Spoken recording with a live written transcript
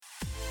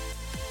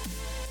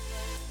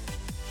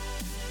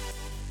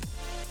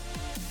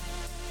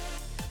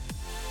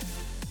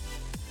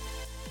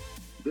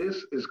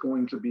this is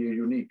going to be a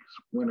unique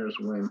winners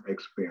win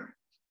experience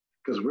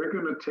because we're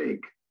going to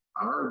take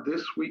our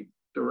this week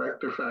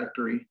Director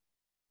Factory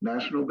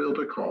National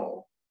Builder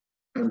Call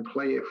and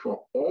play it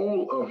for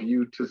all of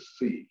you to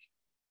see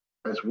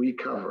as we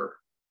cover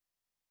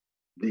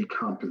the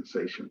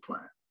compensation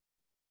plan.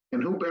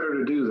 And who better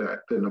to do that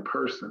than the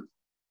person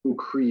who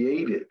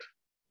created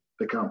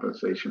the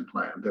compensation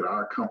plan that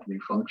our company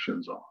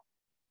functions on?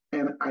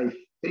 And I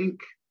think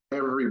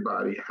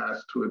everybody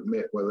has to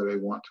admit, whether they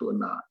want to or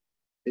not,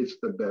 it's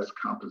the best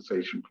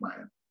compensation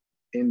plan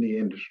in the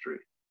industry.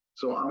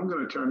 So I'm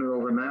going to turn it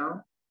over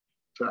now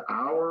to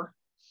our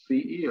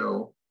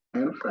CEO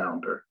and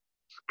founder,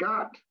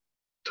 Scott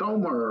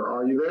Tomer.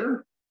 Are you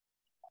there?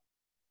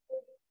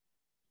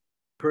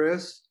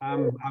 Chris,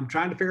 I'm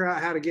trying to figure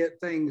out how to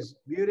get things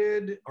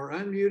muted or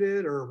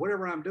unmuted or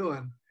whatever I'm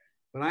doing,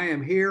 but I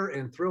am here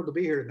and thrilled to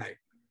be here tonight.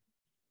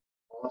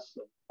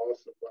 Awesome. Well,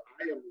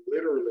 I am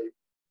literally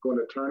going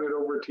to turn it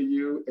over to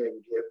you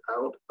and get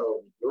out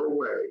of your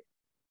way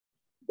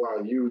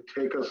while you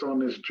take us on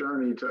this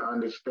journey to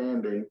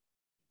understanding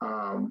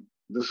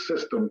the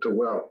system to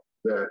wealth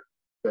that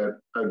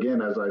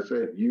again, as I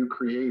said, you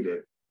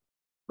created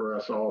for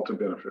us all to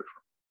benefit from.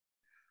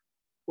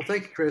 Well,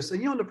 thank you, Chris.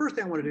 And the first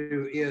thing I want to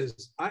do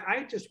is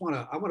I want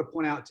to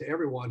point out to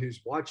everyone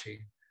who's watching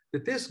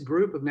that this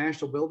group of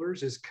national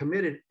builders is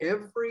committed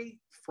every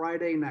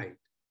Friday night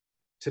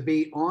to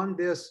be on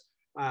this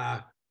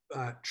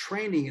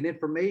training and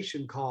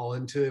information call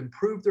and to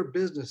improve their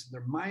business and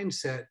their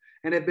mindset,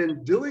 and have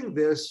been doing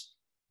this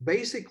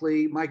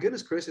basically, my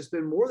goodness, Chris, it's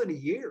been more than a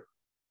year.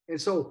 And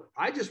so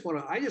I just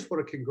want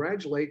to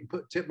congratulate and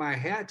tip my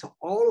hat to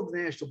all of the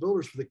national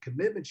builders for the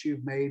commitments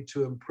you've made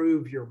to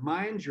improve your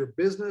minds, your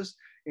business,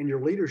 and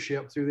your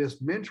leadership through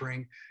this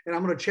mentoring. And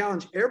I'm going to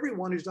challenge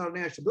everyone who's not a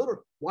national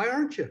builder. Why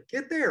aren't you?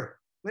 Get there.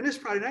 Man, this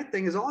Friday night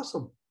thing is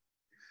awesome.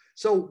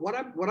 So what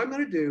I'm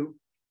going to do,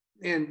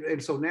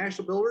 and so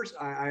national builders,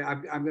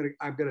 I'm going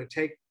to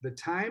take the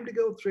time to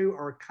go through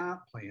our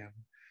comp plan.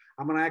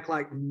 I'm going to act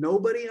like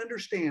nobody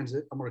understands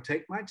it. I'm going to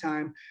take my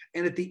time,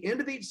 and at the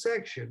end of each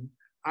section,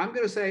 I'm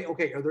going to say,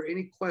 okay, are there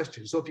any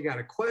questions? So if you got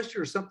a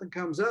question or something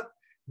comes up,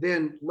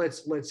 then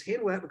let's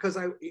handle that, because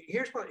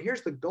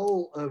here's the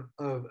goal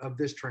of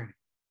this training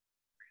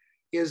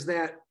is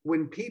that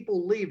when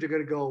people leave, they're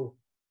going to go,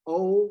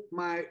 oh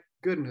my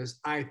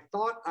goodness, I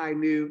thought I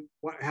knew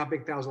how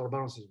big $1,000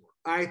 bonuses were.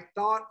 I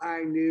thought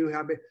I knew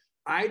how big.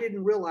 I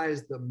didn't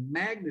realize the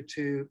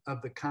magnitude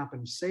of the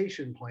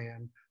compensation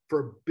plan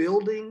for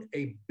building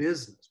a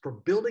business, for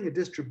building a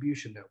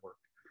distribution network.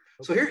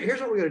 So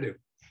here's what we're going to do.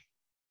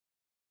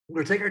 We're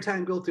going to take our time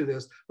and go through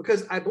this,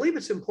 because I believe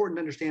it's important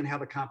to understand how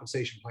the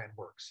compensation plan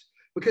works.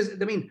 Because,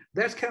 I mean,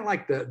 that's kind of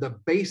like the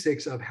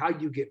basics of how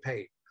you get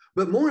paid.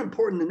 But more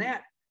important than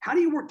that, how do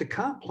you work the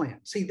comp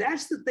plan? See,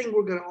 that's the thing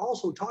we're going to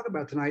also talk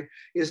about tonight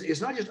is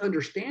not just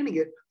understanding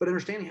it, but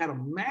understanding how to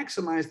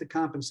maximize the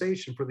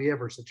compensation for the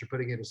efforts that you're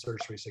putting into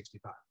Search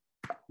 365.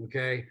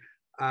 Okay.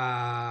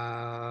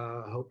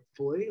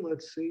 Hopefully,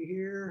 let's see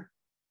here.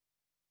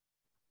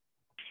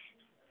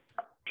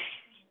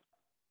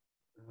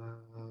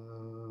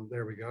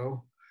 There we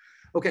go.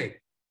 Okay,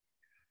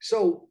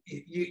 so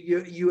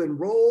you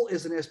enroll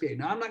as an SBA.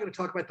 Now, I'm not going to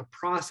talk about the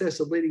process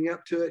of leading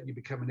up to it. You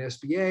become an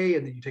SBA,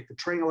 and then you take the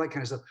training, all that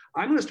kind of stuff.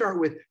 I'm going to start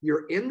with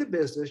you're in the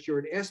business, you're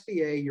an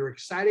SBA, you're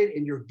excited,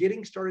 and you're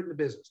getting started in the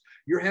business.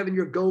 You're having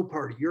your go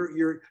party.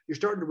 You're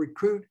starting to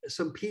recruit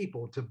some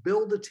people to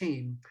build a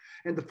team.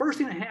 And the first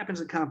thing that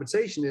happens in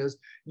compensation is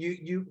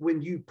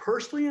when you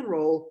personally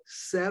enroll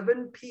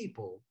 7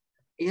 people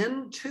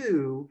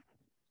into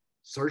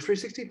Search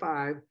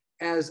 365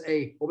 as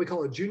what we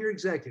call a junior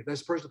executive.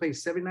 That's the person that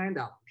pays $79.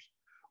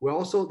 They're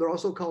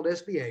also called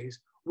SBAs.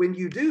 When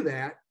you do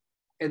that,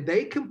 and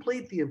they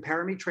complete the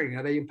Empower Me training.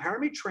 Now, the Empower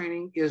Me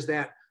training is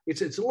that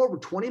it's a little over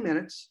 20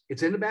 minutes.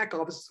 It's in the back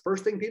office. It's the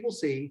first thing people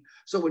see.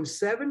 So when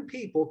 7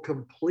 people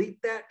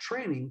complete that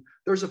training,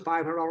 there's a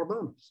 $500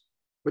 bonus.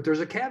 But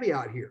there's a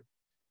caveat here.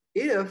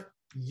 If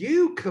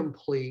you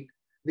complete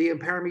the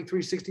Empower Me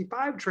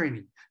 365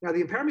 training. Now,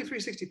 the Empower Me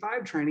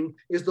 365 training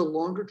is the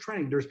longer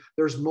training.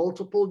 There's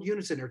multiple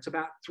units in there. It's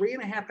about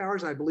 3.5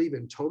 hours, I believe,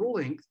 in total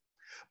length.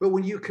 But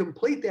when you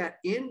complete that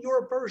in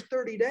your first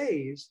 30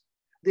 days,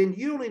 then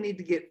you only need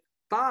to get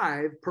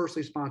 5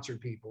 personally sponsored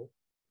people,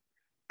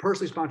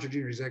 personally sponsored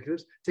junior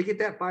executives, to get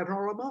that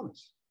 $500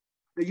 bonus.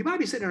 Now, you might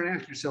be sitting there and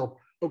asking yourself,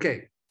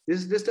 okay,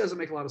 this doesn't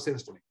make a lot of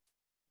sense to me.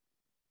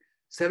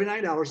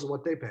 $79 is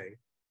what they pay.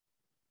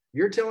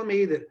 You're telling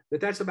me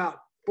that's about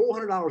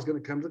 $400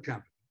 going to come to the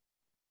company.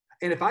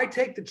 And if I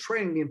take the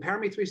training, the Empower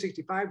Me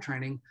 365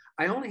 training,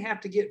 I only have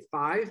to get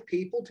 5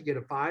 people to get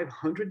a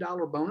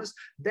 $500 bonus.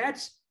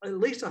 That's at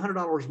least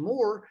 $100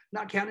 more,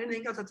 not counting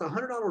anything else. That's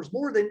 $100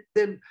 more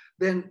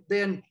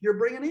than you're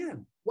bringing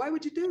in. Why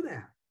would you do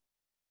that?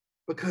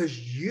 Because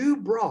you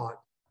brought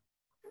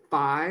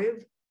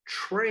 5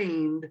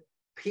 trained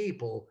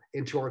people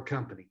into our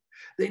company.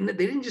 They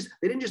didn't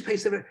just pay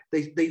seven.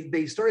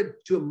 They started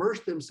to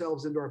immerse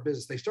themselves into our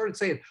business. They started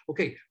saying,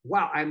 okay,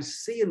 wow, I'm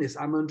seeing this.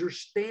 I'm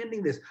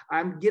understanding this.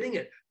 I'm getting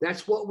it.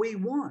 That's what we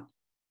want.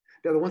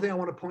 Now, the one thing I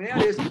want to point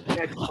out is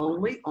that's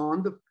only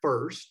on the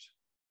first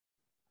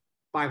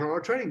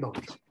 $500 training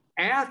bonus.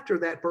 After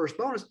that first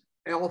bonus,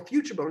 all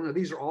future bonus, now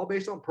these are all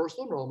based on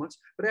personal enrollments,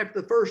 but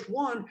after the first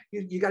one,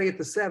 you got to get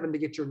the 7 to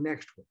get your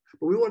next one.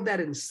 But we want that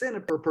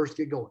incentive for a person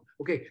to get going.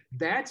 Okay,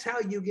 that's how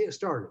you get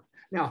started.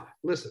 Now,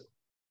 listen,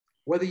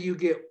 whether you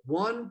get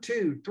 1,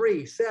 2,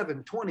 3,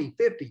 7, 20,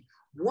 50,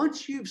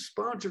 once you've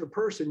sponsored a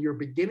person, you're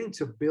beginning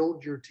to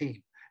build your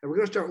team. And we're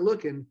going to start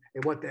looking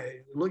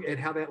at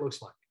how that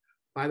looks like.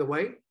 By the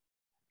way,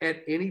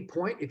 at any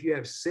point, if you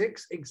have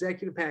 6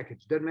 executive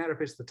packages, doesn't matter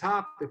if it's the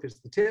top, if it's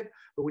the tip,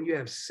 but when you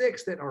have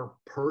 6 that are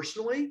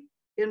personally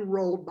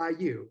enrolled by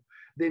you,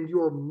 then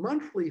your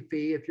monthly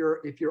fee, if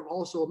you're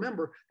also a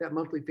member, that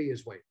monthly fee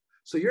is waived.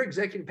 So your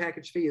executive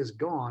package fee is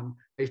gone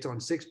based on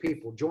 6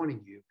 people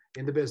joining you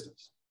in the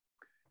business.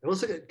 And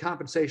let's look at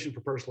compensation for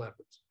personal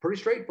efforts.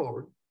 Pretty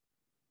straightforward.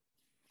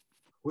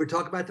 We're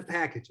talking about the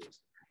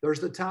packages.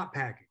 There's the top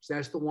package.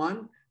 That's the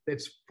one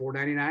that's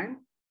 $499.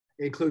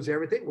 It includes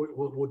everything.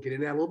 We'll get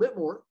into that a little bit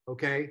more,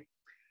 okay?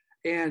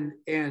 And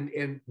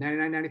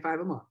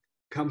 $99.95 a month.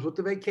 Comes with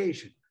the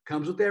vacation.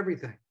 Comes with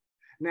everything.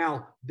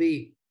 Now,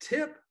 the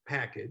tip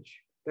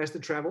package, that's the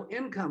travel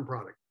income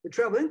product. The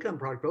travel income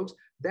product, folks,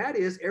 that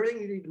is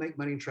everything you need to make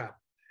money in travel.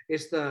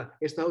 It's the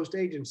host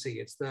agency.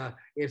 It's the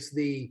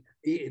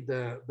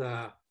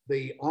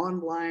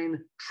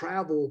online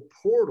travel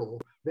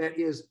portal that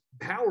is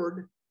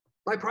powered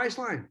by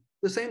Priceline,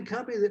 the same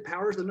company that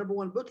powers the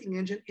 #1 booking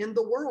engine in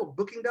the world,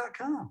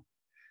 Booking.com.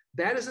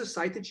 That is a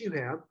site that you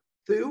have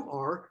through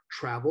our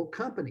travel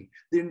company.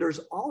 Then there's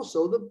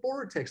also the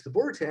Vortex. The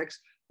Vortex,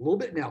 a little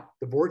bit now.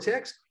 The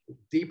Vortex,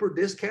 deeper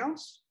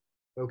discounts,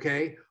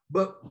 okay?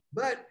 But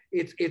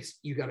it's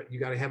you got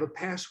to have a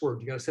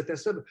password. You got to set that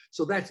stuff up.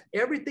 So that's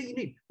everything you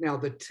need. Now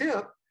the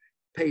tip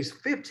pays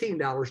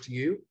 $15 to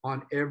you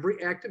on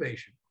every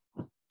activation.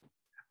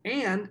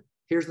 And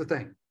here's the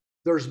thing.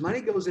 There's money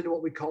goes into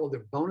what we call the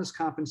bonus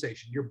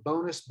compensation, your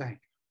bonus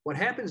bank. What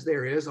happens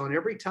there is on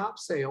every top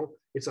sale,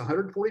 it's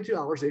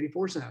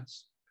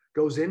 $142.84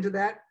 goes into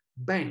that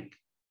bank.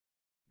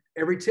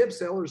 Every tip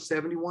seller is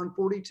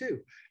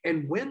 $71.42.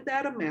 And when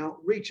that amount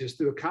reaches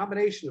through a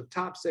combination of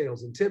top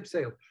sales and tip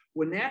sales,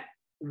 when that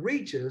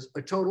reaches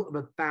a total of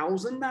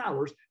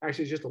 $1,000,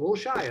 actually it's just a little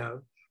shy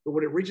of, but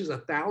when it reaches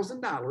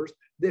 $1,000,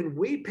 then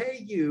we pay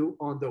you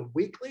on the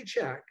weekly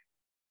check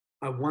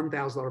a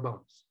 $1,000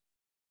 bonus.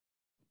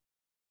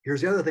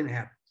 Here's the other thing that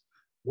happens,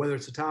 whether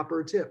it's a top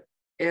or a tip,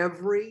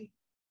 every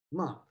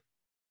month,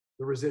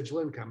 the residual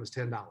income is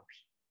 $10.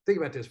 Think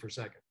about this for a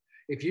second.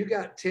 If you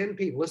got 10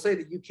 people, let's say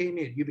that you came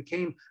in, you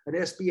became an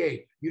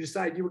SBA, you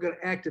decided you were going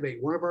to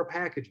activate one of our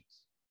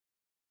packages.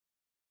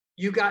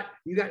 You got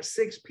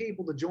 6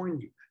 people to join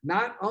you.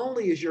 Not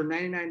only is your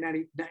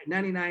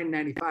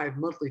 $99.95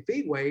 monthly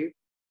fee waived,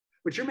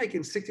 but you're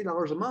making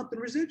 $60 a month in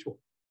residual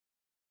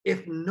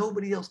if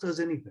nobody else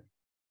does anything.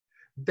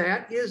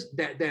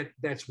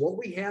 That's what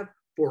we have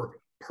for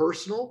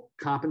personal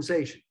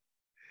compensation.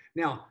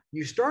 Now,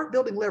 you start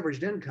building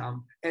leveraged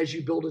income as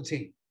you build a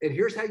team. And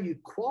here's how you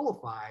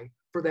qualify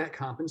for that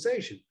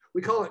compensation.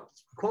 We call it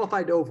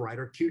qualified override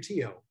or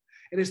QTO.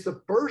 And it's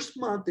the first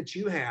month that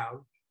you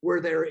have where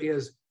there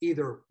is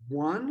either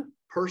one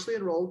personally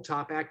enrolled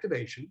top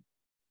activation.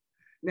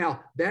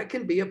 Now, that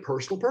can be a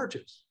personal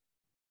purchase.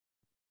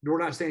 We're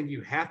not saying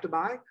you have to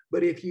buy,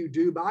 but if you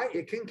do buy,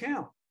 it can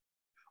count.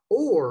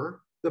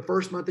 Or the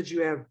first month that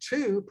you have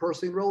 2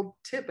 personally enrolled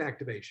tip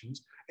activations,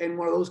 and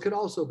one of those could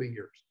also be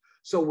yours.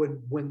 So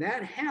when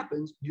that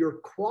happens,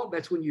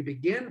 that's when you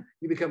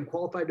become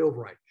qualified to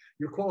override.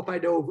 You're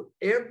qualified to over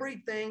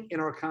everything in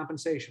our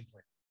compensation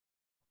plan.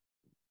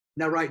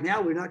 Now, right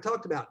now, we've not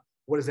talked about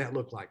what does that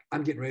look like.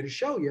 I'm getting ready to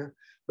show you,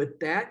 but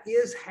that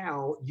is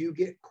how you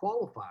get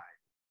qualified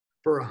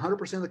for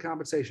 100% of the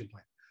compensation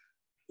plan.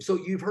 So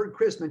you've heard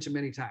Chris mention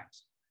many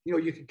times,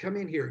 you can come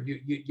in here,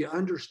 you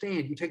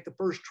understand, you take the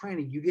first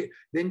training,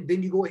 then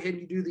you go ahead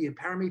and you do the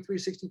Empower Me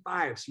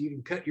 365. So you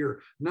can cut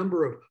your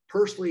number of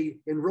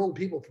personally enrolled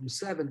people from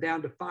 7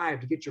 down to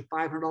 5 to get your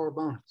 $500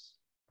 bonus.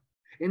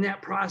 In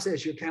that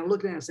process, you're kind of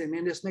looking at it and saying,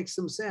 man, this makes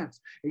some sense.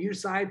 And you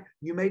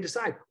may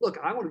decide, look,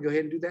 I want to go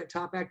ahead and do that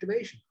top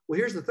activation. Well,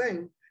 here's the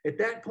thing. At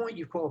that point,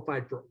 you've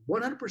qualified for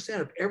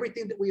 100% of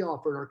everything that we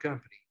offer in our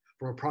company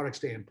from a product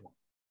standpoint.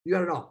 You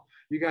got it all.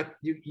 You got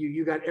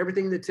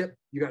everything in the tip.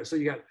 You got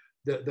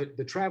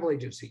the travel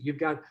agency. You've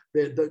got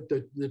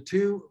the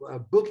 2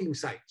 booking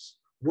sites.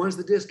 One's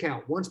the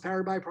discount. One's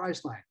powered by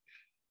Priceline.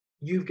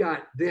 You've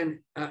got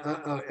then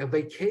a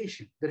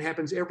vacation that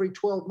happens every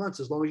 12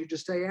 months as long as you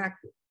just stay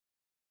active.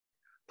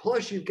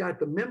 Plus, you've got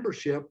the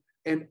membership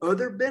and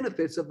other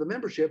benefits of the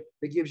membership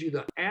that gives you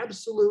the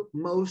absolute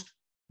most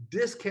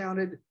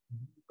discounted.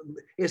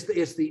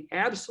 It's the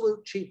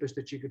absolute cheapest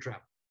that you could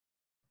travel.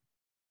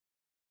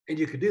 And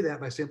you could do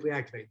that by simply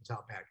activating the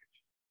top package.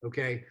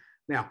 Okay.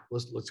 Now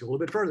let's go a little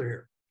bit further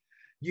here.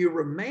 You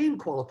remain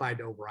qualified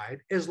to override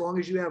as long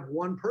as you have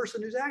one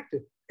person who's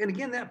active. And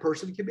again, that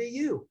person can be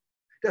you.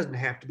 It doesn't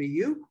have to be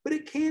you, but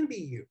it can be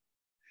you.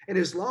 And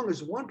as long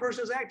as one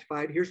person is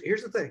activated,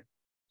 here's the thing.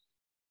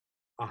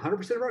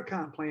 100% of our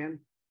comp plan,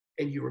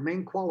 and you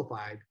remain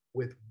qualified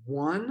with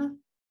one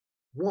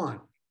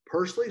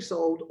personally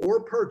sold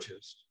or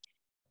purchased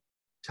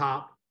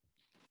top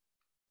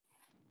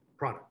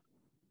product.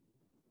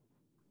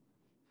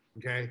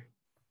 Okay.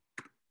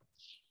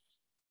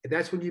 And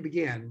that's when you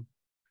begin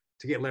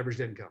to get leveraged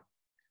income.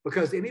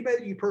 Because anybody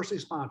that you personally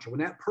sponsor,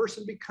 when that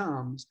person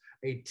becomes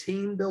a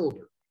team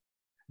builder,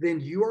 then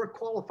you are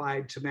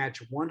qualified to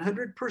match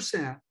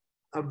 100%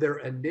 of their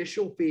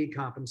initial fee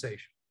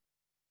compensation.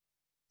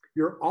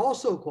 You're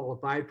also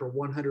qualified for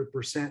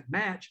 100%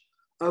 match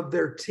of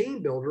their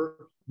team builder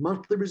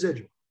monthly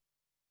residual.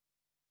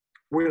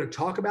 We're going to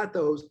talk about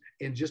those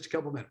in just a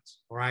couple of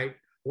minutes. All right.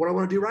 What I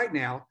want to do right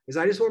now is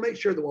I just want to make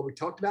sure that what we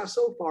talked about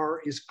so far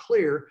is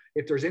clear.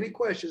 If there's any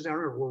questions, now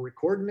remember, we're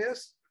recording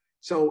this.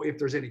 So if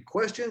there's any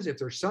questions, if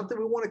there's something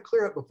we want to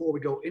clear up before we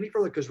go any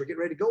further, because we're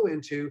getting ready to go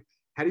into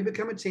how do you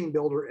become a team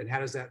builder and how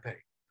does that pay?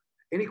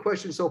 Any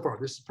questions so far?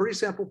 This is pretty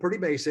simple, pretty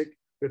basic.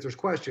 But if there's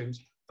questions,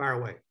 fire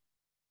away.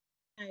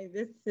 Hi,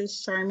 this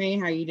is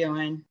Charmaine. How you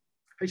doing?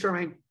 Hey,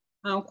 Charmaine.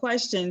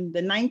 Question,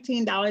 the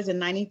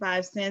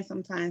 $19.95,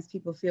 sometimes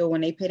people feel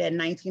when they pay that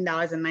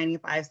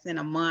 $19.95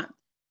 a month,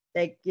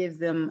 that gives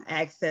them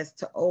access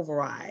to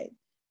override.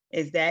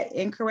 Is that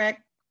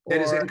incorrect?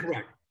 That is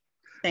incorrect.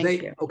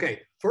 Thank you.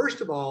 Okay,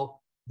 first of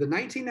all, the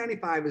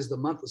 $19.95 is the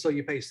month. So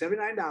you pay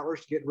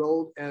 $79 to get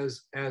enrolled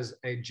as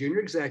a junior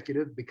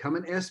executive, become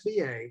an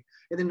SBA,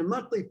 and then the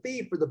monthly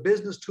fee for the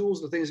business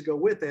tools and the things that go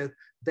with it,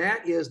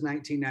 that is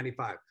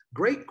 $19.95.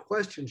 Great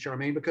question,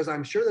 Charmaine, because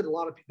I'm sure that a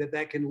lot of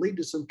that can lead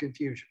to some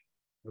confusion.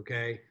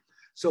 Okay,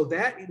 so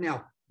that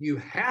now you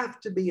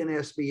have to be an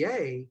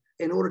SBA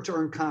in order to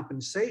earn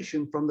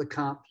compensation from the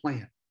comp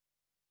plan.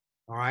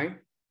 All right.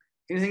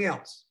 Anything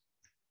else?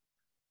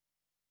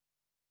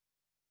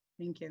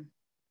 Thank you.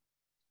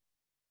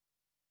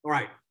 All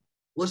right.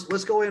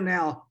 Let's go in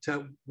now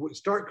to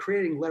start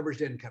creating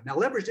leveraged income. Now,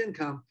 leveraged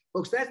income,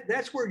 folks,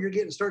 that's where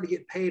you're starting to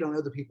get paid on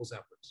other people's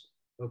efforts.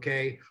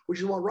 Okay, which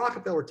is what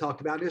Rockefeller talked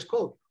about in his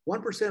quote: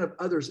 1% of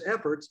others'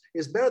 efforts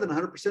is better than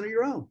 100% of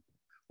your own.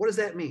 What does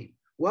that mean?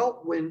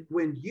 Well, when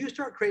you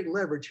start creating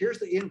leverage, here's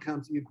the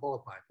incomes that you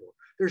qualify for.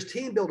 There's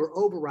team builder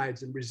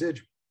overrides and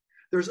residual.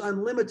 There's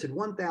unlimited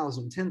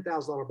 $1,000,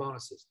 $10,000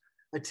 bonuses,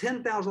 a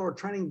 $10,000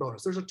 training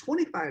bonus. There's a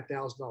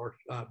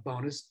 $25,000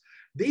 bonus.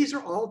 These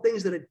are all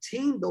things that a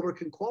team builder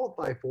can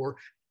qualify for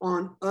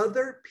on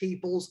other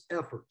people's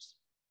efforts.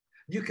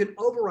 You can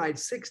override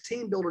 6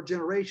 team builder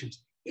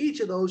generations.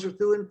 Each of those are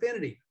through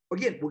Infinity.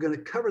 Again, we're going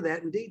to cover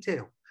that in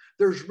detail.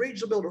 There's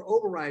regional builder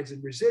overrides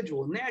and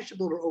residual, national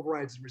builder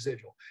overrides and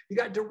residual. You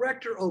got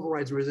director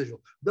overrides and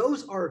residual.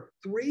 Those are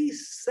 3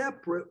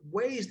 separate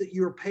ways that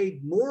you're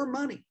paid more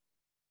money.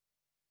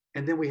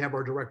 And then we have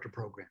our director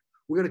program.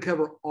 We're going to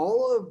cover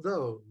all of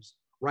those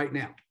right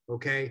now.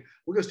 Okay.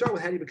 We're going to start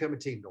with how do you become a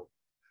team builder?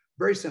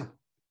 Very simple.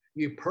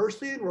 You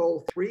personally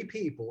enroll 3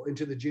 people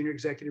into the junior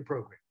executive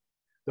program.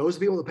 Those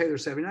people that pay their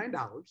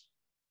 $79,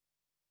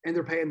 and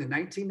they're paying the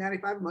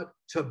 $19.95 a month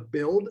to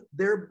build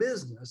their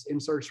business in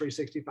Surge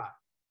 365.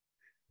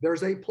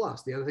 There's a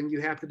plus. The other thing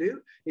you have to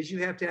do is you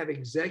have to have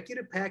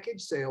executive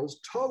package sales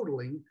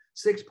totaling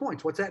 6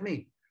 points. What's that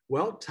mean?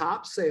 Well,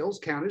 top sales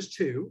count as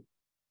 2.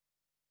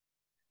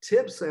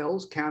 Tip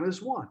sales count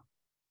as 1.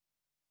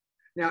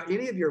 Now,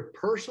 any of your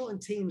personal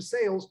and team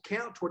sales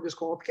count toward this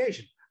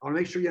qualification. I want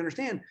to make sure you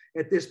understand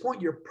at this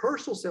point, your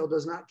personal sale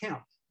does not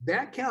count.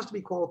 That counts to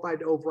be qualified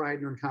to override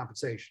and earn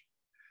compensation.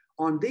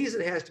 On these,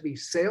 it has to be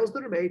sales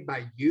that are made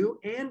by you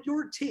and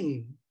your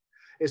team.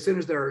 As soon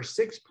as there are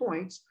 6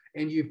 points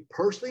and you've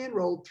personally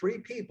enrolled 3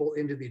 people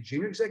into the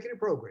junior executive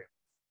program,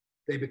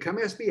 they become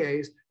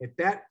SBAs. At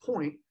that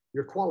point,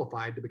 you're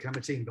qualified to become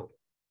a team builder.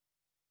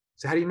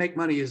 So how do you make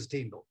money as a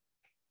team builder?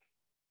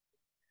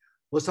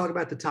 Let's talk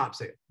about the top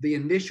sale. The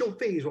initial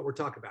fee is what we're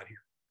talking about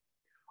here.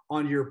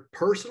 On your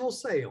personal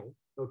sale,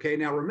 okay,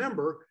 now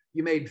remember,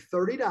 you made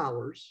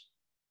 $30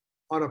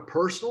 on a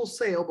personal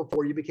sale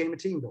before you became a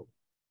team builder.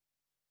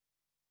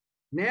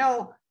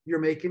 Now you're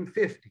making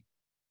 $50.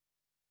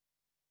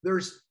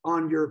 There's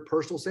on your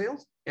personal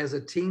sales as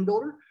a team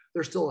builder,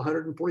 there's still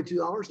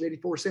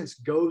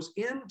 $142.84 goes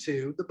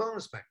into the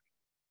bonus bank.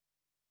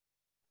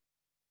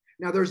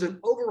 Now there's an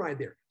override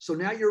there. So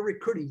now you're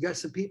recruiting. You got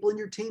some people in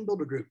your team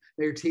builder group.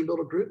 Now your team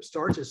builder group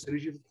starts as soon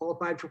as you've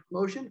qualified for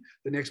promotion.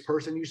 The next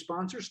person you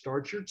sponsor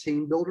starts your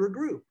team builder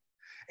group.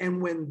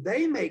 And when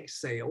they make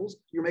sales,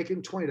 you're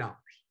making $20.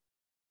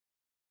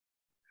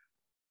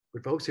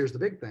 But folks, here's the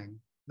big thing.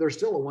 There's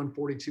still a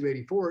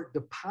 $142.84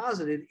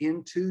 deposited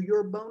into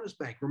your bonus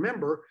bank.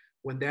 Remember,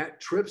 when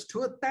that trips to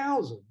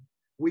 1,000,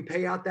 we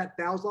pay out that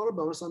 $1,000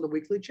 bonus on the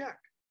weekly check.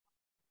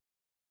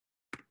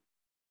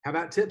 How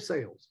about tip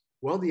sales?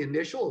 Well, the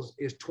initial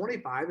is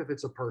 $25 if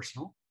it's a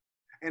personal,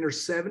 and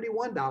there's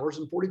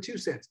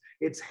 $71.42.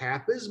 It's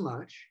half as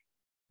much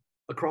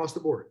across the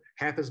board,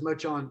 half as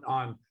much on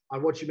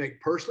on what you make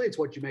personally. It's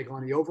what you make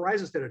on the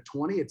overrides. Instead of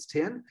 20, it's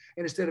 10. And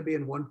instead of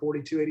being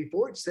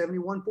 142.84, it's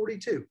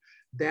 71.42.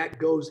 That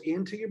goes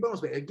into your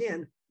bonus bank.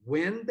 Again,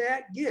 when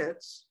that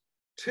gets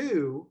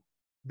to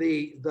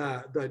the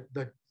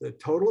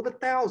total of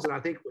 1,000, I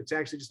think it's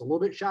actually just a little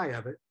bit shy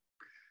of it.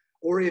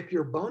 Or if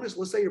your bonus,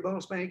 let's say your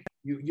bonus bank,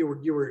 you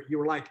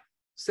were like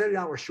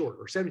 $70 short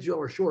or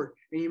 $72 short,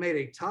 and you made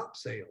a top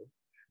sale,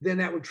 then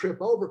that would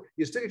trip over.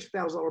 You still get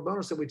your $1,000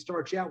 bonus, and we'd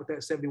start you out with that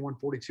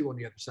 71.42 on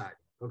the other side.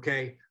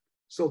 Okay,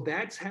 so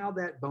that's how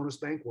that bonus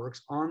bank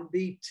works on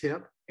the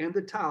tip and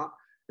the top.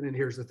 And then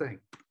here's the thing: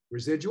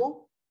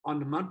 residual on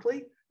the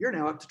monthly, you're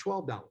now up to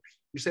 $12.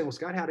 You're saying, well,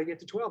 Scott, how did I get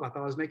to 12? I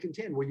thought I was making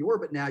 10. Well, you were,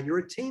 but now you're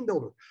a team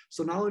builder.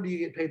 So not only do you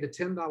get paid the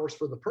 $10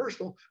 for the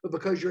personal, but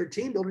because you're a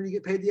team builder, you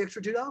get paid the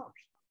extra $2.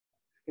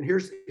 And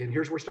here's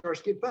where it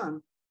starts to get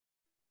fun.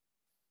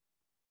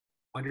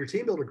 On your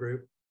team builder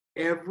group,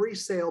 every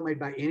sale made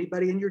by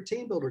anybody in your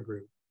team builder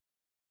group,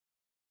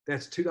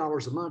 that's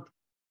 $2 a month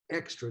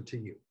extra to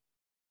you.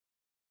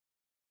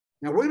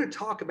 Now we're going to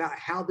talk about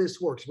how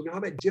this works. We're going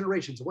to talk about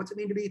generations and what's it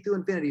mean to be through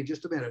infinity in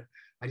just a minute.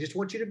 I just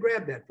want you to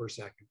grab that for a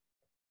second.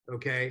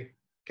 Okay.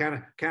 Kind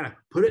of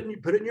put it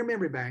in your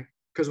memory bank,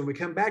 because when we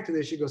come back to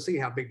this, you're going to see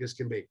how big this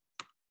can be.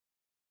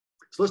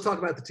 So let's talk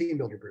about the team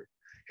builder group.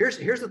 Here's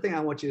the thing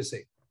I want you to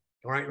see.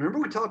 All right. Remember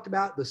we talked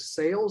about the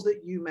sales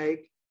that you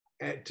make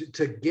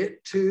to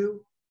get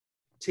to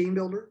team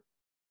builder?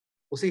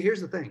 Well, see,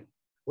 here's the thing.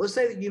 Let's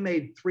say that you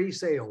made 3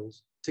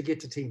 sales to get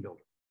to team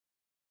builder.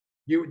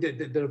 You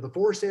did the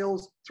 4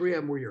 sales, 3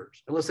 of them were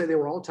yours. And let's say they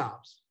were all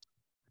tops.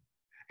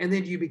 And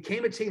then you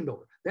became a team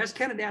builder. That's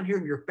kind of down here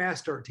in your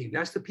fast start team.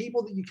 That's the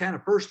people that you kind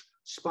of first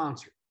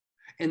sponsored.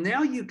 And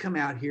now you come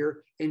out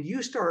here and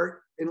you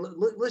start, and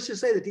let's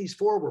just say that these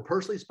 4 were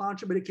personally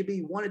sponsored, but it could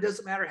be 1. It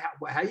doesn't matter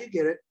how you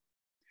get it.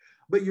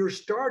 But you're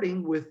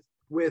starting with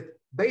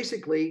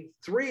basically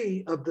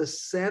 3 of the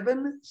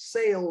 7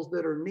 sales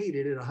that are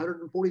needed at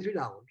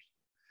 $143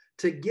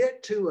 to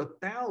get to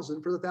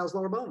 1,000 for the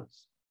 $1,000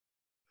 bonus.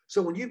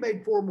 So when you've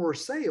made 4 more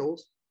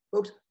sales,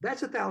 folks,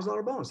 that's a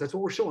 $1,000 bonus. That's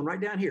what we're showing right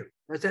down here.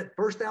 That's that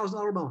first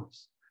 $1,000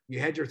 bonus. You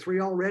had your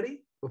 3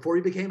 already before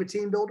you became a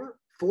team builder.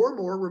 4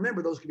 more.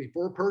 Remember, those could be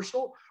 4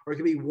 personal, or it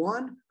could be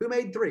 1 who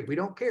made 3. We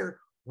don't care.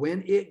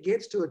 When it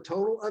gets to a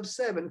total of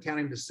 7,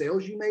 counting the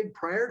sales you made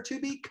prior to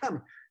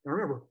becoming. Now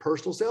remember,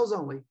 personal sales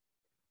only,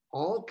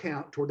 all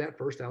count toward that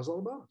first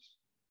 $1,000 bonus.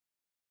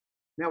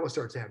 Now what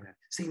starts happening?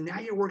 See, now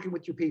you're working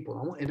with your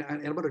people. And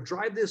I'm going to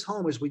drive this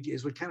home as we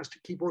kind of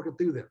keep working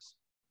through this.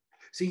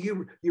 See,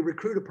 you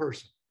recruit a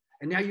person,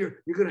 and now you're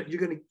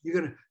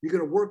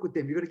gonna work with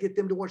them. You're gonna get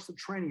them to watch the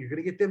training. You're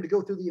gonna get them to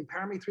go through the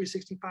Empower Me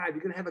 365.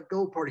 You're gonna have a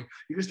go party.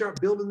 You're gonna start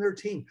building their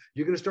team.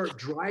 You're gonna start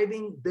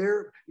driving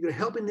you're gonna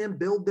helping them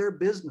build their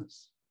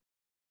business.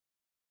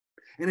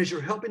 And as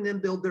you're helping them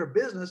build their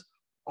business,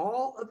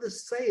 all of the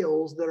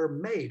sales that are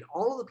made,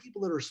 all of the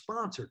people that are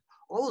sponsored,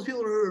 all those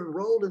people that are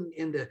enrolled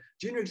in the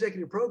junior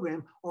executive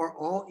program are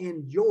all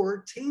in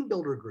your team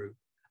builder group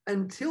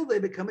until they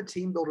become a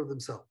team builder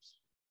themselves.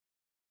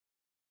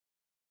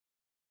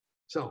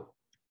 So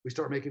we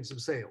start making some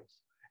sales,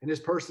 and this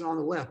person on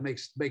the left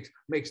makes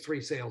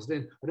 3 sales.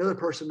 Then another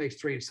person makes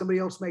 3. Somebody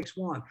else makes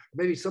 1. Or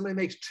maybe somebody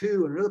makes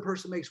 2, and another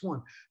person makes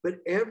 1. But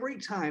every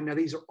time, now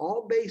these are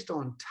all based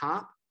on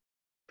top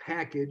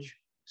package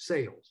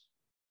sales.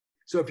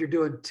 So if you're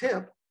doing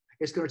tip,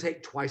 it's going to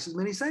take twice as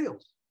many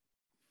sales.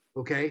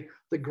 Okay.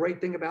 The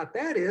great thing about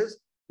that is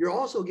you're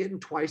also getting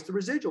twice the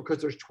residual because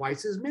there's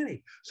twice as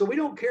many. So we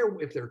don't care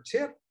if they're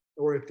tip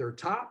or if they're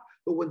top,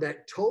 but when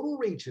that total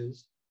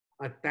reaches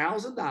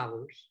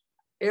 $1,000,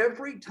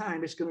 every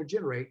time it's going to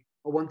generate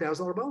a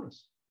 $1,000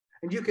 bonus.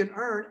 And you can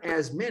earn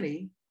as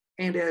many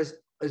and as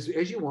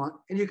you want,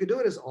 and you can do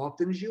it as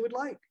often as you would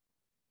like.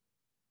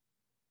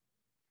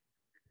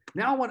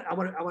 Now I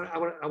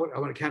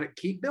want to kind of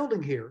keep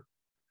building here,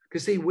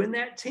 because see, when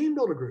that team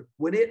builder group,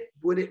 when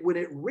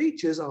it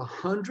reaches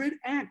 100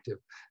 active,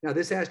 now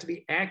this has to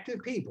be active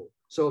people.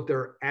 So if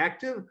they're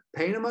active,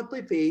 paying a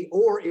monthly fee,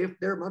 or if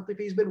their monthly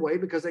fee has been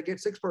waived because they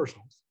get 6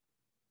 personals.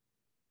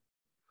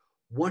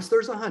 Once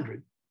there's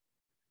 100,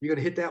 you're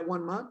going to hit that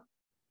 1 month.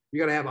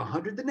 You're going to have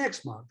 100 the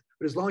next month.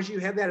 But as long as you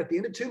have that at the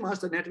end of 2 months,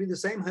 doesn't have to be the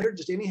same 100,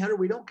 just any 100,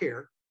 we don't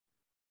care.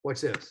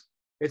 What's this?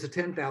 It's a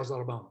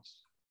 $10,000 bonus.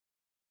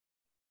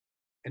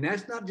 And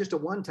that's not just a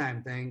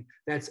one-time thing.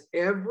 That's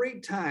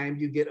every time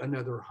you get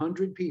another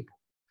 100 people.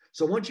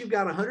 So once you've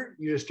got 100,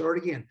 you just start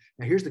again.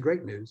 Now, here's the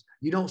great news.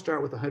 You don't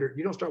start with 100.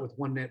 You don't start with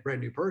 1 net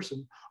brand new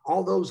person.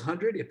 All those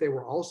 100, if they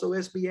were also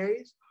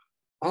SBAs,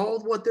 all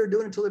of what they're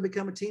doing until they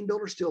become a team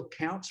builder still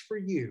counts for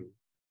you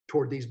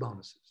toward these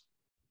bonuses.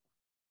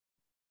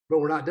 But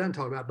we're not done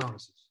talking about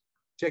bonuses.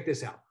 Check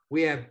this out.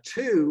 We have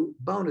 2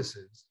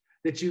 bonuses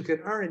that you can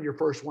earn in your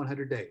first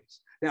 100 days.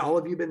 Now, all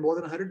of you have been more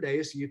than 100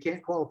 days, so you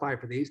can't qualify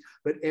for these,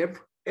 but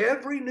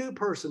every new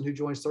person who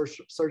joins Surge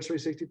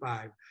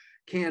 365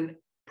 can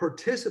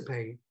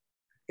participate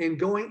in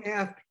going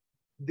after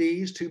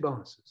these 2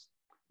 bonuses.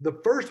 The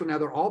first one, now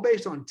they're all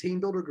based on team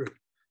builder group.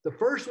 The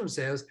first one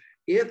says,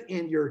 if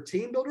in your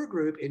team builder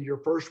group, in your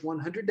first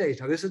 100 days,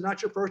 now this is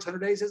not your first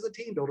 100 days as a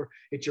team builder,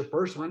 it's your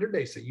first 100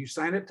 days. So you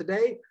sign up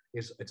today,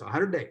 it's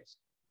 100 days.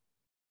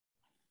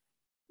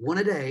 One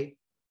a day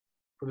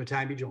from the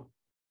time you join.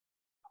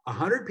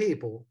 100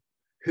 people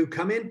who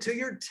come into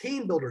your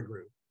team builder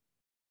group,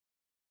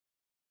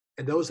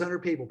 and those 100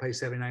 people pay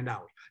 $79.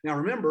 Now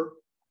remember,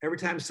 every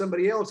time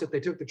somebody else, if they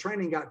took the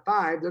training, got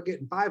 5, they're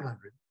getting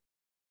 500.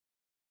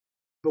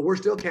 But we're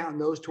still counting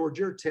those towards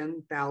your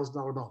 $10,000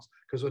 bonus,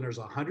 because when there's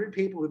 100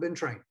 people who've been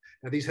trained,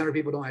 now these 100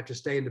 people don't have to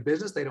stay in the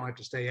business, they don't have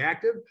to stay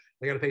active,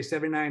 they got to pay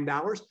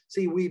 $79.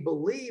 See, we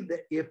believe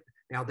that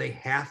now they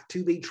have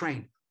to be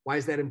trained. Why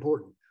is that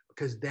important?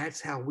 Because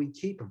that's how we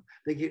keep them.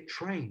 They get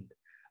trained.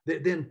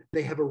 Then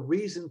they have a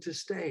reason to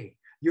stay.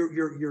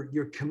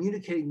 You're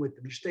communicating with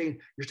them.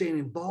 You're staying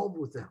involved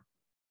with them.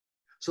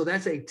 So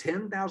that's a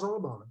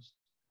 $10,000 bonus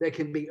that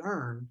can be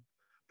earned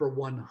for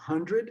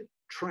 100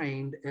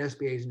 trained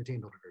SBAs in your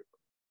team builder group.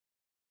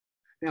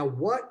 Now,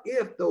 what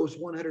if those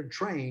 100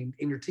 trained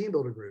in your team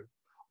builder group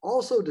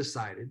also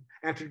decided,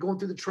 after going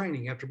through the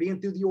training, after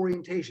being through the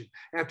orientation,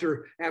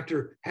 after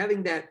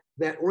having that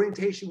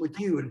orientation with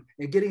you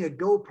and getting a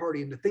go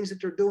party and the things that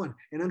they're doing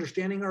and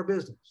understanding our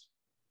business,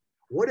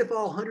 what if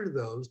all 100 of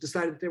those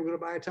decided that they were going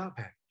to buy a top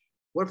package?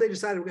 What if they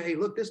decided, hey,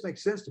 look, this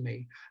makes sense to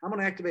me. I'm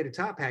going to activate a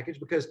top package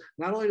because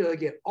not only do I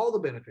get all the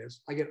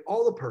benefits, I get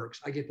all the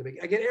perks, I get everything.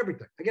 I get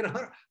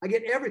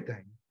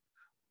everything.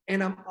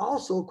 And I'm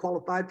also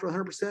qualified for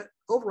 100%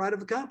 override of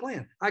the comp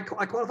plan. I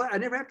qualify. I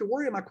never have to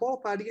worry. Am I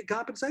qualified to get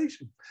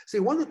compensation? See,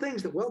 one of the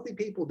things that wealthy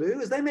people do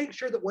is they make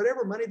sure that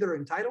whatever money they're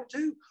entitled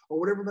to or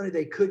whatever money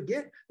they could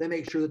get, they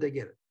make sure that they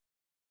get it.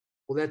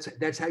 Well,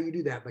 that's how you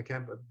do that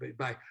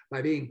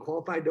by being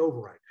qualified to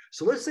override.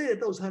 So let's say that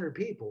those 100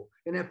 people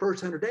in that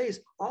first 100 days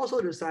also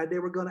decided they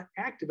were going to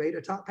activate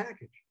a top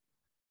package.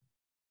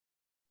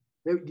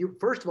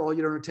 First of all,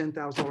 you earn a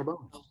 $10,000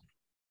 bonus.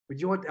 But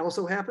you know what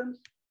also happens?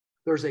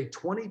 There's a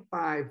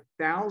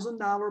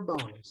 $25,000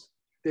 bonus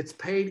that's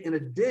paid in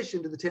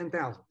addition to the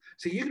 $10,000.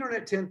 So you can earn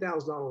that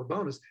 $10,000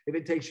 bonus if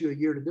it takes you a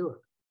year to do it.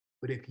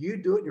 But if you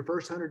do it in your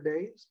first 100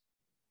 days,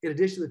 in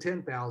addition to the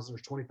 $10,000,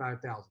 there's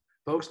 $25,000.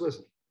 Folks,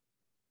 listen.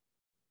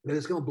 Then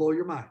it's going to blow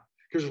your mind,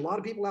 because there's a lot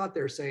of people out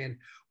there saying,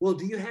 well,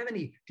 do you have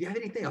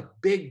anything a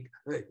big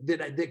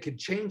that could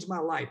change my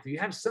life? Do you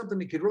have something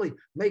that could really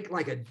make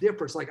like a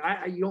difference? Like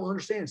you don't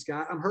understand,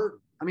 Scott. I'm hurting.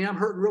 I mean, I'm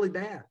hurting really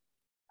bad.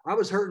 I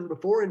was hurting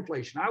before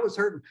inflation. I was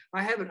hurting.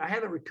 I haven't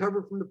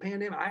recovered from the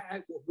pandemic.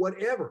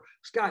 Whatever.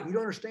 Scott, you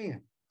don't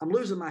understand. I'm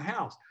losing my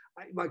house.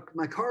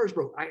 My car is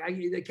broke.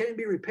 They can't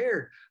be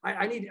repaired.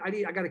 I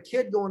got a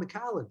kid going to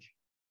college.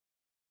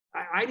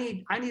 I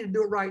need to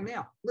do it right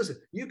now. Listen,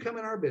 you come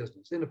in our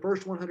business in the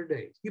first 100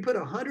 days. You put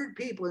 100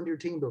 people into your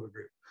team builder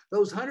group.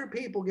 Those 100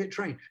 people get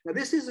trained. Now,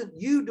 this isn't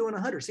you doing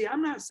 100. See,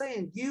 I'm not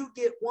saying you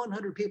get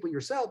 100 people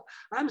yourself.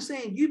 I'm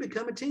saying you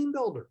become a team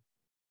builder.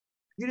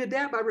 You did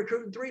that by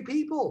recruiting 3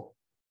 people.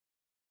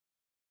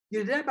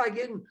 You did that by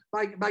getting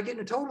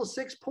a total of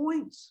 6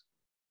 points.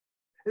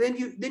 And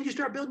then you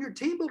start building your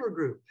team builder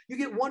group. You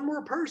get 1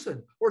 more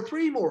person or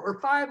 3 more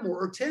or 5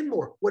 more or 10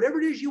 more, whatever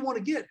it is you want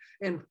to get.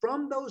 And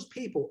from those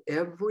people,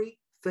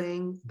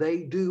 everything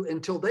they do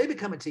until they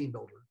become a team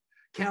builder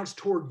counts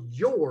toward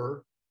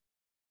your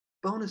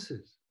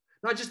bonuses.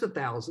 Not just the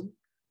 1,000,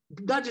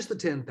 not just the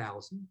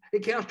 10,000.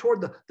 It counts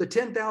toward the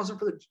 10,000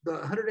 for the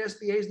 100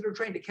 SBAs that are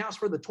trained. It counts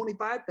for the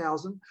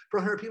 25,000 for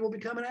 100 people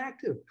becoming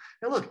active.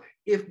 Now look,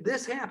 if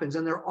this happens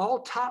and they're all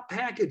top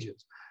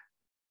packages,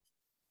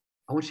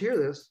 I want you to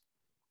hear this.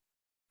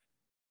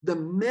 The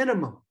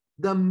minimum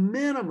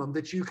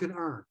that you can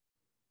earn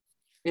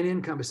in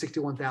income is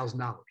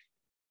 $61,000.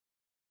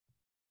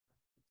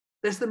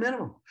 That's the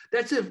minimum.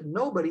 That's if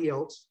nobody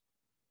else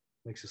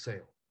makes a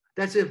sale.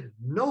 That's if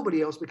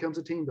nobody else becomes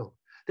a team builder.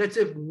 That's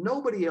if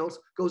nobody else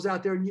goes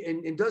out there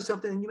and does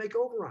something and you make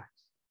overrides.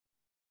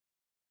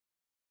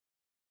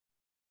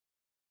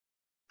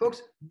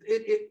 Folks,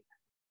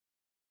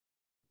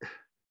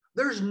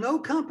 there's no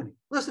company,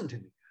 listen to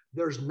me,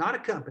 there's not a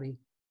company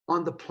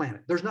on the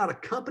planet, there's not a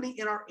company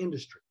in our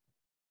industry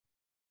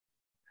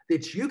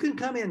that you can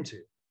come into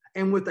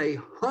and with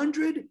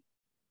 100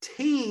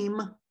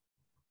 team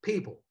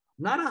people,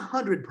 not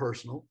 100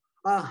 personal,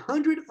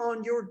 100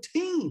 on your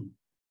team.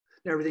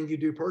 Everything you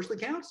do personally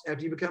counts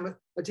after you become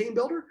a team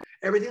builder.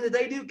 Everything that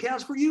they do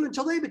counts for you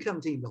until they become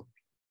team builders.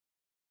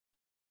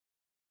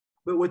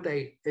 But with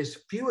as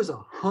few as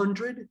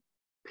 100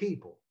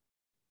 people,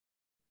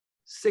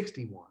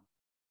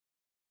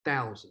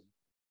 $61,000.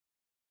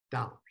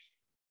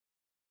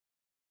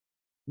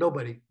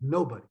 Nobody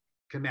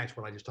can match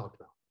what I just talked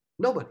about.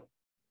 Nobody.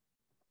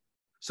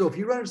 So if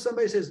you run into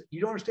somebody who says,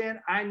 you don't understand,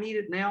 I need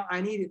it now,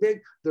 I need it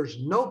big,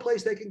 there's no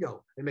place they can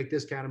go and make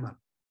this kind of money.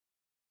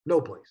 No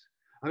place.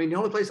 I mean, the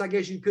only place I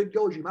guess you could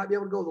go is you might be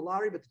able to go to the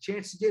lottery, but the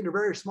chances of getting are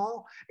very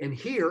small. And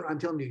here, I'm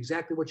telling you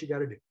exactly what you got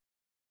to do.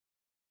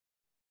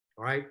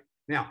 All right.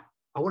 Now,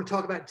 I want to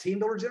talk about team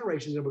builder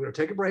generations, and we're going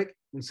to take a break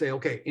and say,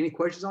 okay, any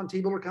questions on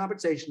team builder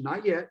compensation?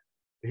 Not yet.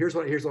 But here's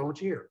what I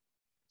want you to hear.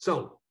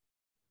 So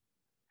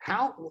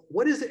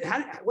What is it?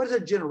 What is a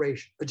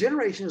generation? A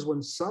generation is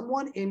when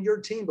someone in your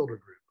team builder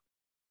group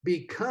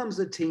becomes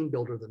a team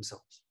builder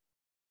themselves.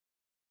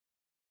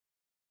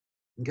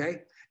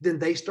 Okay. Then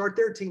they start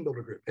their team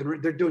builder group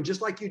and they're doing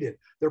just like you did.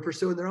 They're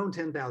pursuing their own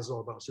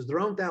 $10,000 bonuses, their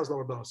own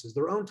 $1,000 bonuses,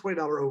 their own $20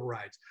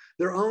 overrides,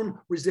 their own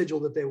residual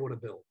that they want to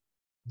build.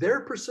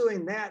 They're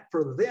pursuing that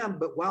for them,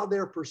 but while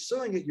they're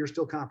pursuing it, you're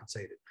still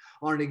compensated.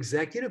 On an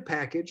executive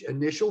package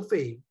initial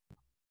fee,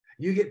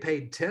 you get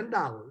paid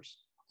 $10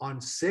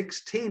 on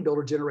 6 team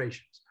builder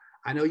generations.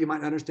 I know you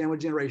might not understand what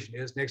generation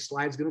is. Next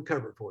slide is going to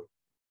cover it for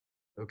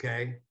you.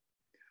 Okay.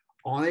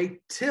 On a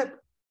tip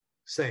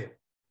sale,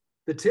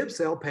 the tip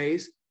sale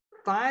pays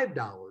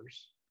 $5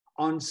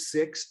 on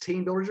 6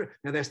 team builders.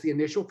 Now that's the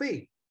initial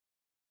fee.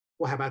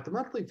 Well, how about the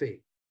monthly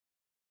fee?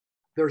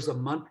 There's a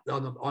month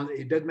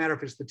it doesn't matter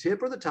if it's the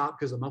tip or the top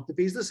because the monthly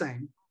fee is the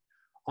same.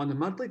 On the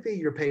monthly fee,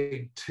 you're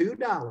paid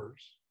 $2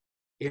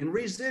 in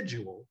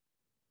residual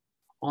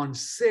on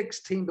 6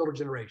 team builder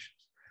generations.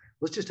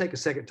 Let's just take a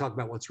second to talk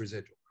about what's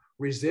residual.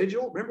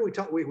 Residual, remember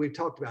we've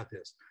talked about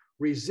this.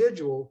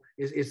 Residual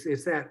is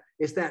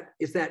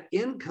that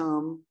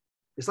income.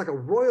 It's like a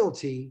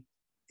royalty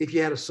if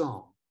you had a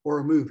song or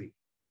a movie.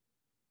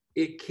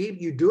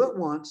 You do it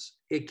once,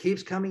 it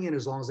keeps coming in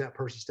as long as that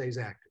person stays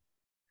active.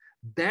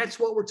 That's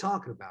what we're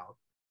talking about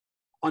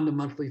on the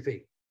monthly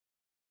fee.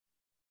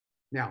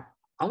 Now,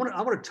 I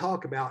want to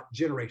talk about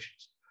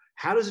generations.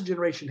 How does a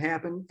generation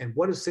happen and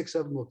what does 6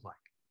 of them look like?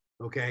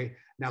 Okay.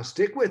 Now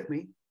stick with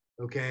me.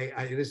 Okay.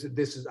 I think it's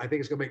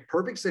going to make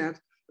perfect sense,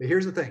 but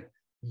here's the thing.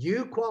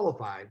 You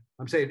qualified.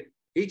 I'm saying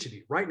each of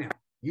you right now,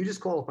 you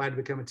just qualified to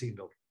become a team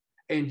builder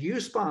and you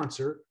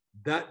sponsor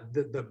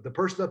the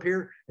person up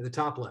here in the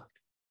top left.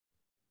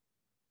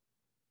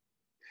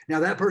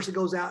 Now that person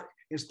goes out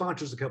and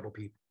sponsors a couple of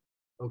people.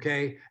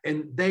 Okay.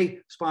 And they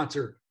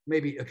sponsor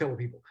maybe a couple of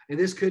people. And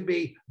this could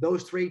be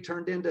those 3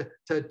 turned into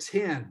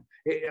 10.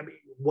 I mean,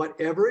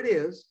 whatever it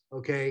is,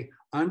 okay,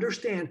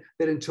 understand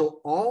that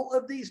until all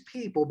of these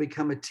people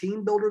become a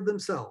team builder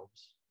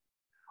themselves,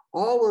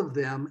 all of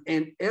them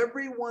and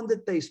everyone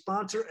that they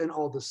sponsor and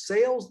all the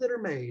sales that are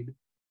made,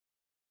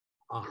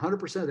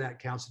 100% of that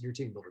counts in your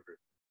team builder group.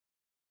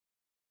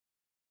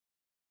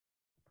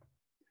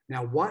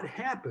 Now, what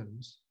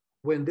happens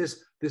when let's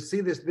just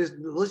say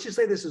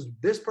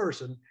this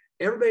person,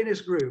 everybody in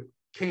this group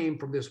came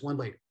from this one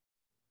lady.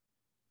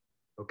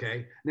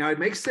 Okay. Now it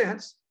makes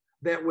sense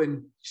that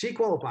when she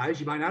qualifies,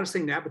 you might not have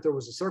seen that, but there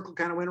was a circle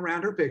kind of went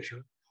around her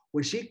picture.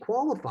 When she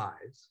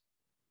qualifies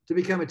to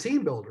become a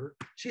team builder,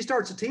 she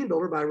starts a team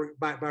builder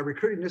by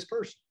recruiting this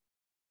person.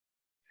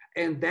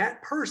 And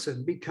that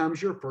person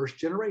becomes your first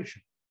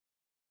generation.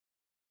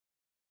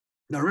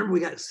 Now, remember, we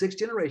got 6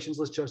 generations.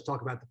 Let's just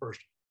talk about the first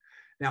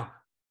one. Now,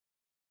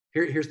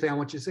 here's the thing I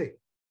want you to see.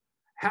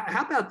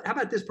 How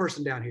about this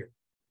person down here?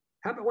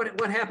 How about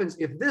what happens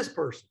if this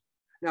person,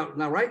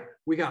 now, right?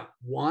 We got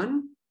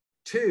 1,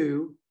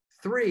 2,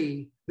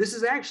 3. This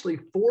is actually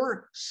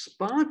 4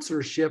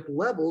 sponsorship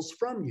levels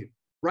from you,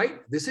 right?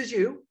 This is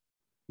you.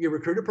 You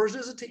recruit a person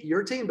as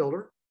you're a team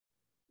builder.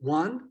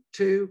 1,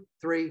 2,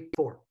 3,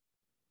 4.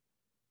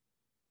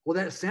 Well,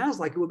 that sounds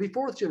like it would be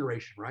 4th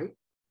generation, right?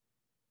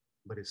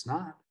 But it's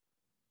not.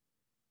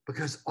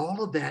 Because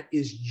all of that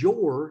is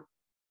your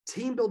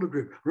team builder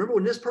group. Remember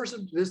when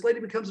this lady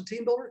becomes a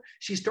team builder,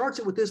 she starts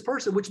it with this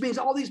person, which means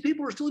all these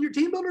people are still in your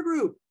team builder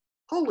group.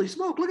 Holy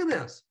smoke, look at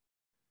this.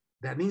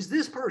 That means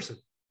this person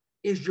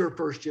is your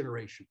first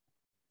generation.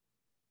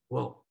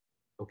 Well,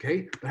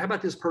 okay, but how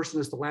about this person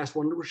that's the last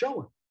one that we're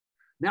showing?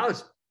 Now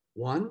it's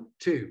 1,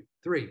 2,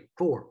 3,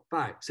 4,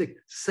 5, 6,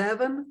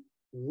 7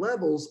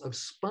 levels of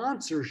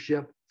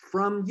sponsorship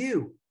from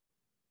you.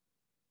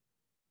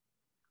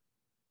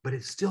 But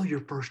it's still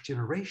your first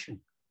generation,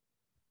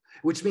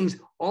 which means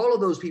all of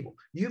those people,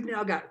 you've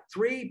now got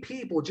 3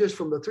 people just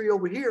from the 3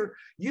 over here.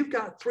 You've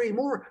got 3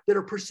 more that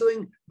are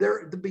pursuing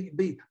they're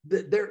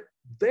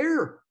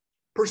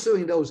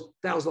pursuing those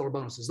 $1,000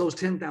 bonuses, those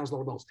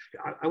 $10,000 bonuses.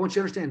 I want you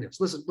to understand this.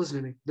 Listen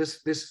to me. This,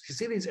 you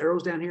see these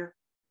arrows down here?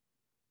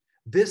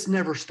 This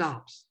never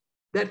stops.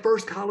 That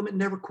first column, it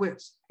never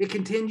quits. It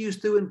continues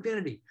through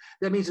infinity.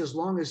 That means as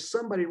long as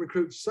somebody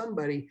recruits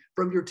somebody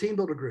from your team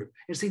builder group.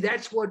 And see,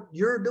 that's what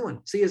you're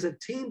doing. See, as a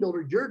team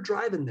builder, you're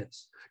driving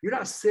this. You're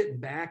not sitting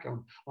back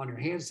on your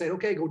hands saying,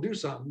 okay, go do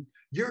something.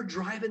 You're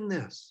driving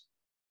this.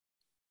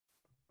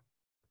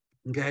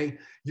 Okay?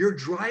 You're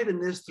driving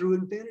this through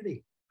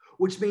infinity,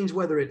 which means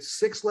whether it's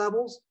 6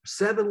 levels,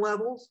 7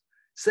 levels,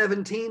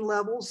 17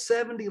 levels,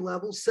 70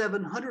 levels,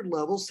 700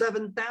 levels,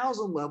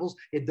 7,000 levels,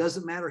 it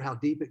doesn't matter how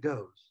deep it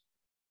goes.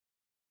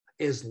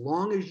 As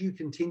long as you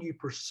continue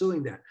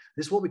pursuing that.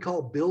 This is what we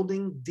call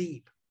building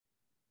deep.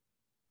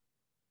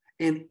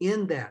 And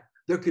in that,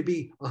 there could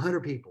be 100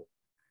 people.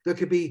 There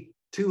could be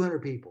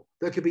 200 people.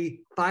 There could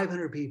be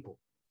 500 people.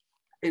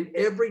 And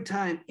every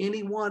time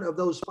any one of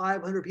those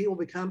 500 people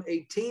become a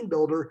team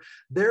builder,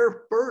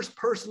 their first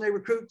person they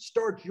recruit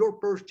starts your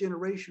first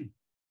generation.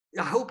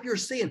 I hope you're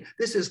seeing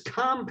this is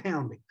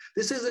compounding.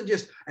 This isn't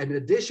just an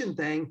addition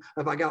thing.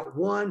 If I got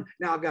 1,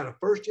 now I've got a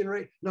first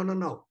generation.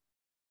 No.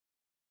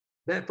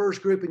 That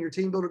first group in your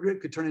team builder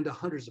group could turn into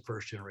hundreds of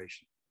first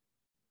generation.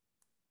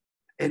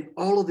 And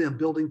all of them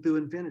building through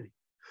infinity.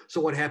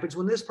 So what happens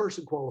when this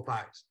person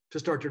qualifies to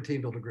start your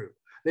team builder group?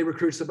 They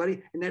recruit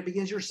somebody, and that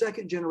begins your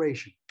second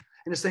generation.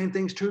 And the same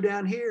thing's true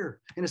down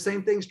here. And the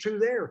same thing's true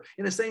there.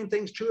 And the same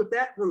thing's true of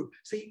that group.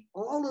 See,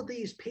 all of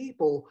these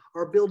people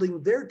are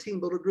building their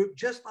team builder group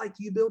just like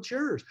you built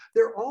yours.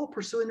 They're all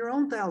pursuing their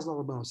own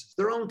 $1,000 bonuses,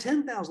 their own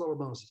 $10,000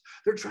 bonuses.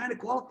 They're trying to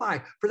qualify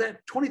for that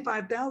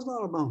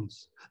 $25,000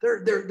 bonus.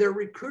 They're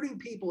recruiting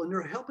people and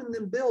they're helping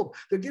them build.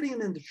 They're getting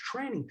them into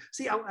training.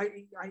 See, I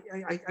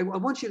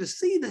want you to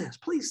see this.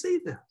 Please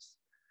see this.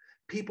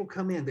 People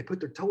come in, they put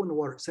their toe in the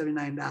water at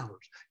 $79.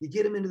 You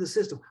get them into the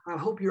system. I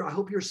hope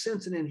you're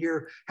sensing in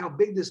here how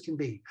big this can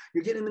be.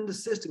 You're getting them into the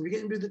system. You're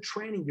getting them to do the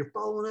training. You're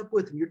following up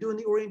with them. You're doing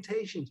the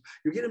orientations.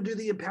 You're getting them to do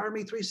the Empower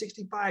Me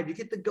 365. You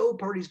get the go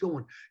parties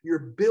going. You're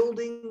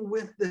building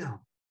with them.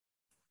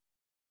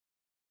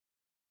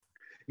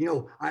 You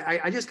know,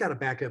 I just got to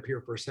back up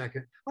here for a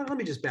second. Let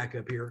me just back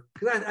up here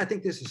because I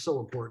think this is so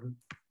important.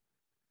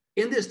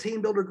 In this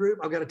team builder group,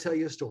 I've got to tell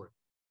you a story.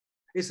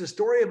 It's the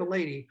story of a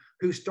lady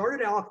who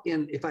started off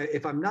in,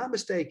 if I'm not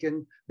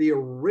mistaken, the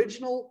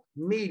original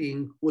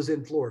meeting was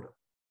in Florida.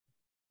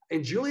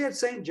 And Juliet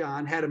St.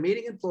 John had a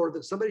meeting in Florida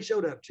that somebody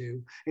showed up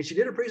to, and she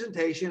did a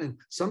presentation and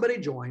somebody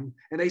joined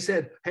and they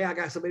said, hey, I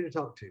got somebody to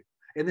talk to.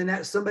 And then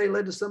that somebody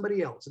led to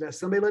somebody else, and that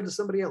somebody led to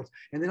somebody else.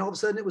 And then all of a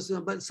sudden it was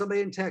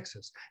somebody in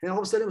Texas. And all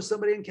of a sudden it was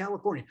somebody in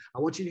California. I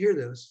want you to hear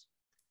this.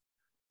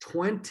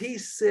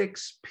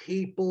 26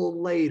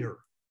 people later,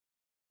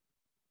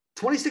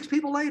 26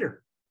 people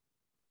later,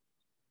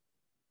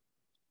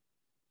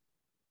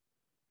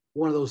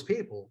 one of those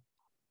people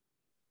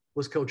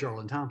was Coach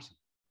Arlen Thompson.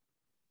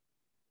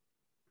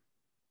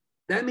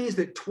 That means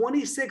that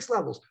 26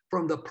 levels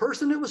from the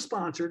person that was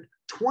sponsored,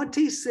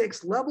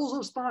 26 levels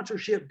of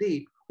sponsorship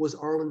deep was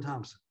Arlen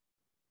Thompson.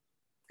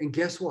 And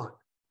guess what?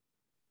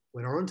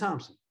 When Arlen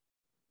Thompson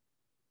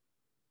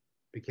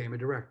became a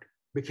director,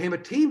 became a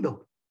team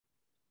builder,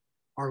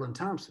 Arlen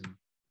Thompson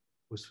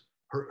was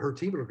her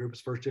team builder group is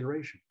first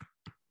generation.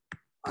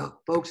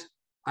 Folks,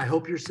 I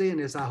hope you're seeing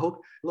this. I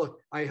hope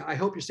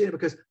you're seeing it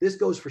because this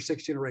goes for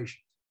 6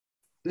 generations.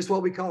 This is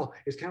what we call,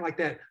 it's kind of like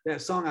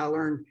that song I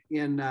learned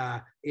in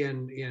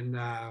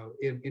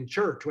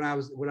church when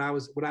I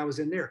was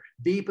in there,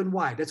 deep and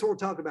wide. That's what we're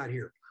talking about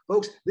here.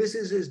 Folks, this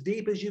is as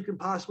deep as you can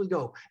possibly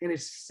go. And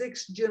it's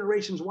 6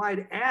 generations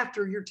wide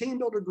after your team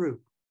builder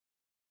group.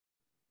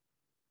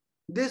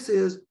 This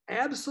is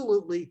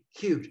absolutely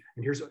huge.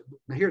 And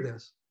hear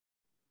this.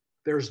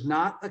 There's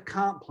not a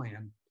comp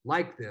plan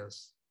like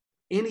this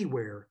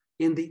anywhere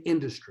in the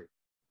industry,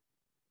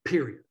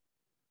 period.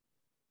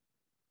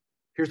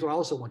 Here's what I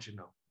also want you to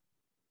know.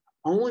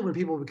 Only when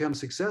people become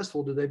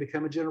successful do they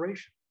become a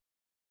generation.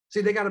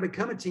 See, they got to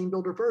become a team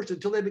builder first.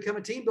 Until they become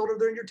a team builder,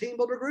 they're in your team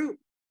builder group.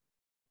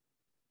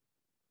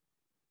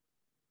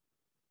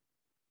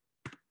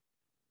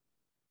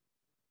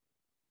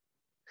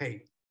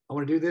 Hey, I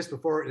want to do this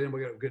before, and then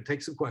we're going to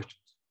take some questions.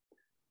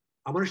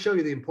 I want to show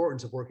you the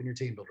importance of working your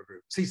team builder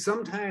group. See,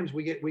 sometimes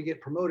we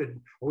get promoted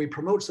or we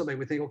promote somebody.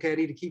 We think, okay, I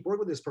need to keep working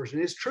with this person.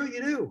 And it's true,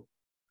 you do.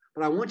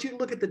 But I want you to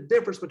look at the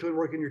difference between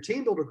working your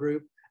team builder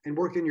group and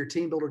working your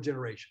team builder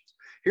generations.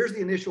 Here's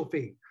the initial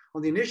fee.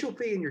 On the initial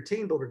fee in your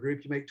team builder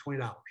group, you make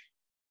 $20.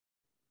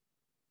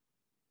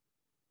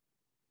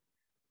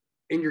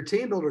 In your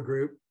team builder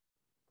group,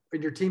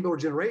 in your team builder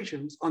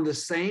generations, on the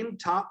same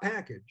top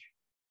package,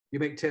 you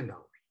make $10.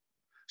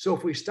 So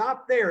if we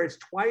stop there, it's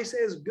twice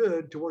as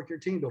good to work your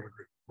team builder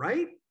group,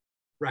 right?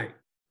 Right.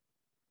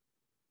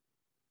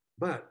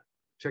 But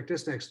check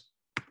this next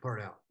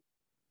part out.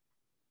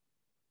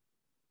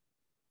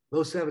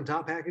 Those 7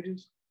 top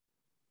packages,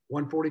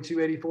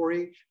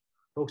 $142.84 each,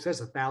 folks, that's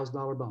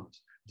 $1,000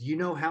 bonus. Do you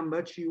know how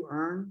much you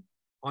earn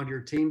on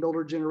your team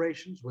builder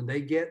generations when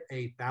they get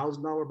a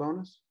 $1,000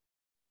 bonus?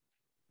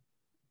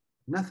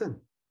 Nothing.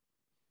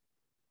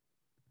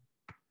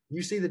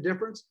 You see the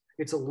difference?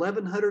 It's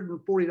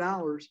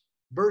 $1,140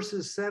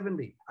 versus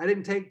 $70. I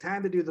didn't take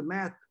time to do the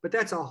math, but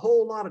that's a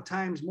whole lot of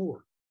times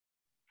more.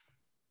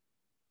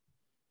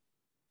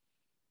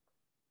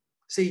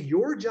 See,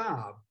 your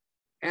job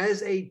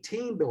as a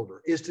team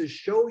builder is to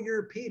show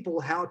your people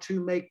how to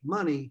make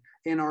money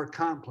in our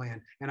comp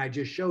plan. And I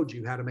just showed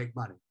you how to make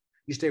money.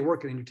 You stay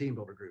working in your team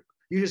builder group.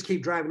 You just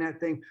keep driving that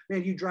thing.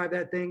 Man, you drive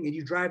that thing and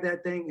you drive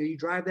that thing and you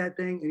drive that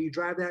thing and you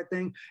drive that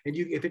thing. And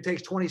if it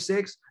takes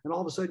 26 and all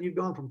of a sudden you've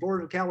gone from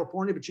Florida to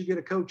California, but you get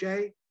a Coach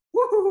A,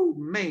 woohoo,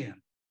 man.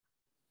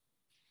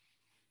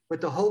 But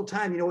the whole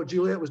time, you know what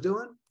Juliet was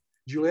doing?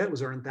 Juliet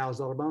was earning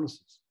 $1,000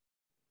 bonuses.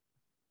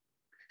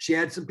 She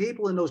had some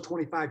people in those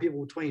 25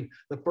 people between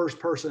the first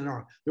person and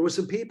her. There was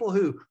some people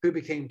who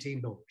became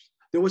team builders.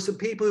 There was some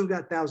people who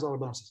got $1,000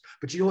 bonuses.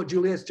 But you know what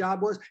Juliet's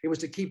job was? It was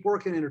to keep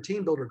working in her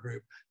team builder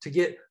group to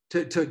get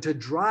to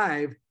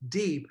drive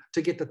deep,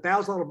 to get the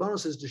 $1,000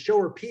 bonuses, to show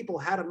her people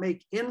how to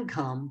make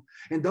income.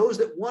 And those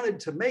that wanted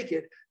to make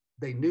it,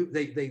 they knew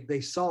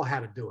they saw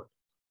how to do it.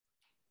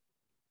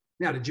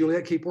 Now, did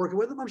Juliet keep working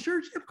with them? I'm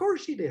sure, of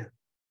course she did.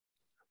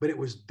 but it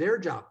was their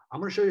job.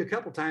 I'm going to show you a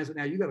couple times, but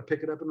now you got to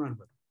pick it up and run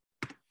with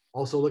it.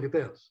 Also, look at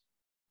this.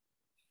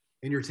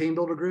 In your team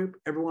builder group,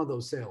 every one of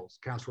those sales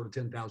counts for a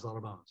 $10,000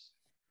 bonus.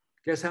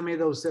 Guess how many of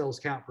those sales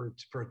count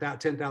for a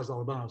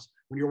 $10,000 bonus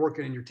when you're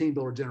working in your team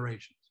builder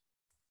generations?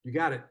 You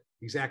got it.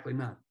 Exactly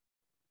none.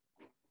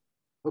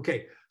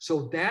 Okay,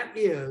 so that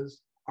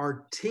is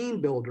our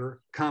team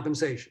builder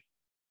compensation.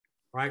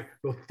 All right.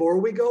 Before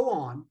we go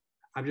on,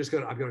 I'm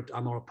going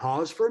to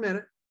pause for a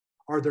minute.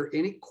 Are there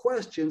any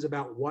questions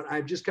about what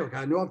I've just covered?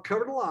 I know I've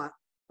covered a lot.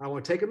 I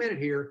want to take a minute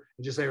here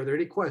and just say, are there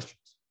any questions?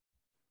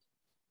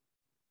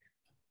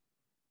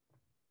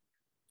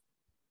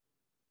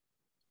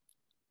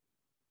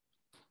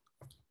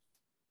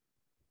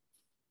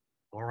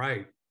 All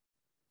right.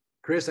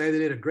 Chris, I either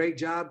did a great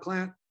job,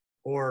 Clint,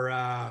 or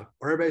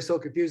everybody's so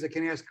confused they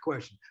can't ask a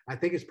question. I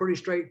think it's pretty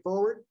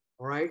straightforward.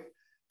 All right.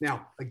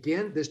 Now,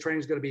 again, this training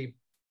is going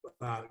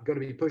to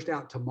be pushed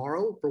out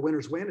tomorrow for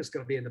Winners Win. It's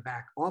going to be in the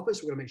back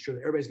office. We're going to make sure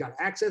that everybody's got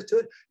access to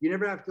it. You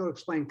never have to go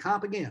explain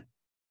comp again.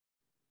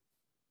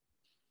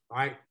 All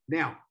right.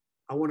 Now,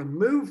 I want to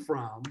move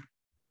from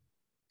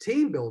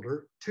team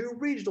builder to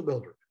regional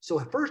builder. So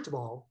first of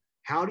all,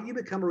 how do you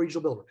become a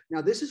regional builder?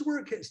 Now, this is where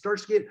it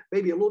starts to get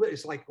maybe a little bit,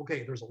 it's like,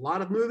 okay, there's a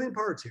lot of moving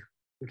parts here.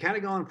 We're kind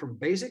of gone from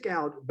basic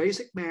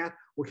math.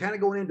 We're kind of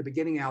going into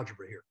beginning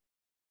algebra here.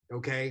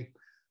 Okay.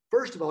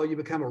 First of all, you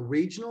become a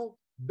regional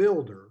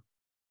builder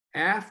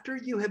after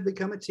you have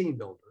become a team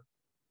builder.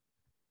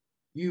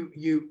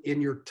 You in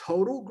your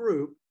total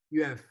group,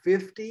 you have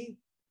 50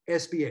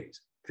 SBAs,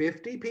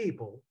 50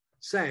 people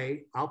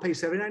say, I'll pay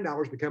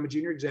 $79, become a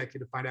junior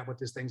executive, find out what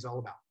this thing's all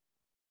about.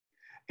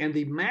 And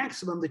the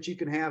maximum that you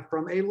can have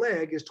from a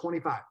leg is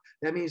 25.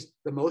 That means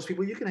the most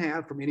people you can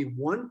have from any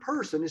one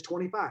person is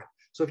 25.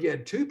 So if you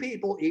had 2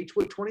 people, each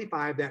with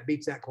 25, that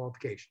beats that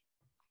qualification.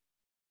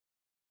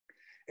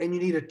 And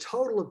you need a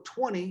total of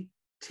 20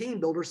 team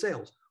builder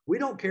sales. We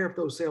don't care if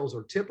those sales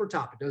are tip or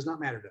top. It does not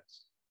matter to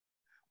us.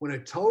 When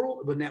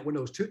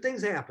those 2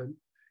 things happen,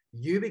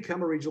 you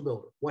become a regional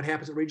builder. What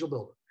happens at regional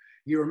builder?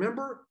 You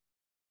remember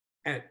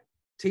at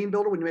team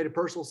builder, when you made a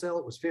personal sale,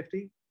 it was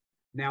 50.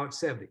 Now it's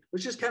 70.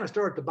 Let's just kind of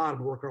start at the bottom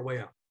and work our way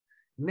up.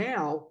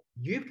 Now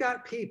you've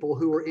got people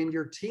who are in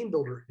your team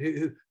builder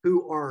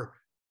who are,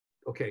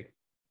 okay,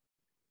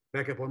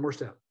 back up one more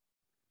step.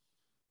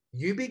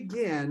 You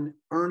begin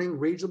earning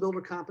regional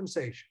builder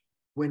compensation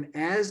when,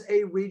 as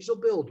a regional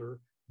builder,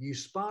 you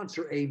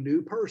sponsor a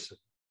new person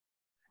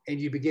and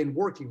you begin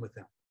working with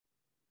them.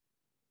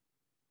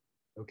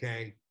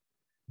 Okay.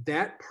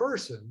 That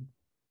person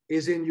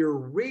is in your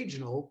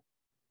regional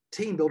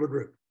team builder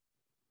group.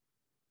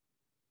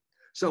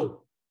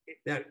 So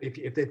that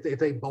if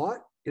they bought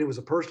and it was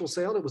a personal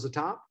sale, it was a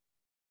top,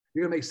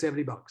 you're gonna make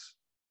 $70.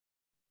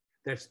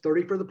 That's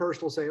 30 for the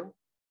personal sale,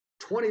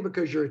 20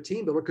 because you're a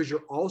team builder, because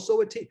you're also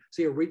a team.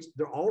 See,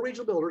 they're all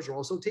regional builders, are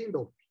also team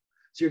builders.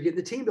 So you're getting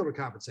the team builder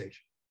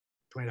compensation,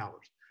 $20.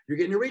 You're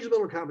getting your regional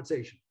builder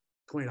compensation,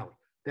 $20.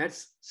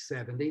 That's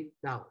 $70.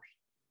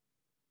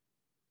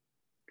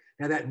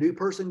 Now that new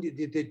person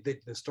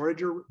that started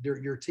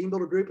your team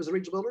builder group as a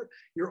regional builder,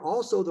 you're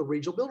also the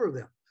regional builder of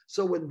them.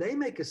 So when they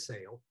make a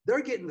sale,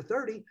 they're getting the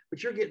 30,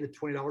 but you're getting the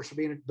 $20 for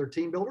being their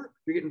team builder.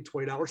 You're getting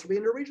 $20 for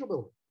being their regional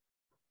builder.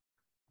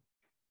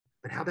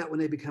 But how about when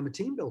they become a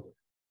team builder?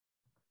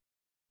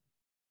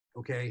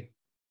 Okay,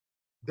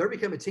 they're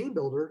becoming a team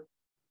builder.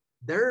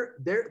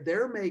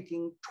 They're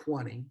making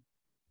 20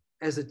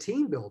 as a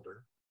team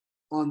builder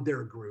on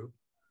their group,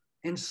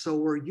 and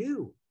so are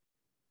you.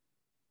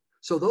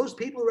 So those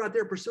people who are out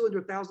there pursuing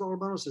their $1,000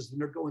 bonuses,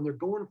 and they're going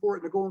for it,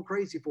 and they're going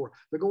crazy for it.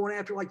 They're going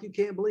after it like you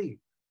can't believe.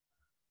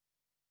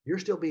 You're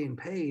still being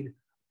paid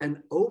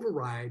an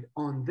override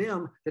on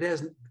them that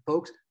has,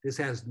 folks, this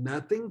has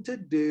nothing to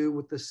do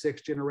with the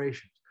 6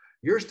 generations.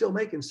 You're still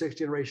making 6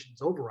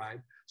 generations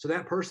override. So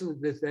that person,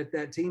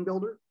 that team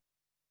builder,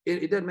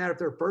 it doesn't matter if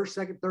they're first,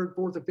 second, third,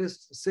 fourth, or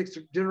fifth,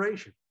 6th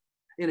generation.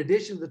 In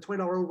addition to the $20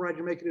 override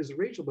you're making as a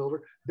regional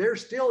builder, they're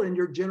still in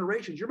your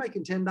generations. You're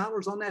making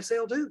 $10 on that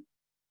sale too.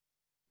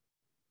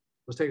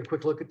 Let's take a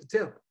quick look at the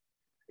tip.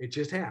 It's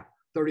just half.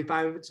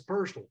 35 if it's a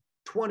personal,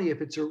 20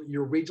 if it's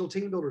your regional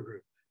team builder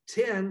group,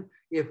 10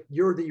 if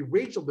you're the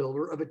regional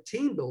builder of a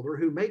team builder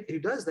who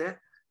does that,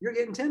 you're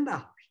getting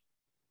 $10.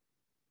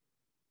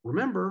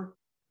 Remember,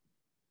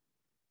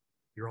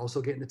 you're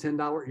also getting the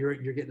 $10, you're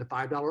getting the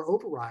 $5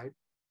 override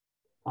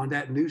on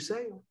that new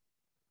sale.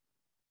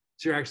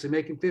 So you're actually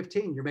making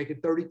 15, you're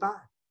making 35,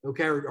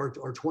 okay,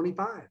 or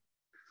 25.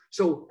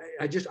 So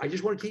I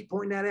just want to keep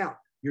pointing that out.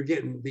 You're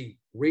getting the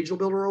regional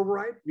builder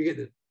override, you get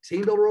the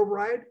team builder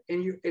override,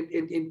 and you're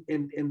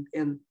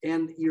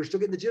still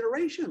getting the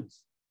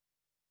generations.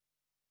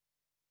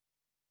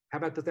 How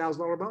about the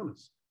 $1,000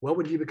 bonus? Well,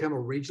 would you become a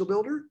regional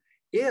builder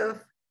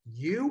if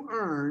you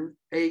earn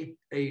a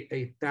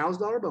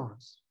 $1,000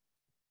 bonus,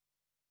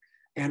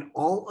 and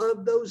all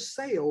of those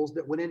sales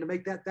that went in to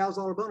make that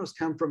 $1,000 bonus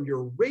come from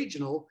your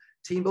regional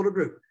team builder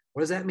group?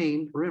 What does that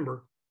mean?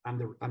 Remember,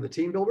 I'm the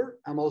team builder.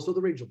 I'm also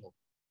the regional builder.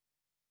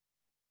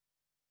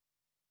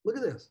 Look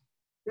at this.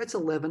 That's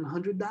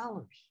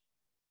 $1,100.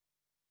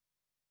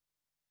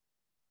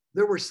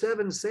 there were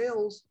 7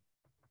 sales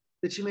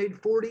that you made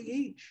 40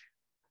 each.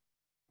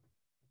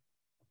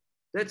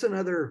 That's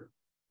another,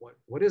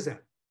 what is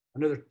that?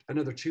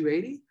 Another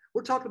 280?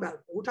 We're talking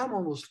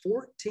almost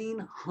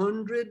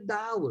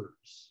 $1,400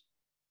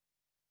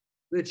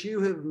 that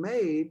you have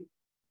made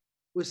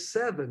with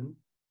 7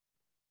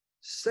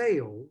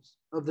 sales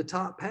of the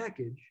top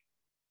package,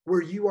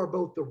 where you are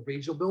both the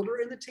regional builder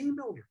and the team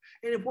builder.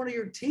 And if one of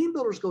your team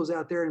builders goes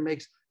out there and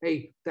makes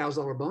a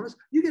 $1,000 bonus,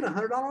 you get a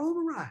 $100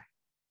 override.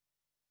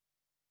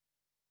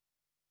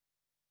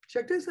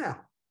 Check this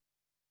out.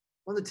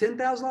 On the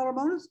 $10,000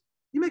 bonus,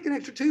 you make an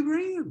extra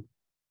 $2,000.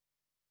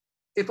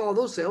 If all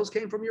those sales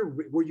came from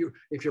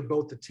if you're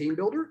both the team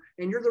builder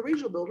and you're the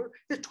regional builder,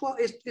 it's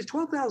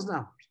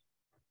 $12,000.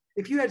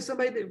 If you had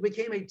somebody that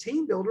became a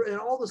team builder and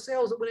all the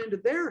sales that went into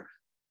their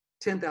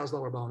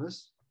 $10,000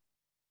 bonus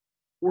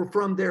were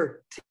from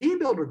their team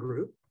builder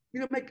group,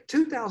 you can make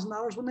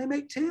 $2,000 when they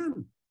make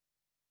 10.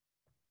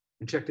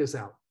 And check this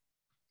out.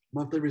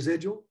 Monthly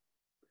residual.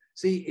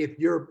 See, if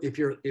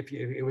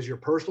it was your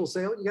personal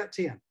sale, you got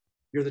 10.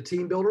 You're the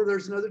team builder,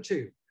 there's another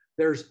 2.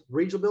 There's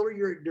regional builder,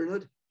 you're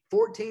another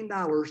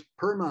 $14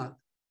 per month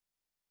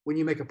when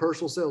you make a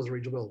personal sale as a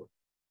regional builder.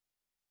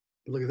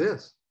 But look at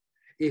this.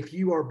 If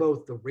you are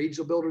both the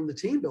regional builder and the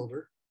team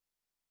builder,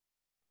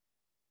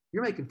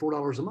 you're making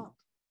 $4 a month.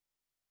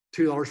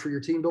 $2 for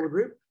your team builder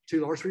group,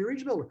 $2 for your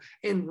regional builder.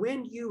 And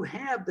when you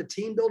have the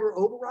team builder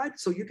override,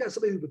 so you've got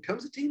somebody who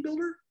becomes a team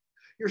builder,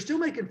 you're still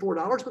making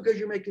 $4 because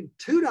you're making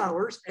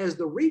 $2 as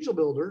the regional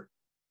builder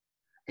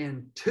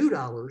and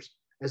 $2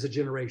 as a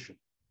generation.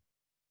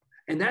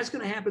 And that's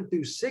going to happen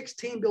through 6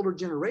 team builder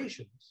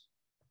generations.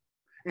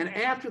 And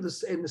after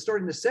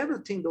starting the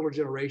 7th team builder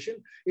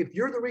generation, if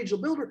you're the regional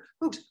builder,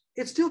 folks,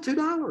 it's still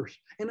 $2.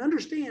 And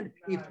understand,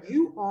 if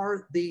you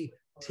are the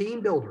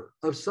team builder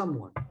of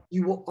someone,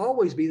 you will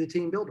always be the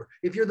team builder.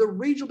 If you're the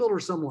regional builder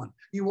of someone,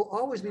 you will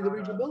always be the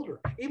regional builder.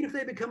 Even if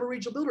they become a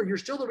regional builder, you're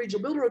still the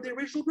regional builder of the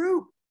original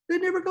group.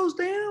 It never goes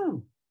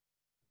down.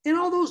 And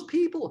all those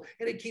people,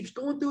 and it keeps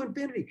going through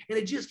infinity, and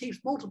it just keeps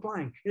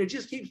multiplying, and it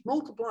just keeps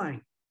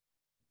multiplying.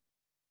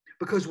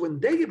 Because when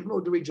they get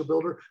promoted to regional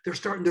builder, they're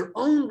starting their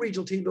own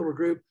regional team builder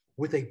group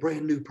with a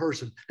brand new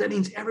person. That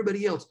means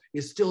everybody else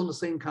is still in the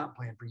same comp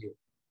plan for you.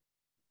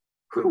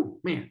 Whew,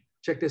 man,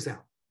 check this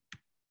out.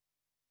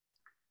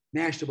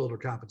 National builder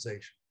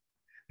compensation.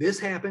 This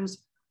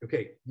happens.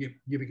 Okay,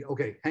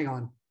 okay, hang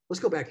on.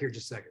 Let's go back here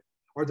just a second.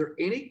 Are there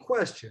any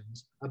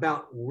questions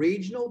about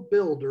regional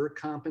builder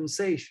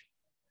compensation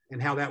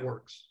and how that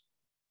works?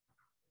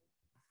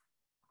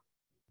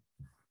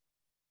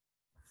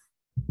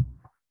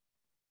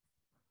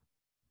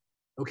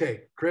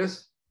 Okay,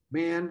 Chris,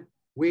 man,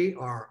 we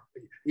are,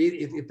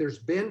 if there's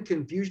been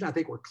confusion, I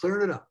think we're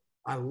clearing it up.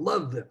 I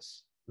love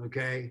this,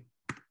 okay?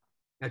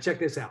 Now check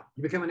this out.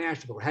 You become a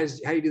national builder. How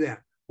do you do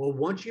that? Well,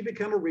 once you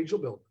become a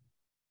regional builder,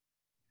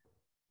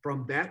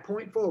 from that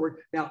point forward,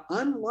 now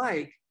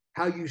unlike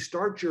how you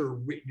start your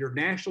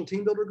national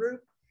team builder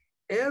group,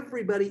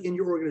 everybody in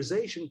your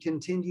organization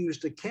continues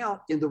to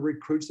count in the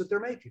recruits that they're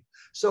making.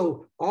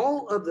 So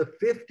all of the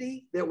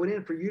 50 that went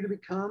in for you to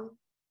become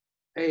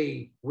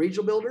a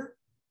regional builder,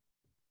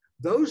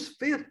 those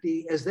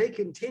 50, as they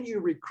continue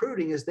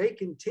recruiting, as they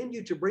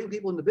continue to bring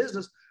people into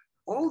business,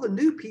 all the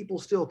new people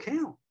still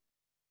count.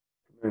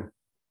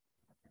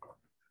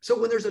 So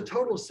when there's a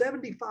total of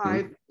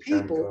 75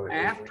 people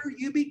after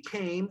you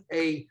became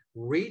a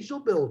regional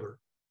builder,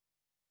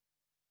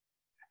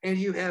 and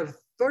you have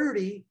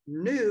 30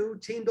 new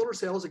team builder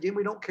sales, again,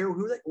 we don't care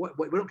we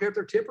don't care if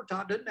they're tip or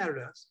top, doesn't matter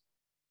to us,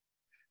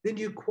 then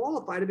you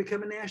qualify to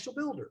become a national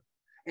builder.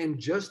 And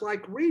just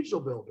like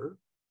regional builder,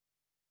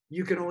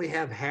 you can only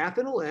have half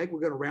in a leg. We're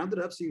going to round it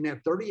up so you can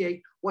have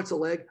 38. What's a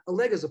leg? A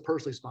leg is a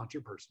personally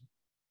sponsored person.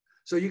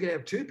 So you can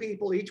have 2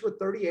 people, each with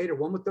 38, or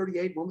one with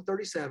 38, one with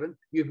 37.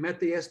 You've met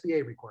the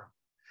SBA requirement.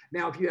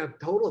 Now, if you have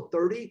a total of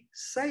 30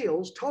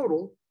 sales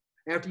total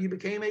after you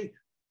became a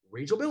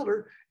regional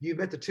builder, you've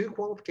met the 2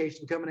 qualifications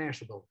to become a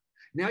national builder.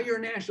 Now you're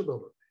a national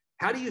builder.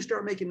 How do you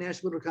start making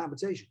national builder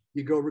compensation?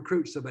 You go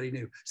recruit somebody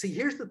new. See,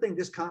 here's the thing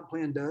this comp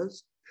plan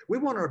does. We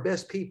want our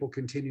best people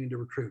continuing to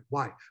recruit.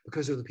 Why?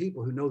 Because they're the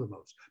people who know the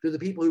most. They're the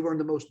people who earn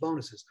the most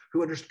bonuses,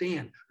 who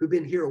understand, who've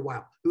been here a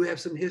while, who have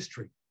some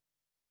history.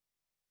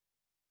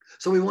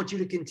 So we want you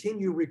to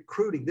continue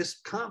recruiting. This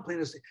comp plan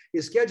is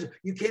scheduled.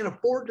 You can't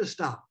afford to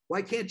stop.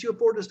 Why can't you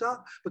afford to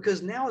stop?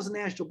 Because now as a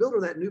national builder,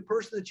 that new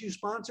person that you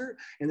sponsor,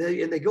 and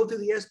they go through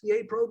the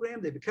SBA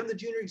program, they become the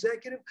junior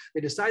executive,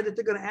 they decide that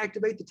they're going to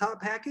activate the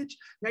top package.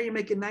 Now you're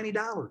making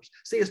 $90.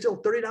 See, it's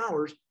still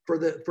 $30 for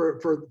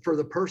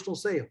the personal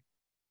sale.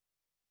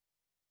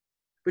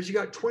 But you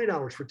got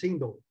 $20 for team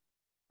building.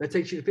 That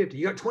takes you to $50.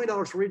 You got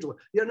 $20 for regional.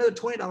 You got another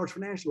 $20 for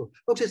national.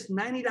 Folks, it's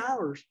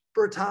 $90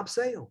 for a top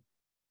sale.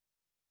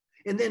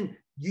 And then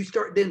you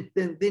start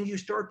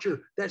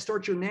you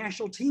start your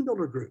national team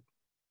builder group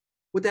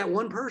with that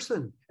one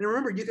person. And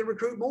remember, you can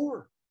recruit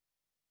more.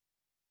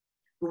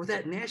 But with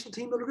that national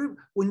team builder group,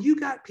 when you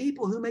got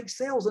people who make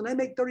sales and they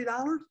make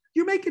 $30,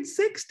 you're making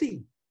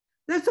 $60.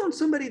 That's on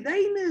somebody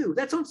they knew.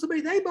 That's on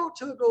somebody they bought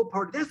to a gold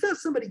party. That's not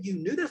somebody you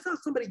knew. That's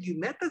not somebody you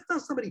met. That's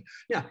not somebody.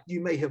 Now, you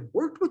may have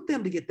worked with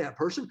them to get that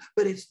person,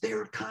 but it's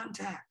their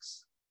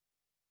contacts.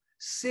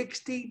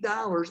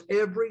 $60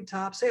 every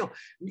top sale.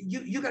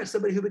 You got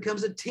somebody who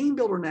becomes a team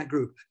builder in that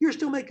group. You're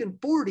still making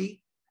 $40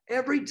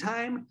 every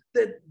time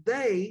that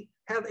they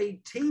have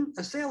a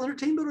sale in their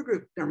team builder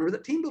group. Now remember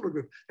that team builder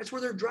group. That's where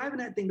they're driving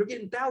that thing. They're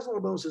getting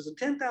 $1,000 bonuses and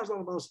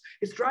 $10,000 bonuses.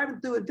 It's driving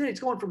through infinity. It's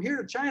going from here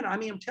to China. I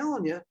mean, I'm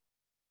telling you,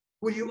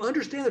 when you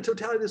understand the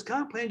totality of this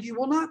comp plan, you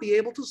will not be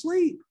able to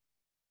sleep.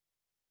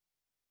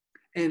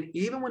 And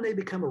even when they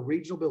become a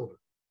regional builder,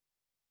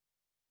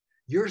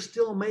 you're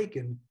still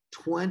making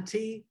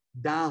 $20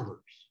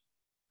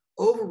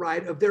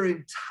 override of their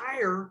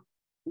entire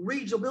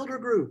regional builder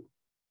group.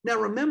 Now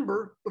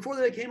remember, before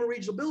they became a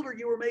regional builder,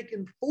 you were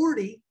making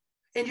 40,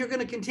 and you're going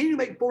to continue to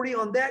make 40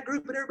 on that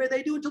group and everybody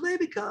they do until they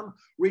become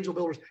regional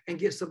builders and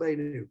get somebody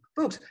new.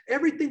 Folks,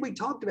 everything we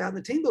talked about in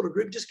the team builder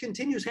group just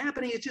continues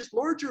happening. It's just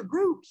larger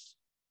groups.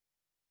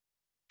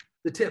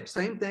 The tip,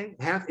 same thing.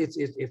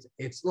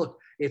 Look,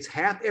 it's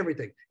half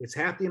everything. It's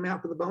half the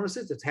amount for the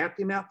bonuses. It's half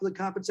the amount for the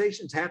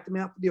compensation. It's half the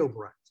amount for the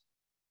overrides.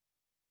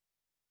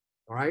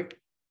 All right.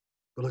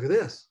 But look at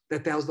this,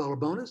 that $1,000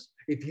 bonus.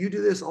 If you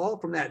do this all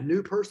from that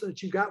new person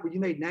that you got where you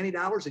made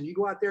 $90 and you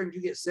go out there and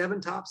you get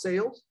 7 top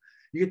sales,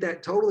 you get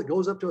that total that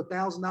goes up to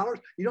 $1,000.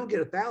 You don't get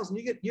 1,000.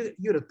 You get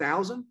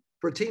 1,000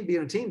 for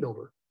being a team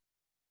builder.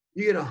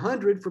 You get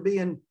 100 for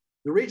being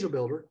the regional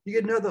builder. You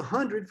get another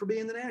 100 for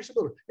being the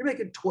national builder. You're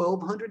making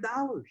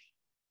 $1,200.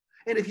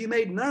 And if you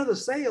made none of the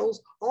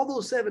sales, all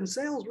those 7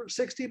 sales were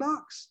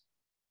 $60.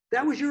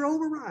 That was your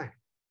override.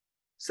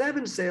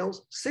 7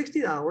 sales,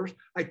 $60.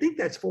 I think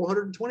that's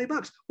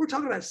 $420. We're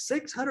talking about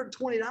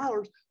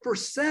 $620 for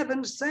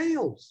 7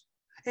 sales.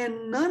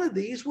 And none of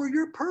these were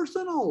your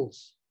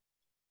personals.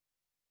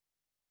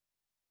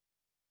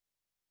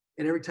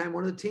 And every time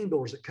one of the team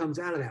builders that comes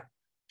out of that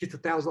gets a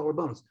 $1,000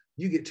 bonus,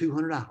 you get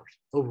 $200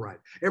 override.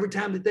 Every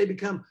time that they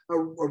become a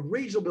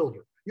regional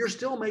builder, you're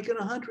still making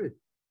 100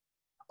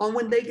 on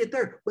when they get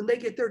their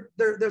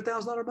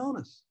 $1,000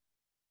 bonus.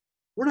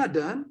 We're not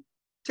done.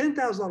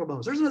 $10,000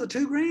 bonus. There's another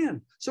 $2,000.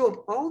 So if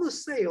all the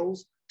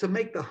sales to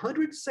make the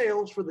 100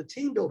 sales for the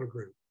team builder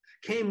group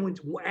came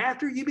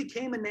after you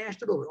became a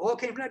national builder, all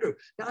came from that group.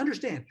 Now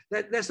understand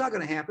that that's not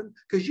going to happen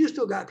because you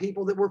still got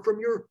people that were from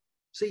your.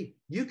 See,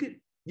 you're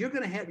going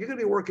to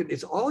be working.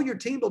 It's all your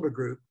team builder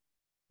group.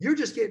 You're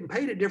just getting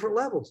paid at different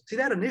levels. See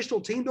that initial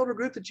team builder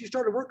group that you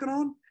started working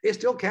on? It's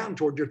still counting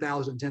toward your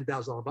 $1,000,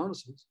 $10,000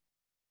 bonuses.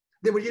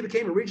 Then when you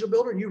became a regional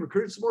builder and you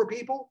recruited some more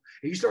people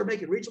and you started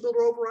making regional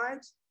builder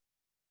overrides,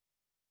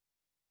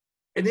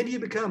 and then you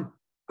become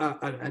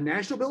a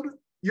national builder,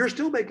 you're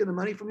still making the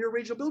money from your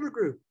regional builder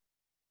group.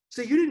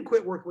 See, you didn't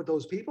quit working with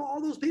those people. All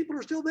those people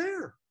are still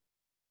there.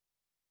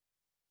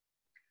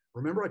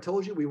 Remember I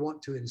told you we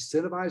want to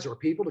incentivize our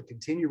people to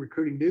continue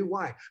recruiting new.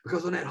 Why?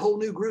 Because on that whole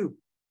new group,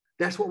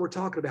 that's what we're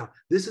talking about.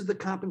 This is the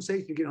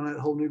compensation you get on that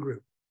whole new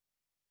group.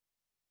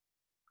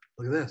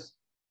 Look at this,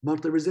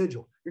 monthly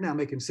residual. You're now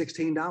making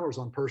 $16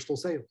 on personal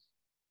sales.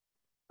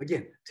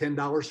 Again,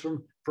 $10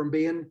 from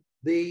being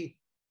the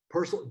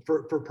personal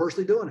for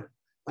personally doing it.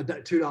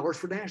 $2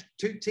 for national,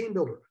 2 team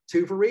builder,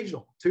 2 for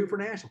regional, 2 for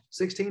national,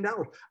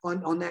 $16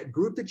 on that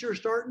group that you're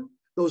starting.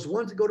 Those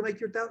ones that go to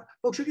make your $1,000,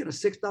 folks, you're getting a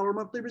 $6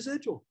 monthly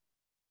residual.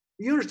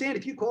 You understand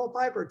if you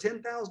qualify for a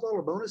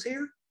 $10,000 bonus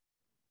here,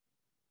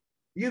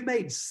 you've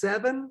made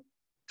 7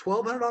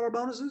 $1,200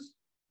 bonuses.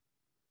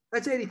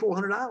 That's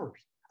 $8,400.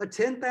 A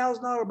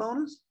 $10,000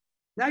 bonus.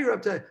 Now you're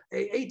up to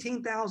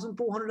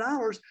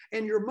 $18,400,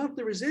 and your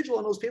monthly residual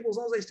on those people, as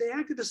long as they stay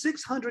active, is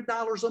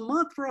 $600 a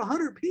month for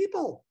 100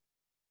 people.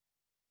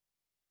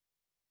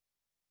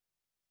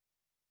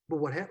 But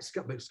what happens,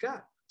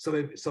 Scott?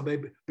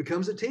 Somebody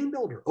becomes a team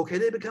builder. Okay,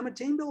 they become a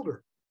team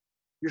builder.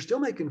 You're still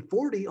making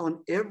 40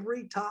 on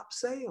every top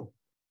sale,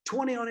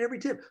 20 on every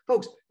tip.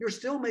 Folks, you're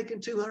still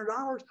making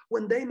 $200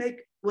 when they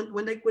make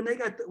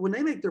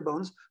their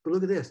bonus. But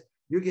look at this.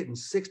 You're getting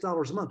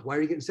 $6 a month. Why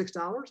are you getting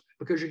 $6?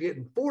 Because you're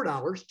getting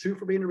 $4, 2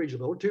 for being a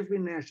regional builder, 2 for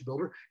being a national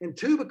builder, and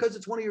 2 because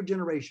it's one of your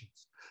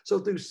generations. So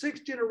through 6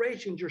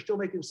 generations, you're still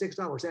making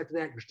 $6. After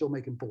that, you're still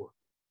making 4.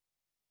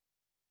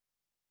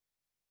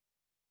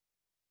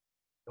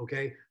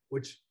 Okay,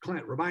 which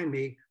Clint, remind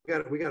me,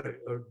 we got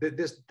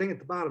this thing at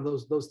the bottom,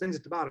 those things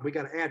at the bottom, we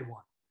got to add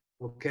one.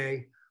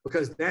 Okay,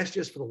 because that's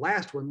just for the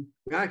last one.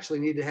 We actually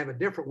need to have a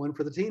different one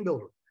for the team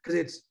builder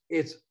because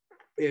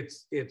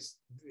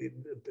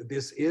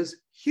this is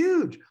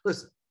huge.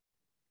 Listen,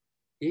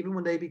 even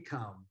when they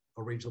become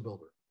a regional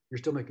builder, you're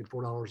still making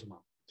 $4 a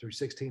month through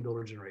 16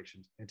 builder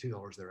generations and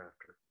 $2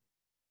 thereafter.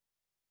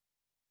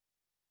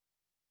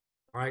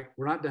 All right,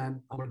 we're not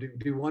done. I'm going to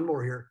do one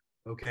more here.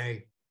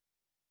 Okay.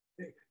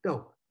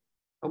 No,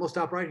 I'm going to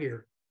stop right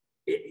here.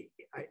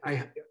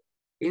 I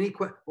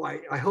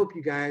hope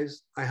you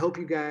guys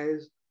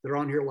that are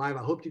on here live, I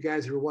hope you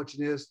guys who are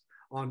watching this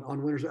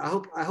on Winners, I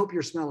hope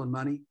you're smelling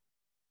money.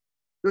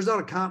 There's not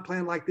a comp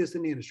plan like this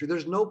in the industry.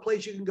 There's no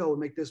place you can go and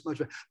make this much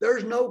money.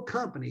 There's no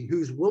company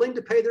who's willing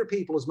to pay their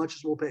people as much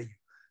as we'll pay you,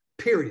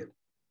 period.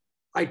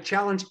 I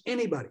challenge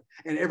anybody.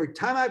 And every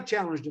time I've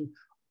challenged them,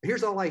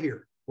 here's all I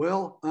hear.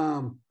 Well,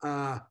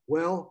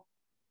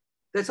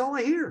 that's all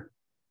I hear.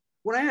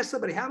 When I ask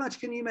somebody, how much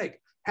can you make?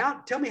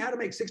 Tell me how to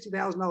make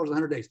 $60,000 in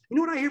 100 days. You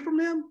know what I hear from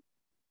them?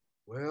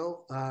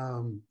 Well,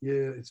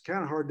 yeah, it's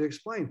kind of hard to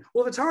explain.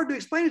 Well, if it's hard to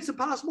explain, it's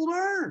impossible to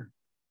earn.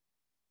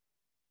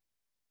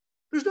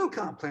 There's no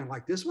comp plan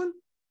like this one.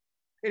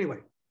 Anyway,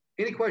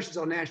 any questions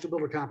on national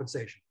builder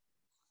compensation?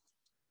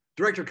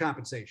 Director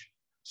compensation.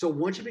 So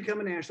once you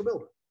become a national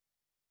builder,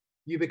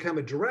 you become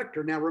a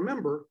director. Now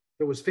remember,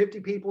 there was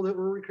 50 people that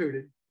were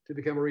recruited to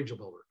become a regional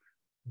builder.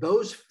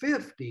 Those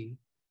 50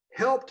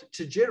 helped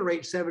to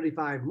generate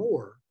 75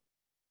 more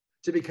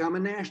to become a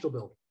national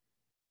builder.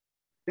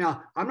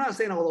 Now, I'm not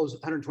saying all those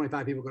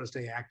 125 people are going to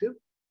stay active,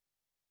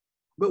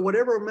 but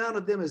whatever amount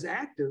of them is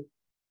active,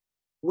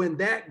 when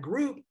that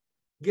group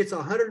gets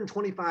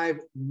 125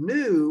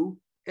 new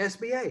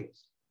SBAs,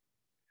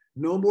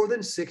 no more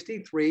than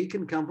 63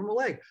 can come from a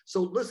leg.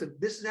 So listen,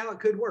 this is how it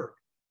could work.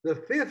 The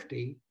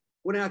 50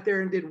 went out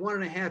there and did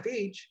 1.5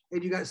 each,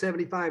 and you got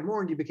 75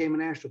 more and you became a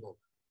national builder.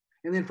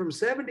 And then from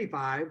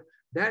 75,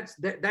 that's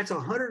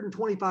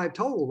 125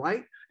 total,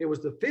 right? It was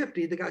the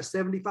 50 that got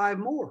 75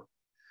 more.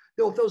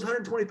 So if those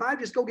 125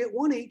 just go get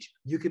 1 each,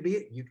 you could be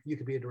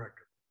a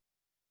director.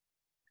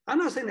 I'm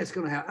not saying that's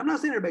going to happen. I'm not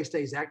saying everybody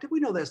stays active.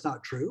 We know that's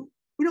not true.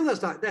 We know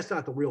that's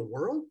not the real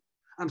world.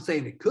 I'm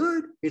saying it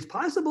could. It's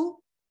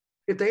possible.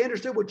 If they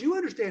understood what you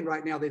understand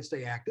right now, they'd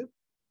stay active.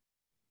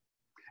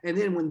 And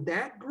then when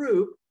that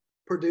group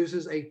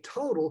produces a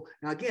total,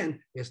 now again,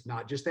 it's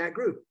not just that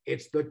group,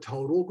 it's the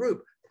total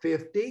group,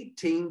 50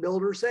 team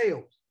builder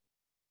sales.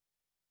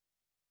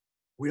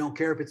 We don't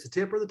care if it's the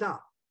tip or the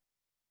top.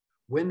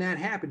 When that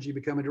happens, you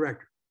become a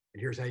director.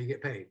 And here's how you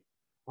get paid.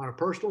 On a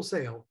personal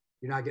sale,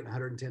 you're not getting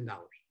 $110.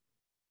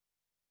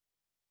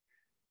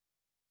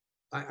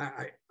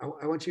 I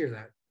want you to hear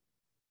that.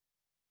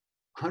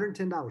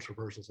 $110 for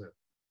personal sale.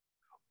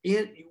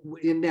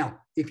 And now,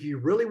 if you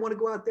really want to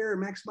go out there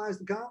and maximize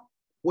the comp,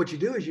 what you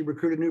do is you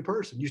recruit a new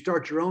person. You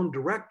start your own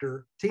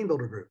director team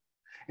builder group.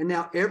 And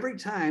now every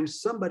time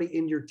somebody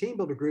in your team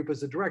builder group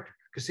is a director,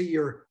 because see,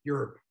 you're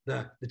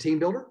the team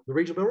builder, the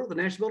regional builder, the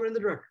national builder, and the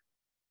director.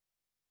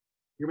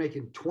 You're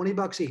making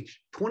 $20 each,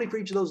 20 for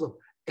each of those,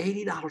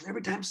 $80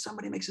 every time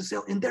somebody makes a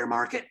sale in their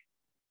market.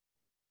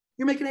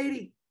 You're making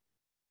 80.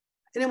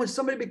 And then when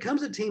somebody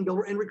becomes a team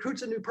builder and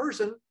recruits a new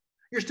person,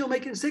 you're still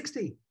making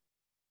 60.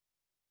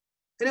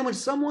 And then when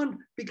someone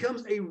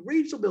becomes a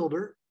regional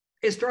builder,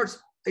 it starts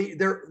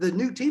the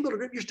new team builder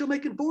group, you're still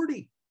making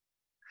 40.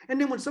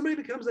 And then when somebody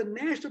becomes a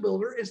national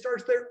builder and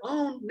starts their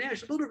own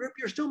national builder group,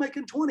 you're still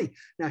making 20.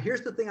 Now,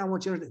 here's the thing I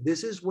want you to understand.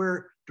 This is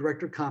where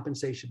director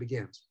compensation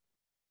begins.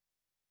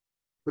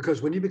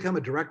 Because when you become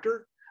a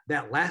director,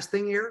 that last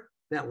thing of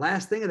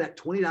that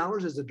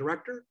 $20 as a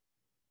director,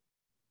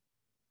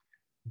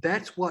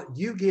 that's what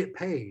you get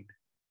paid,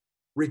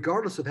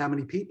 regardless of how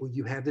many people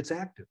you have that's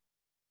active.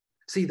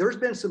 See, there's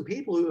been some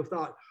people who have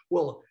thought,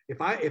 well,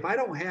 if I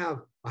don't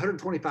have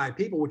 125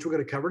 people, which we're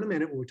going to cover in a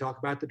minute when we talk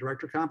about the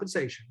director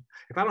compensation,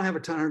 if I don't have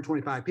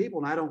 125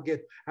 people and I don't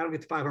get the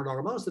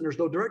 $500 bonus, then there's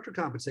no director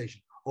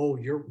compensation. Oh,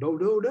 you're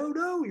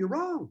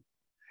wrong.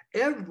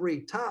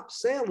 Every top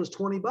sale is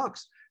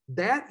 $20.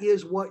 That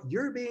is what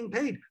you're being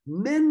paid,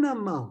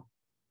 minimum.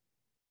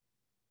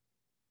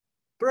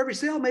 For every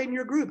sale made in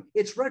your group,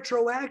 it's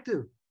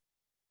retroactive.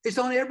 It's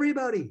on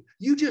everybody.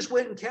 You just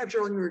went and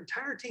captured on your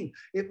entire team.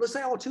 Let's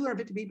say all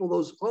 250 people,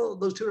 those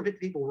 250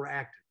 people were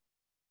active.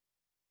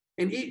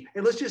 And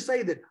let's just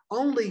say that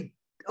only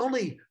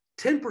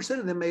 10%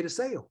 of them made a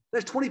sale.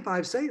 That's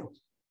 25 sales.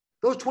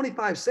 Those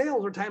 25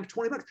 sales are times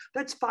 $20.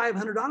 That's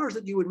 $500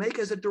 that you would make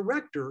as a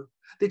director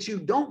that you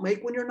don't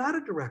make when you're not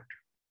a director.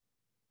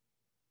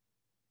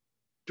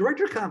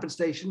 Director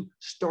compensation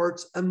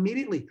starts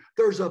immediately.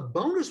 There's a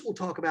bonus we'll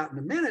talk about in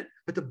a minute,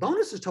 but the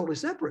bonus is totally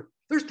separate.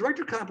 There's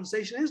director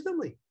compensation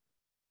instantly.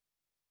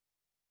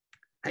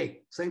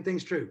 Hey, same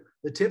thing's true.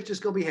 The tip's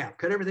just going to be half.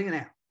 Cut everything in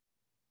half.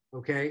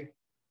 Okay?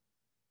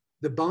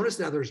 The bonus,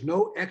 now there's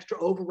no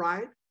extra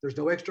override. There's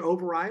no extra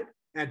override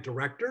at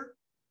director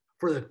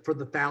for the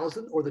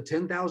 $1,000 or the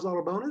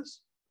 $10,000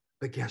 bonus.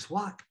 But guess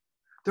what?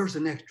 There's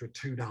an extra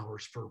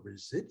 $2 for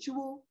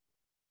residual.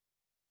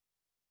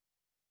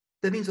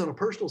 That means on a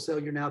personal sale,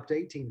 you're now up to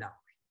 $18.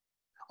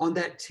 On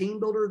that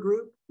team builder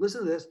group,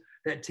 listen to this,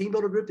 that team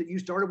builder group that you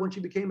started once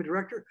you became a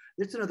director,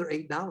 it's another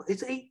 $8.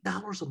 It's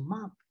 $8 a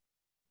month.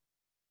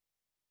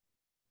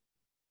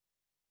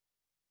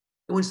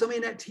 And when somebody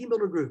in that team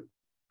builder group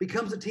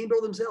becomes a team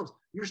builder themselves,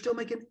 you're still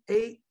making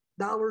 $8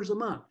 a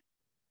month.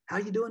 How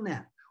are you doing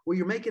that? Well,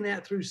 you're making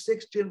that through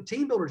 6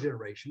 team builder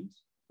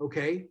generations,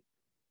 okay?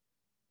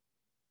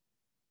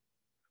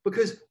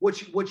 Because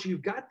what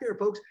you've got there,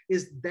 folks,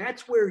 is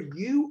that's where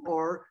you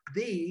are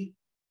the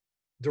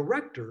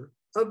director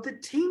of the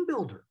team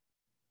builder.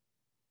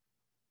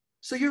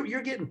 So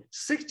you're getting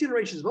 6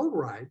 generations of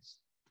overrides.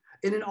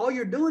 And then all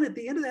you're doing at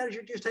the end of that is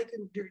you're just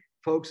taking,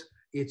 folks,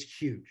 it's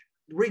huge.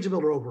 Regional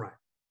Builder Override,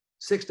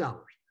 $6.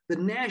 The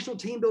National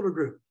Team Builder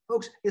Group,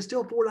 folks, it's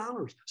still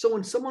 $4. So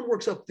when someone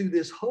works up through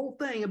this whole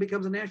thing and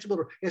becomes a national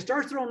builder, it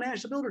starts their own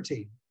national builder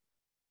team.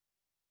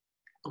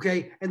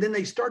 Okay, and then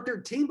they start their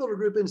team builder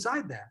group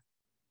inside that.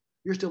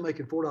 You're still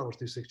making $4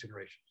 through 6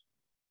 generations.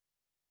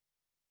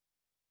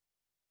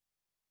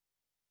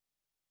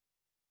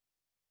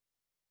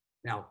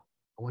 Now,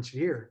 I want you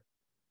to hear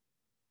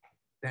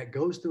that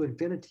goes through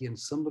infinity and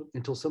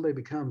until somebody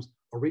becomes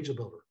a regional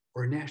builder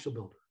or a national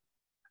builder.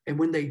 And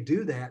when they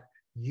do that,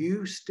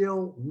 you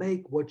still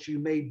make what you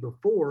made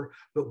before,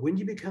 but when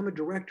you become a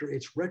director,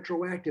 it's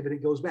retroactive and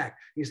it goes back.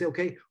 You say,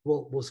 okay,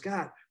 well,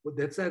 Scott,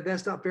 that's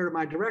not fair to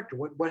my director.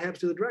 What happens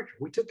to the director?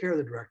 We took care of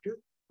the director,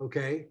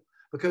 okay?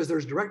 Because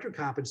there's director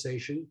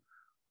compensation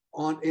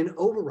in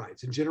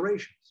overrides and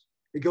generations.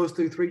 It goes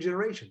through 3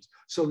 generations.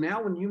 So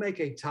now when you make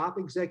a top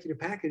executive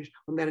package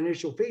on that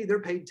initial fee, they're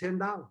paid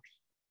 $10.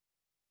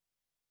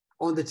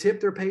 On the tip,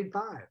 they're paid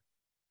 $5.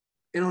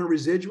 And on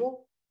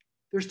residual,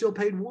 they're still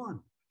paid $1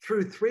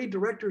 through 3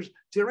 directors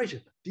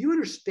generations. Do you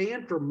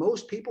understand for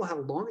most people how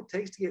long it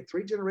takes to get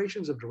 3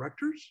 generations of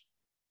directors?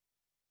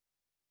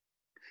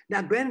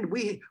 Now, granted,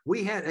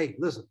 we had, hey,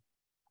 listen,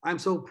 I'm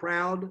so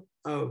proud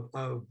of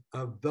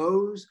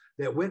those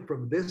that went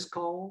from this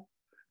call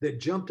that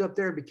jumped up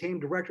there and became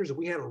directors, and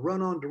we had a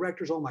run on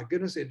directors. Oh my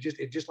goodness, it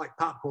just like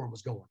popcorn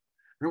was going.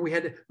 Remember, we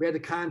had the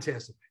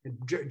contest, and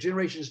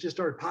generations just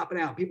started popping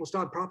out. People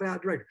started popping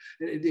out directors.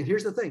 And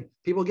here's the thing: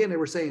 people again, they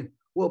were saying,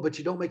 "Well, but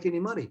you don't make any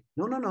money."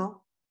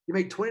 No. You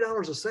make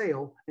 $20 a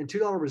sale and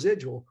 $2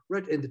 residual,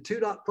 and the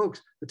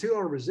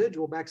 $2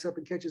 residual backs up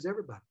and catches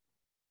everybody.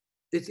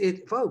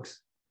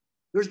 Folks.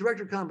 There's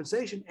director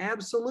compensation,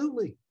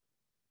 absolutely.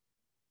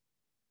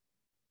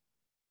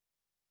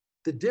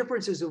 The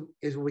difference is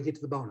when we get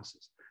to the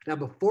bonuses. Now,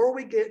 before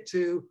we get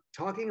to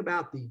talking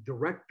about the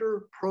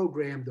director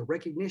program, the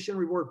recognition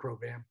reward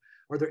program,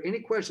 are there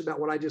any questions about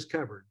what I just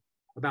covered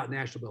about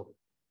national building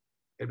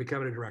and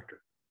becoming a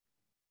director?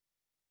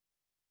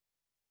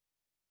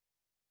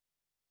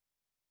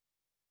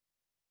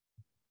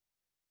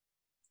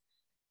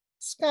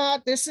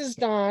 Scott, this is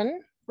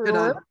Dawn. Hey,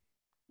 Dawn.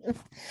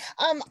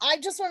 I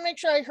just want to make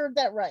sure I heard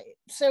that right.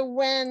 So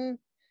when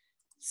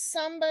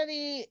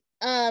somebody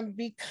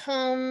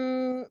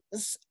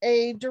becomes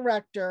a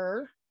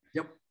director,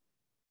 yep,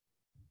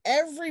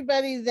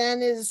 everybody that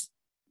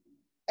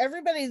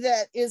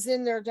is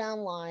in their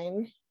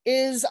downline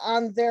is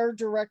on their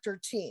director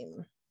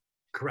team.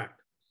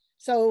 Correct.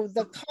 So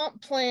the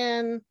comp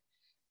plan.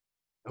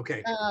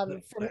 Okay. I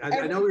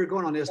know where you're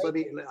going on this.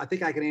 I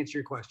think I can answer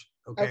your question.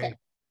 Okay.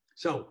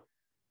 So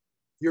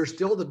you're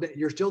still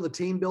the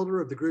team builder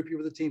of the group you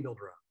were the team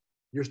builder of.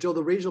 You're still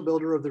the regional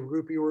builder of the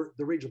group you were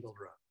the regional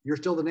builder of. You're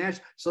still the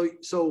national.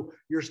 So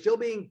you're still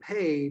being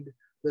paid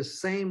the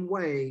same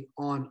way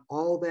on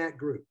all that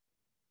group.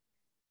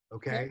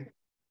 Okay.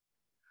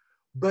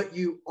 But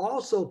you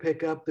also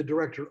pick up the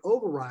director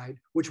override,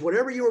 which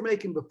whatever you were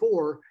making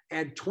before,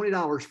 add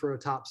 $20 for a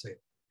top sale,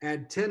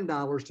 add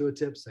 $10 to a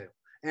tip sale,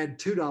 add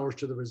 $2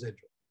 to the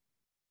residual.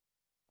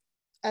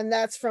 And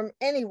that's from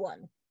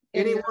anyone.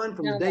 Anyone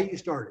from the day you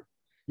started.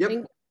 Yep.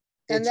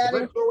 And it's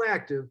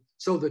retroactive.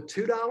 So the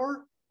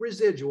 $2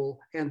 residual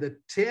and the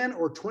 $10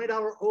 or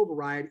 $20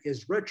 override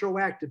is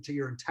retroactive to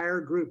your entire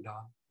group,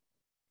 Don.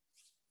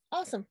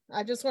 Awesome.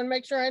 I just want to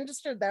make sure I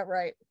understood that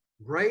right.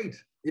 Great.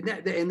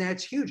 And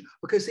that's huge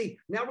because see,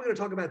 now we're going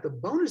to talk about the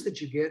bonus that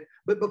you get,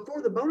 but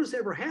before the bonus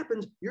ever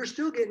happens, you're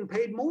still getting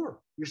paid more.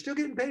 You're still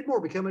getting paid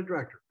more becoming a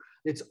director.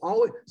 It's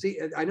always, see,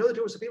 I know that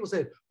there was some people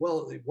said,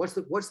 well, what's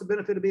the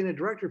benefit of being a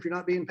director if you're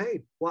not being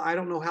paid? Well, I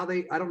don't know.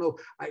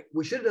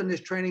 We should have done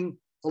this training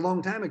a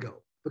long time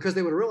ago because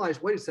they would have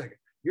realized, wait a second,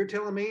 you're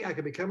telling me I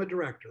could become a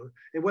director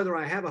and whether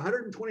I have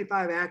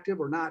 125 active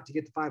or not to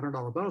get the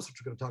 $500 bonus,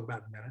 which we're going to talk about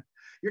in a minute,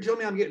 you're telling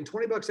me I'm getting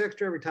 $20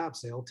 extra every top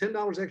sale,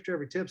 $10 extra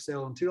every tip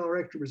sale, and $2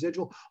 extra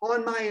residual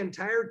on my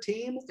entire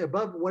team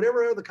above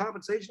whatever other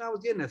compensation I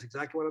was getting. That's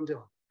exactly what I'm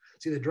doing.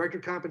 See, the director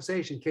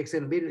compensation kicks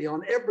in immediately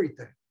on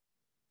everything.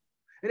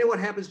 And then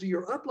what happens to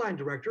your upline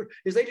director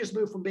is they just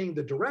move from being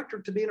the director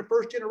to being a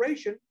first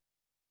generation.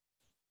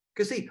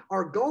 Because see,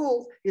 our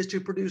goal is to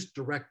produce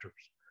directors.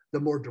 The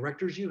more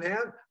directors you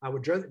have, I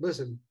would rather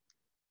listen.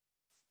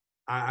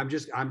 I'm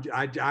just going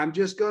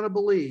to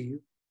believe.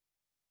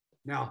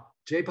 Now,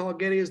 J. Paul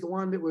Getty is the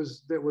one that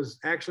was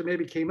actually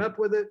maybe came up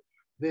with it.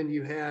 Then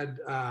you had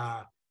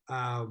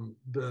I've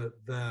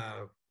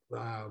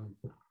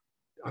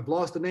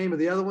lost the name of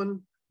the other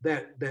one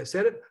that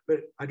said it,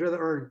 but I'd rather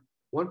earn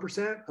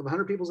 1% of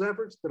 100 people's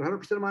efforts than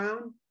 100% of my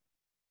own.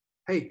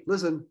 Hey,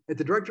 listen, at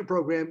the director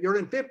program, you're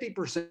earning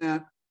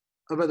 50%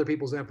 of other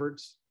people's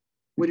efforts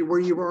where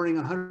you were earning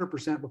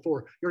 100%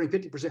 before. You're earning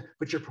 50%,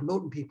 but you're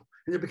promoting people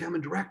and they're becoming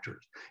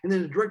directors. And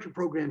then the director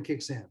program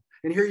kicks in.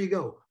 And here you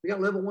go. We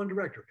got level 1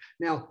 director.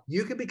 Now,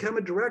 you can become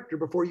a director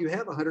before you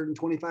have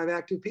 125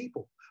 active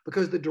people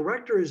because the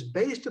director is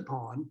based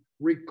upon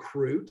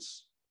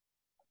recruits,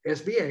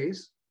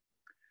 SVAs,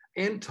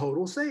 and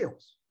total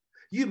sales.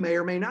 You may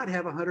or may not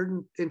have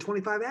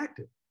 125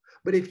 active.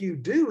 But if you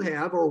do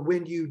have, or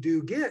when you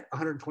do get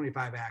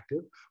 125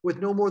 active, with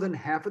no more than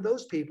half of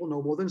those people,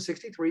 no more than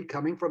 63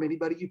 coming from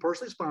anybody you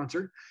personally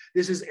sponsored,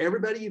 this is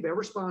everybody you've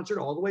ever sponsored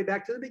all the way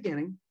back to the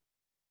beginning,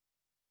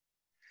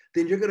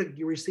 then you're going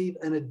to receive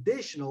an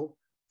additional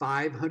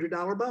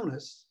 $500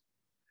 bonus.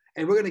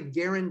 And we're going to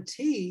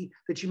guarantee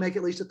that you make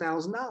at least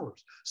 $1,000.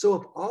 So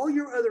if all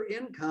your other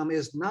income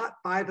is not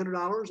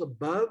 $500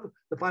 above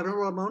the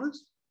 $500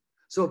 bonus,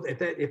 so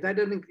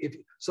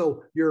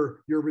so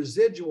your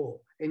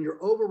residual and your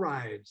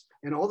overrides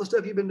and all the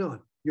stuff you've been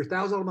doing, your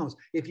 $1,000 bonus,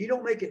 if you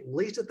don't make at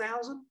least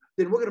 $1,000,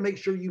 then we're going to make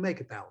sure you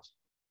make $1,000.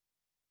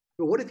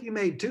 But what if you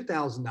made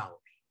 $2,000?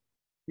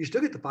 You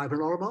still get the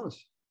 $500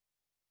 bonus.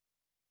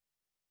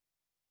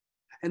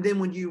 And then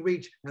when you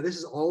reach, now this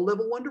is all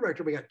level 1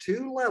 director, we got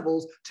 2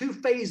 levels, 2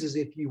 phases,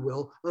 if you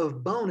will,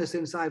 of bonus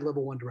inside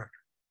level 1 director,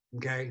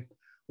 okay?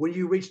 When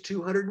you reach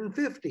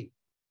 250,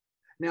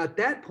 now at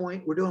that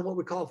point, we're doing what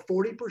we call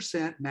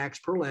 40% max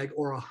per leg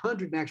or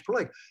 100 max per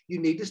leg. You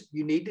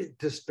need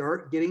to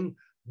start getting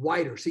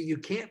wider. See, you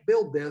can't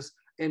build this,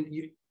 and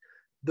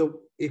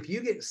if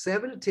you get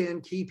 7 to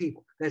 10 key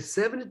people, that's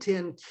 7 to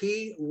 10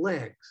 key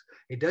legs.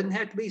 It doesn't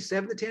have to be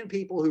 7 to 10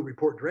 people who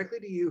report directly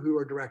to you who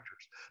are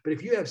directors. But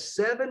if you have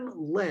 7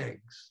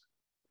 legs,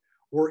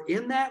 or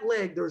in that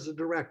leg, there's a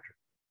director.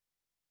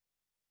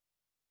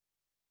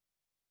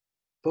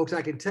 Folks,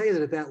 I can tell you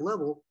that at that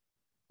level,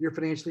 you're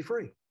financially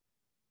free.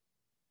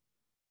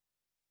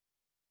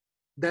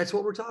 That's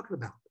what we're talking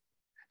about.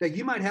 Now,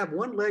 you might have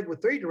 1 leg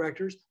with 3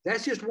 directors.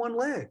 That's just 1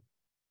 leg.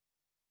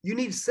 You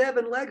need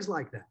 7 legs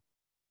like that.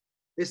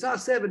 It's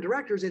not 7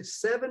 directors, it's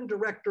 7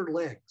 director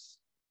legs.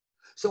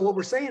 So what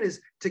we're saying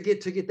is to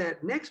get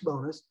that next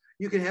bonus,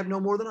 you can have no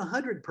more than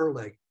 100 per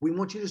leg. We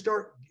want you to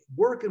start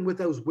working with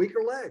those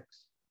weaker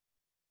legs.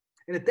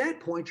 And at that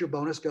point, your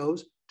bonus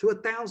goes to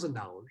 $1,000,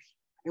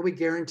 and we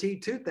guarantee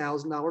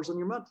 $2,000 on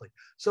your monthly.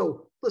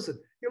 So listen,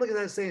 you're looking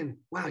at that saying,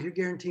 wow, you're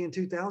guaranteeing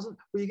 $2,000?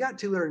 Well, you got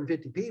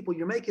 250 people.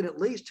 You're making at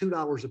least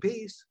 $2 a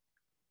piece.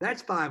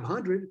 That's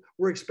 500.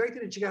 We're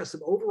expecting that you got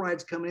some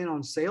overrides coming in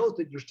on sales,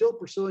 that you're still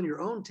pursuing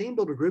your own team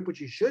builder group, which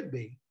you should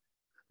be.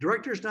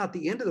 Director is not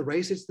the end of the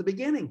race, it's the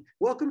beginning.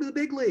 Welcome to the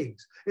big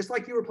leagues. It's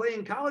like you were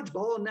playing college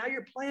ball and now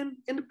you're playing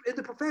in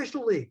the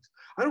professional leagues.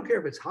 I don't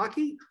care if it's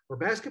hockey or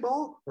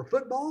basketball or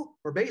football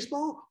or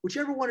baseball,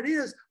 whichever one it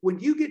is, when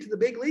you get to the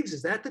big leagues,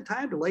 is that the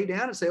time to lay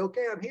down and say,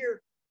 okay, I'm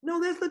here?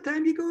 No, that's the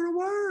time you go to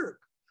work.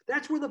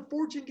 That's where the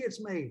fortune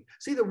gets made.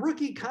 See, the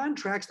rookie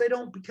contracts, they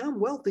don't become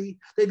wealthy.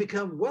 They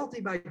become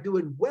wealthy by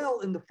doing well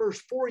in the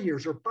first 4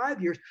 years or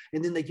 5 years,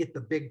 and then they get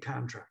the big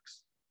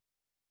contracts.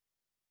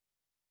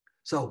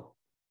 So,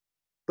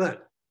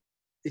 but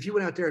if you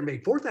went out there and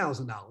made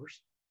 $4,000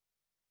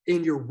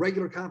 in your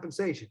regular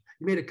compensation,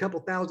 you made a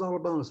couple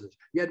 $1,000 bonuses,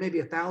 you had maybe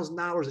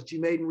 $1,000 that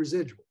you made in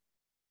residual,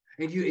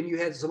 and you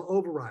had some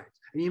overrides,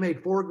 and you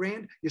made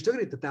 $4,000, you're still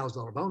gonna get the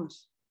 $1,000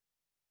 bonus.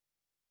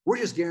 We're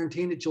just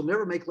guaranteeing that you'll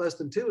never make less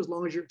than 2 as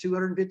long as you're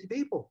 250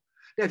 people.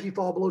 Now, if you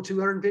fall below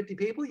 250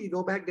 people, you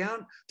go back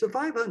down to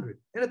 500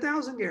 and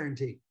 1,000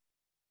 guarantee.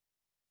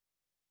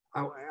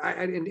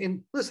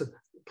 And listen,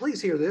 please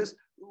hear this.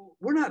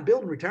 We're not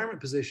building retirement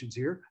positions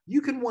here.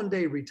 You can one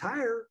day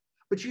retire,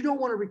 but you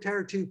don't want to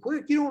retire too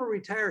quick. You don't want to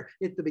retire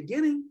at the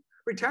beginning.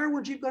 Retire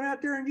once you've gone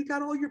out there and you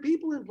got all your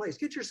people in place.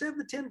 Get your 7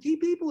 to 10 key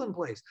people in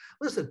place.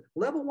 Listen,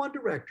 level 1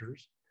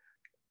 directors,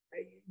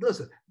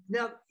 listen,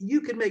 now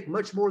you can make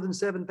much more than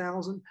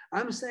 7,000.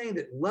 I'm saying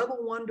that level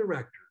 1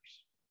 directors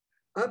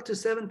up to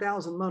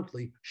 7,000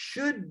 monthly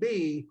should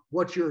be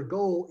what your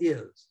goal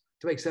is,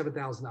 to make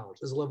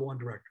 $7,000 as a level 1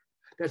 director.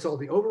 That's all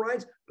the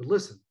overrides. But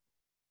listen,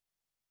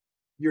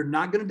 you're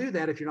not going to do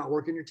that if you're not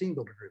working your team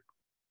builder group.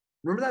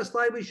 Remember that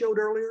slide we showed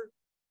earlier?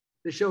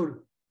 That showed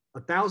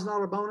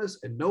 $1,000 bonus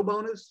and no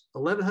bonus,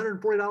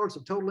 $1,140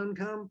 of total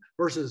income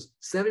versus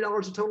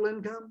 $70 of total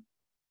income.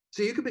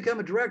 So you can become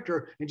a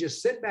director and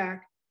just sit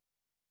back,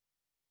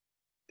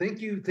 think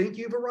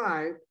you've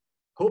arrived,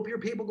 hope your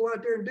people go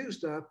out there and do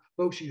stuff.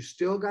 Folks, you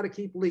still got to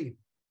keep leading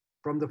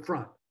from the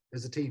front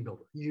as a team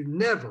builder. You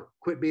never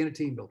quit being a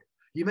team builder.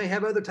 You may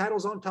have other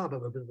titles on top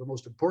of it, but the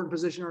most important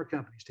position in our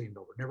company is team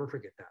builder. Never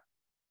forget that.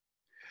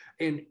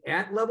 And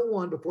at level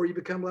 1, before you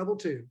become level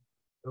 2,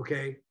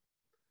 okay,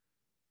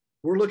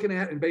 we're looking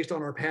at, and based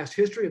on our past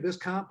history of this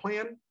comp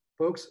plan,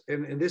 folks,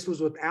 and this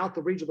was without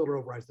the regional builder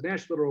overrides, the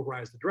national builder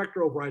overrides, the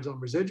director overrides on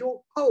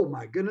residual. Oh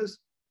my goodness.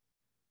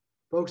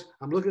 Folks,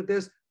 I'm looking at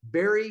this,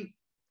 very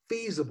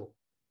feasible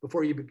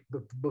before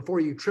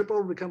you trip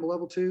over to become a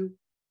level 2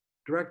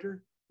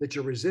 director, that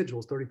your residual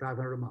is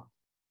 $3,500 a month.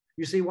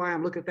 You see why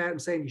I'm looking at that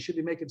and saying you should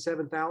be making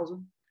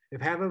 7,000?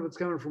 If half of it's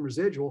coming from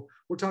residual,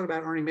 we're talking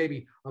about earning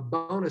maybe a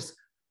bonus,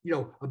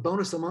 a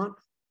bonus a month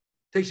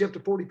takes you up to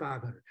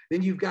 4,500.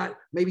 Then you've got,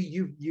 maybe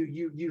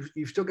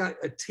you've still got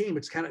a team.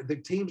 It's kind of, the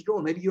team's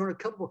growing. Maybe you earn a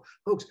couple.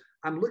 Folks,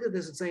 I'm looking at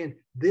this and saying,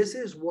 this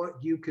is what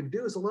you can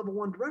do as a level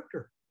 1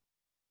 director.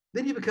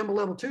 Then you become a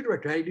level 2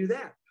 director. How do you do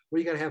that? Well,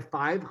 you got to have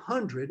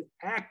 500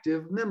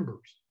 active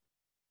members.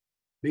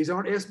 These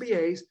aren't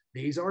SBAs.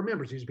 These are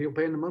members. These are people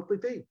paying the monthly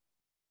fee.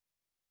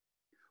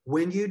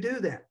 When you do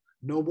that,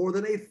 no more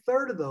than a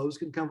third of those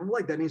can come from a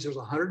leg. That means there's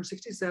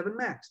 167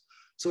 max.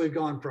 So we've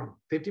gone from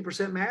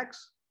 50%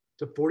 max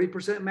to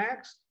 40%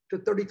 max to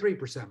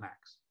 33%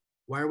 max.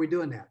 Why are we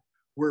doing that?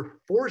 We're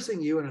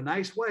forcing you in a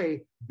nice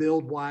way,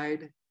 build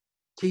wide,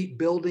 keep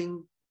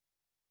building.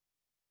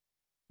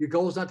 Your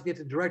goal is not to get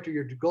to director.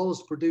 Your goal is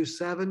to produce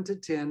 7 to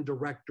 10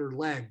 director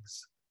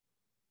legs.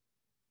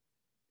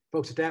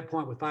 Folks, at that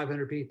point with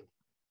 500 people,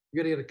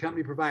 you're going to get a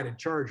company provided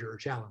Charger or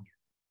Challenger.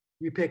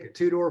 You pick it,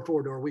 2-door,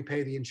 4-door, we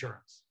pay the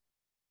insurance.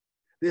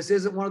 This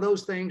isn't one of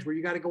those things where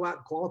you got to go out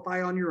and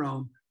qualify on your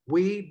own.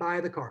 We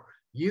buy the car.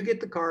 You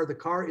get the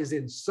car is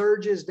in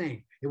Surge's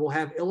name. It will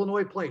have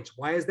Illinois plates.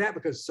 Why is that?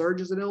 Because Surge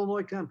is an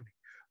Illinois company.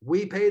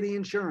 We pay the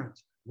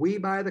insurance. We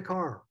buy the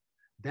car.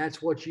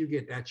 That's what you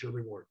get. That's your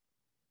reward.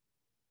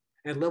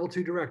 At level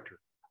 2 director,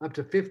 up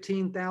to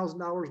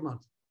 $15,000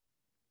 monthly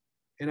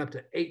and up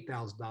to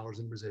 $8,000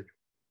 in residual.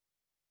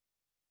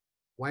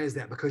 Why is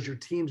that? Because your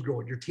team's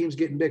growing. Your team's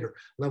getting bigger.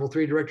 Level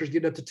 3 directors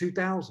get up to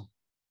 2,000.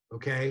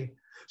 Okay.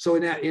 So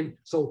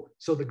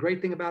so the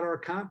great thing about our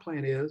comp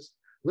plan is,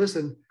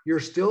 listen, you're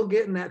still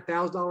getting that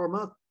 $1,000 a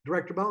month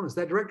director bonus.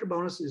 That director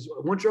bonus is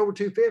once you're over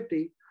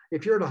 250,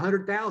 if you're at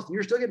 100,000,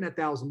 you're still getting that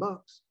 $1,000.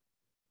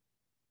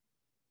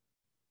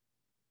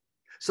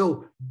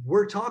 So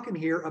we're talking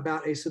here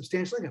about a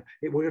substantial income.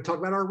 We're going to talk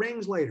about our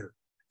rings later.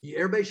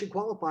 Everybody should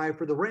qualify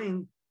for the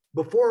ring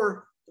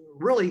before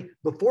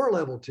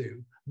level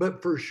 2,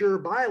 but for sure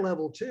by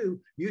level 2,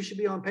 you should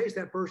be on pace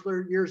that first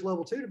year's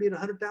level 2 to be at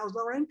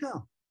 $100,000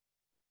 income.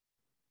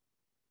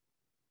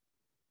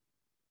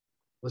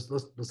 Let's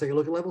take a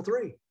look at level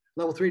 3.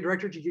 Level 3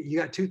 directors, you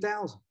got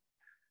 2,000.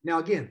 Now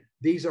again,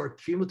 these are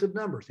cumulative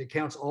numbers. It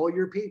counts all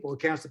your people. It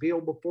counts the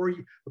people before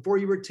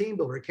you were a team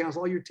builder. It counts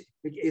all your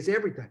it's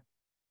everything.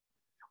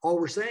 All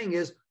we're saying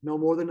is no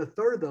more than a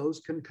third of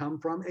those can come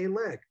from a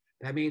leg.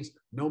 That means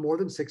no more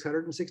than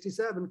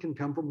 667 can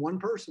come from one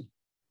person.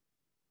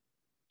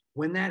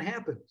 When that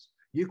happens,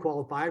 you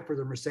qualify for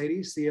the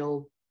Mercedes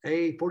CLA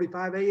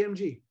 45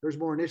 AMG. There's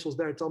more initials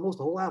there. It's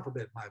almost a whole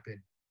alphabet, in my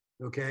opinion.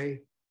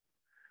 Okay.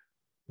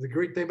 The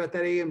great thing about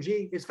that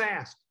AMG is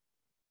fast.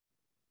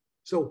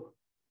 So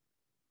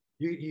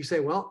you say,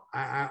 well,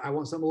 I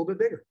want something a little bit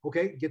bigger.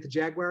 Okay, get the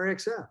Jaguar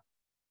XF.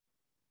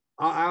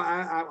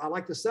 I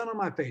like the sun on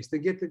my face.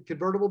 Then get the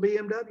convertible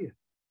BMW.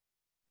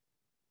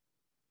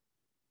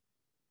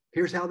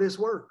 Here's how this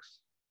works.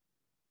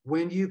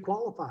 When you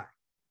qualify,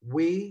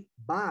 we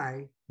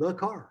buy the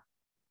car.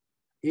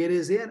 It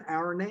is in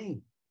our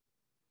name.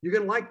 You're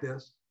going to like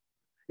this.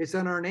 It's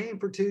in our name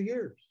for 2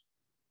 years.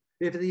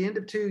 If at the end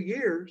of 2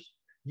 years,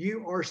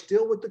 you are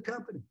still with the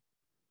company,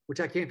 which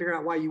I can't figure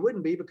out why you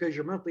wouldn't be, because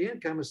your monthly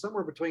income is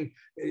somewhere between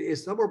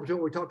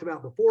what we talked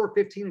about before,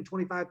 $15,000 and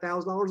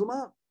 $25,000 a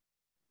month.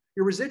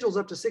 Your residual's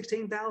up to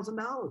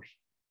 $16,000.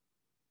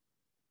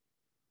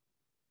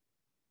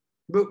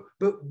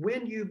 But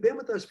when you've been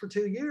with us for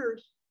 2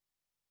 years,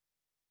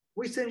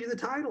 we send you the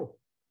title.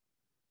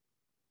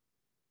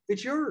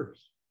 It's yours.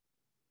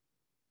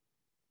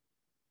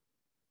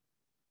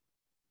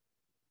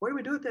 Why do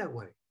we do it that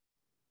way?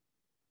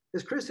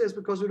 As Chris says,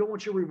 because we don't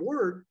want your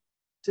reward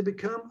to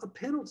become a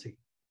penalty.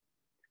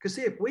 Because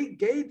see, if we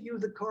gave you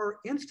the car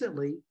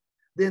instantly,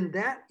 then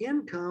that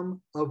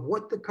income of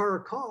what the car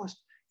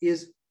cost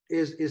is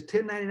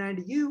 1099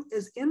 to you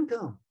as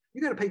income.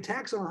 You got to pay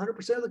tax on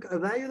 100% of the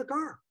value of the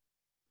car.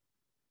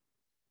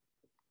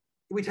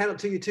 We title it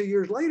to you 2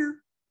 years later.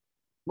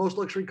 Most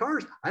luxury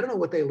cars, I don't know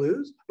what they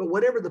lose, but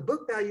whatever the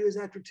book value is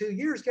after 2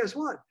 years, guess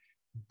what?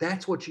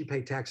 That's what you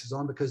pay taxes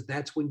on, because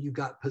that's when you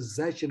got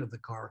possession of the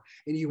car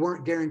and you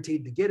weren't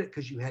guaranteed to get it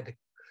because you had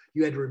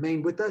to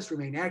remain with us,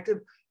 remain active.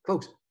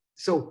 Folks,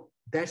 so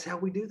that's how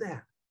we do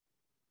that.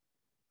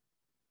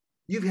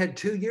 You've had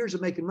 2 years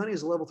of making money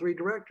as a level 3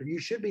 director. You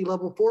should be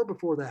level 4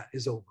 before that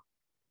is over.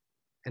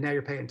 And now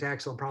you're paying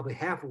tax on probably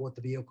half of what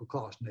the vehicle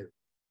cost new.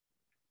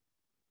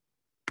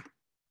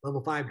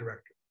 Level 5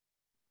 director.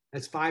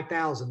 That's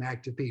 5,000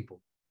 active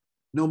people.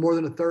 No more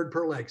than a third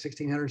per leg,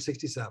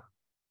 1,667.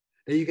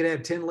 Now you could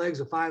have 10 legs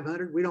of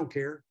 500. We don't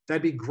care.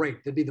 That'd be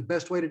great. That'd be the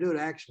best way to do it,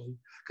 actually,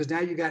 because now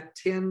you got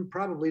 10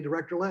 probably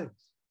director legs.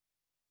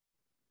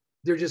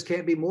 There just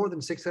can't be more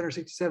than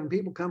 667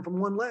 people come from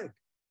one leg.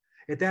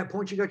 At that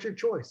point, you got your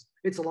choice.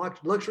 It's a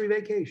luxury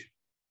vacation,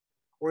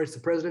 or it's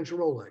the presidential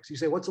Rolex. You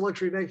say, what's a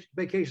luxury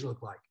vacation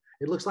look like?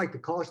 It looks like the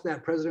cost of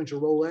that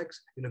presidential Rolex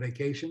in a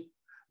vacation.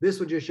 This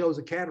one just shows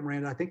a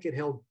catamaran. I think it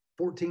held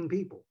 14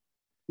 people.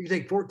 You can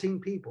take 14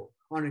 people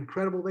on an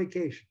incredible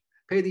vacation,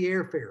 pay the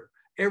airfare,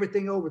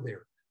 everything over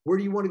there. Where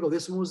do you want to go?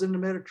 This one was in the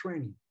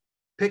Mediterranean.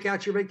 Pick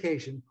out your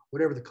vacation,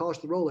 whatever the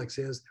cost of the Rolex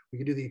is. We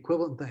can do the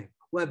equivalent thing.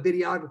 We'll have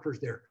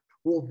videographers there.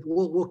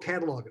 We'll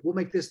catalog it. We'll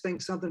make this thing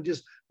something that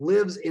just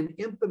lives in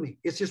infamy.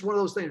 It's just one of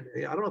those things.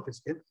 I don't know if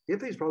it's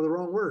infamy is probably the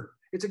wrong word.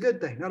 It's a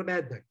good thing, not a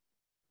bad thing.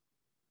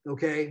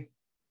 Okay,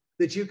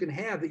 that you can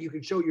have, that you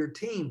can show your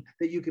team,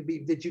 that you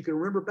can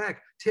remember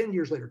back 10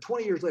 years later,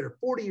 20 years later,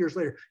 40 years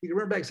later. You can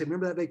remember back and say,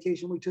 remember that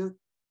vacation we took?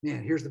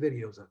 Man, here's the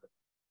videos of it.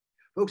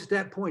 Folks, at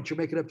that point, you're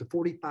making up to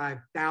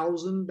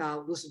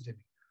 $45,000. Listen to me,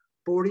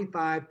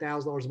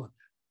 $45,000 a month.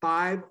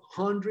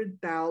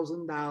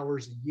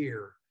 $500,000 a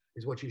year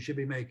is what you should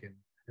be making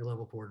a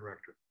level 4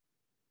 director.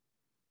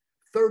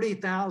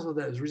 30,000 of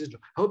that is residual.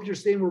 I hope you're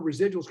seeing where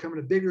residuals come in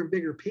a bigger and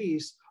bigger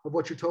piece of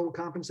what your total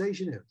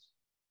compensation is.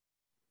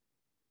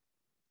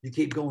 You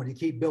keep going, you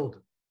keep building.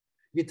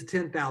 You get to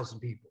 10,000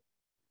 people.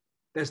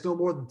 That's no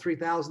more than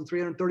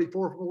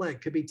 3,334 from a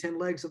leg. Could be 10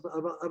 legs of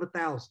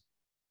 1,000.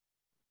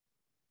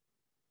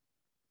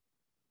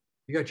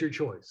 You got your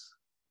choice.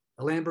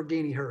 A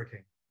Lamborghini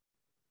Hurricane.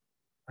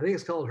 I think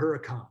it's called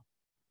Huracan.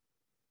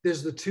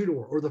 There's the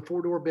 2-door or the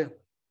 4-door Bentley,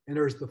 and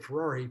there's the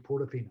Ferrari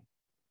Portofino.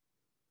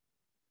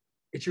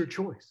 It's your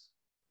choice.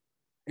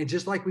 And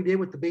just like we did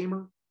with the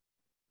Beamer,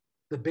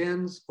 the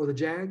Benz, or the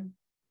Jag,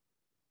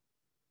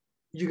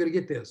 you're going to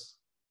get this.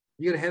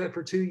 You're going to have it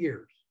for 2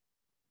 years.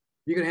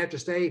 You're going to have to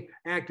stay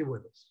active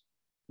with us.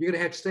 You're going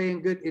to have to stay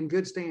in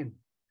good standing.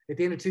 At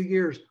the end of 2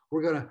 years,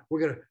 we're going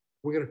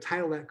to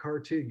title that car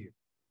to you.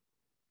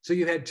 So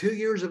you had 2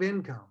 years of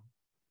income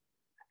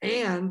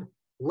and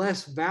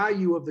less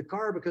value of the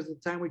car because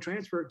at the time we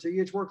transfer it to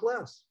you, it's worth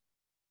less.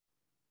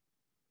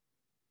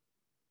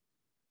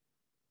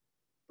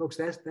 Folks,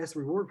 that's the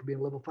reward for being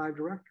a level 5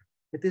 director.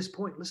 At this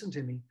point, listen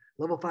to me,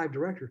 level 5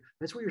 director,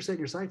 that's where you're setting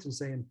your sights and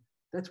saying,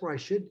 that's where I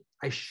should,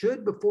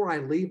 before I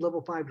leave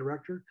level 5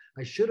 director,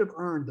 I should have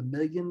earned the $1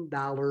 million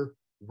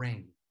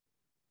ring.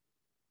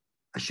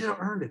 I should have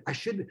earned it. I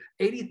should,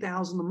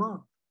 80,000 a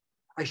month.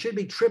 I should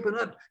be tripping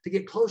up to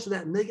get close to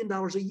that $1 million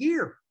a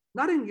year,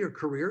 not in your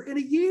career, in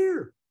a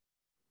year.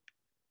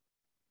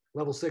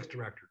 Level 6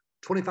 director,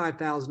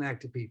 25,000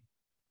 active people.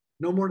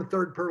 No more than a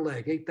third per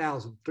leg,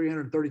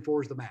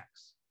 8,334 is the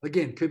max.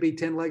 Again, could be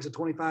 10 legs of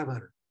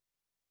 2,500.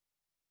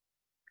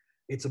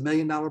 It's $1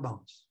 million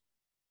bonus.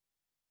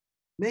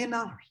 $1 million.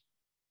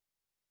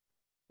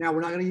 Now,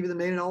 we're not going to give you the $1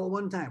 million all at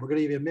one time. We're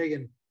going to give you $1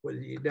 million.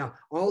 Now,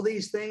 all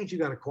these things, you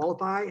got to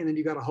qualify, and then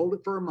you got to hold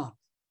it for a month.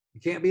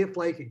 You can't be a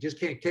flake. It just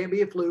can't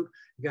be a fluke.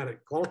 You got to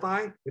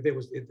qualify.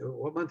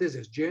 What month is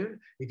this? June.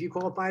 If you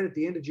qualified at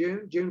the end of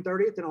June, June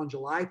 30th, then on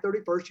July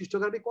 31st, you still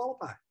got to be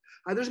qualified.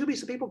 There's going to be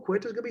some people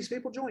quit. There's going to be some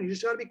people join. You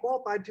just got to be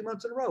qualified 2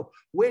 months in a row.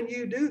 When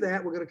you do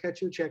that, we're going to cut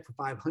you a check for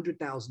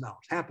 $500,000,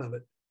 half of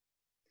it.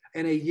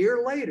 And a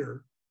year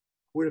later,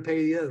 we're going to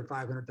pay you the other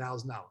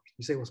 $500,000.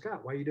 You say, well,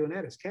 Scott, why are you doing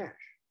that? It's cash.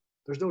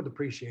 There's no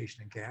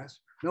depreciation in cash.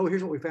 No,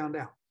 here's what we found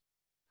out.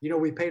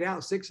 We paid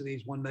out 6 of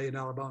these $1 million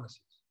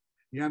bonuses.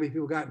 You know how many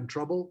people got in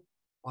trouble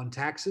on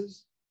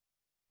taxes?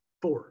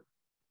 4.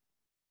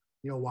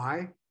 You know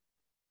why?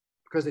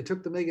 Because they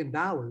took the $1 million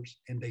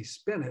and they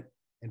spent it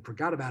and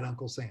forgot about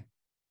Uncle Sam.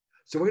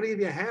 So we're going to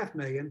give you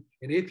 $500,000.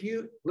 And if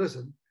you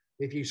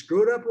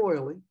screw it up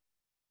royally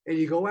and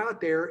you go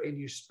out there and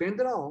you spend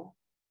it all,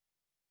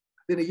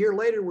 then a year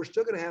later, we're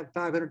still going to have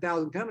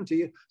 $500,000 coming to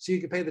you. So you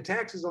can pay the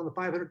taxes on the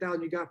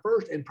 $500,000 you got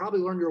first and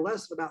probably learn your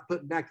lesson about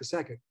putting back the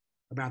second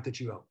amount that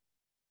you owe.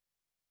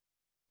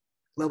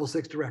 Level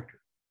 6 director.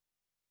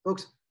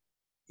 Folks,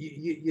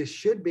 you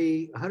should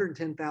be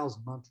 $110,000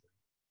 monthly,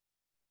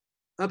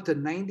 up to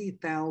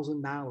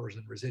 $90,000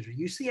 in residual.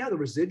 You see how the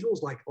residual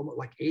is like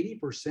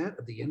 80%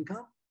 of the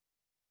income?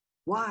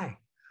 Why?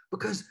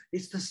 Because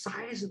it's the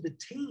size of the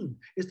team.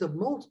 It's the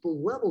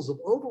multiple levels of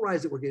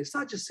overrides that we're getting. It's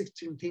not just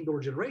 16 team builder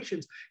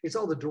generations. It's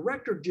all the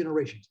director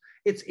generations.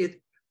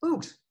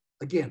 Folks,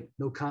 again,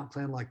 no comp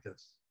plan like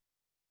this.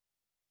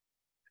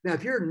 Now,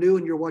 if you're new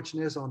and you're watching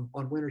this on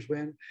Winners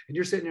Win, and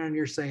you're sitting there and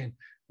you're saying,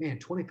 man,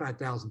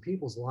 25,000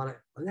 people is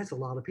that's a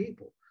lot of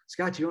people.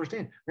 Scott, you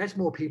understand? That's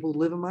more people who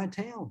live in my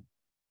town.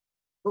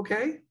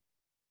 Okay.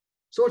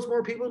 So it's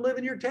more people who live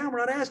in your town. We're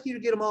not asking you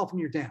to get them all from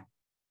your town.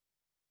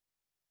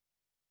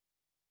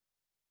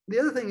 The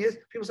other thing is,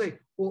 people say,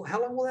 well,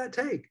 how long will that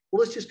take?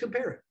 Well, let's just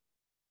compare it.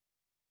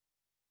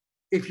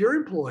 If you're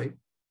employed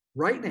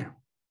right now,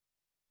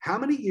 how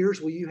many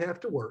years will you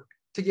have to work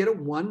to get a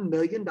 $1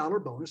 million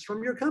bonus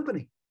from your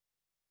company?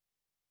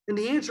 And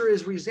the answer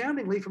is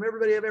resoundingly from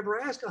everybody I've ever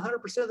asked,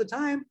 100% of the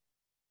time,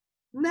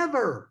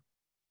 never.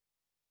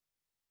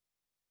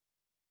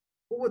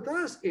 But with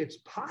us, it's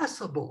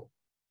possible.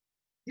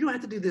 You don't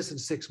have to do this in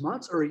 6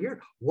 months or a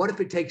year. What if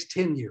it takes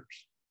 10 years?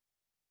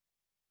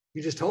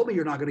 You just told me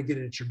you're not going to get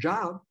it at your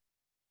job,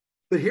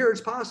 but here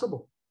it's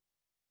possible.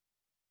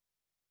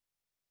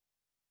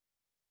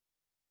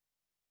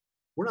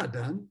 We're not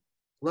done.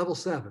 Level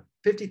 7,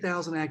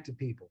 50,000 active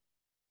people.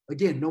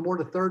 Again, no more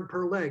than a third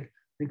per leg.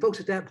 And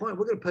folks, at that point,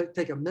 we're going to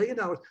take $1 million.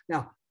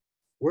 Now,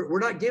 we're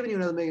not giving you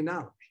another $1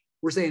 million.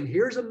 We're saying,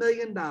 here's $1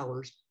 million,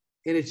 and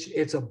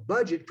it's a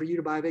budget for you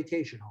to buy a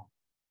vacation home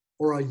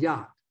or a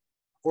yacht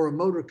or a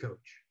motor coach.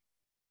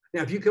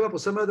 Now, if you come up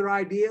with some other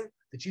idea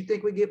that you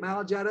think we get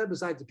mileage out of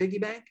besides the piggy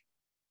bank,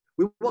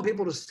 we want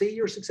people to see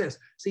your success.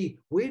 See,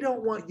 we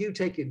don't want you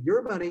taking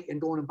your money and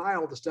going and buy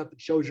all the stuff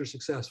that shows you're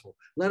successful.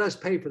 Let us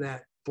pay for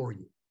that for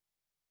you.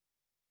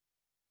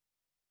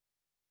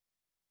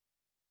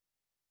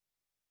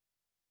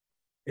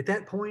 At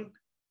that point,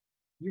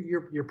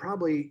 you're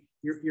probably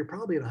at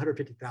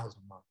 $150,000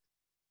 a month.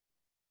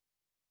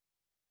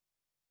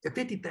 At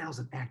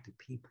 50,000 active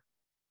people,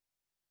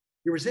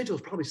 your residual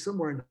is probably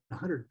somewhere in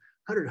the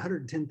 $110,000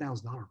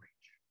 range.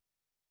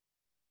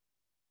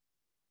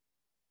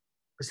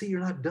 But see, you're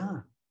not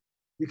done.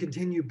 You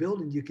continue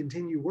building, you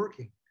continue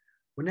working.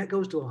 When that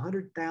goes to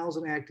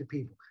 100,000 active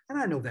people, and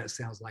I know that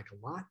sounds like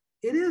a lot,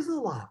 it is a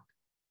lot.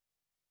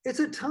 It's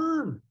a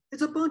ton.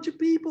 It's a bunch of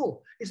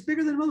people. It's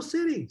bigger than most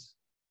cities.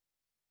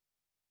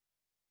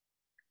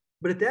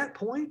 But at that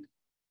point,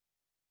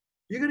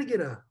 you're going to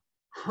get a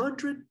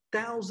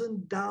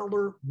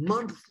 $100,000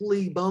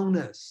 monthly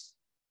bonus.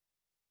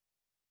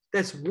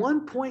 That's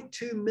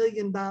 $1.2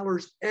 million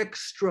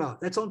extra.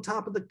 That's on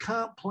top of the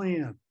comp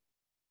plan.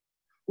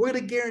 We're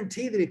going to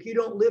guarantee that if you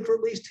don't live for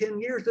at least 10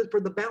 years, that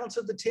for the balance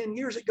of the 10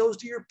 years, it goes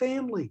to your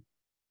family.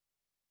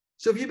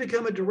 So if you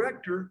become a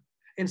director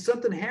and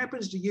something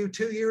happens to you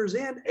 2 years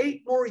in,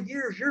 8 more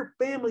years, your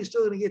family's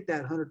still going to get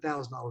that $100,000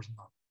 a month.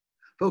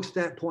 Folks, at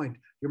that point,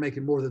 you're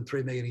making more than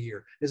 $3 million a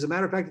year. As a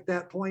matter of fact, at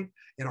that point,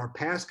 in our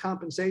past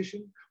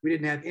compensation, we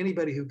didn't have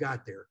anybody who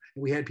got there.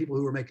 And we had people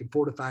who were making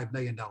 $4 to $5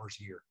 million a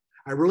year.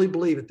 I really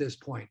believe at this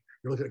point,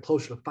 you're looking at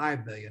closer to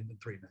 5 million than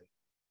 3 million.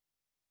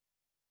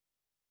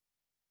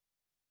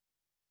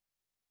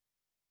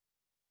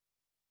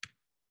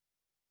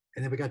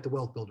 And then we got the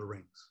wealth builder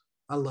rings.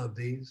 I love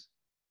these.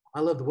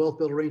 I love the wealth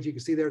builder rings. You can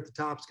see there at the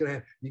top, it's gonna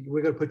have,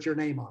 we're gonna put your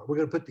name on it. We're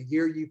gonna put the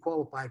year you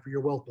qualified for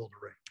your wealth builder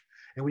ring.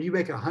 And when you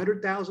make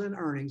 100,000 in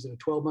earnings in a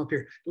 12-month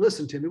period,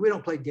 listen to me, we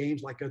don't play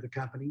games like other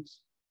companies.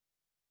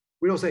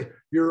 We don't say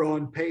you're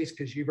on pace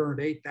because you've earned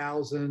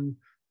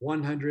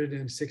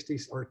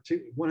 $8,160 or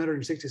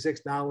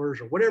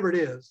 $166 or whatever it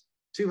is,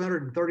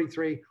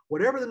 233,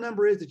 whatever the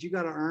number is that you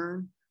got to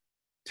earn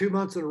 2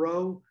 months in a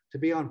row to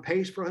be on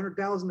pace for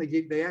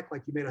 100,000. They act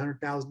like you made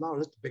 $100,000.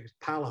 That's the biggest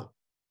pile of.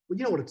 Well,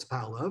 you know what it's a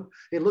pile of.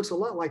 It looks a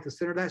lot like the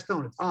center of that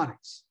stone. It's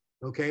onyx.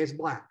 Okay, it's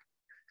black.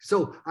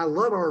 So I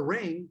love our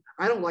ring.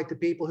 I don't like the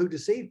people who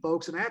deceive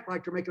folks and act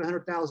like they're making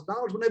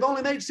 $100,000 when they've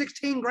only made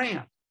 16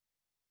 grand.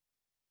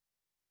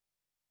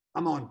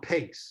 I'm on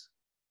pace.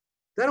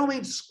 That don't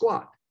mean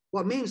squat.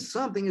 What means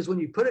something is when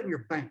you put it in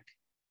your bank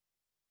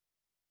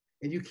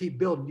and you keep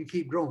building, you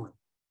keep growing.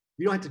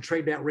 You don't have to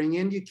trade that ring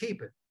in, you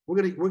keep it.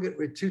 We're gonna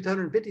with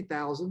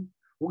 250,000,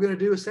 we're gonna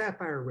do a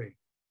sapphire ring.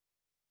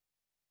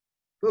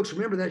 Folks,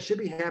 remember that should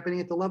be happening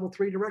at the level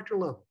 3 director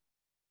level.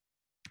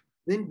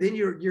 Then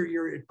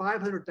you're at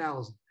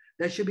 500,000.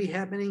 That should be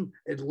happening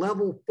at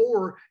level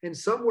 4, and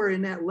somewhere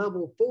in that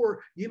level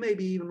 4, you may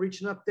be even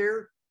reaching up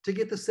there to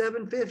get the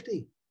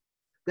 750.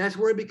 That's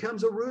where it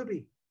becomes a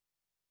ruby.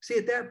 See,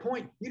 at that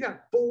point, you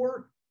got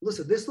 4.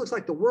 Listen, this looks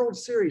like the World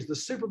Series, the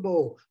Super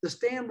Bowl, the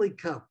Stanley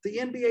Cup, the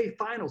NBA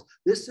Finals.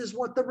 This is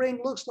what the ring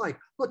looks like.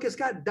 Look, it's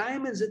got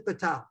diamonds at the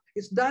top.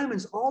 It's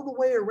diamonds all the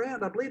way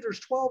around. I believe there's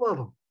 12 of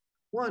them.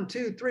 1,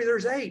 2, 3,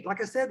 there's 8.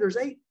 Like I said, there's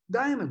 8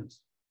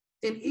 diamonds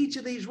in each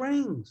of these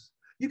rings.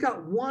 You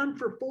got one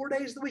for 4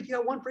 days of the week. You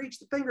got one for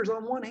each of the fingers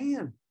on one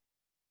hand.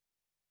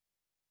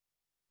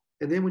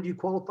 And then when you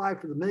qualify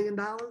for the $1 million,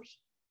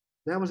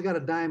 that one's got a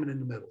diamond in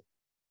the middle.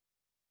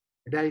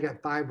 And now you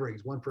got 5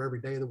 rings, one for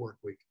every day of the work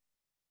week.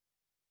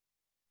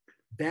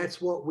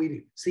 That's what we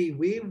do. See,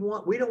 we don't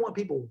want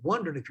people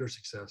wondering if you're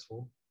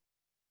successful.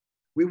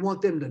 We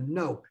want them to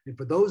know. And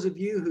for those of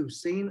you who've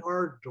seen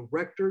our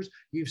directors,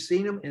 you've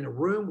seen them in a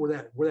room where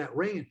that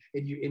ring,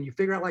 and you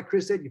figure out, like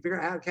Chris said, you figure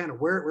out how to kind of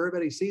wear it where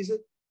everybody sees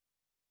it.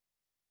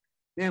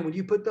 Man, when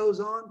you put those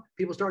on,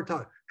 people start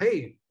talking.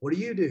 Hey, what do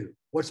you do?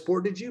 What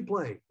sport did you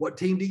play? What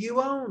team do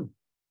you own?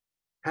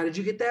 How did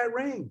you get that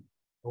ring?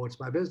 Oh, it's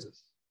my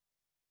business.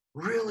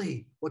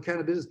 Really? What kind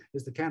of business?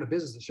 It's the kind of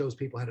business that shows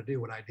people how to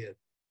do what I did.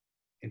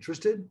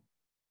 Interested?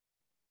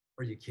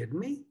 Are you kidding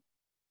me?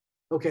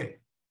 Okay.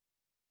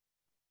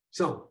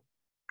 So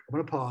I'm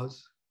going to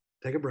pause,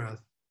 take a breath.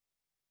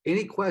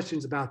 Any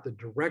questions about the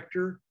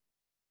director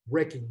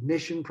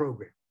recognition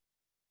program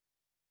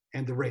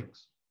and the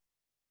rings?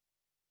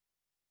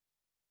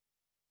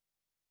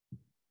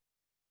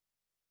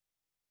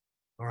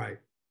 All right.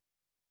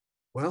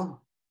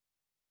 Well,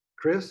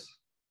 Chris,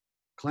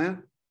 Clint,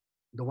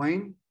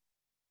 Dwayne,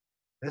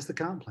 that's the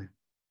comp plan.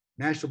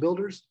 National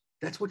Builders,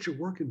 that's what you're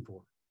working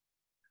for.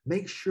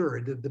 Make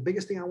sure, the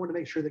biggest thing I want to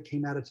make sure that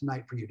came out of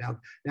tonight for you.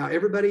 Now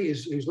everybody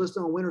who's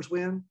listening on Winners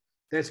Win,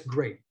 that's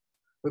great.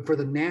 But for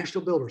the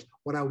National Builders,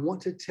 what I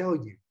want to tell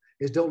you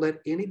is don't let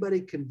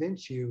anybody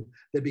convince you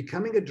that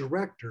becoming a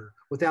director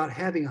without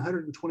having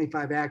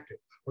 125 active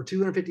or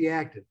 250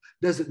 active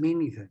doesn't mean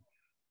anything,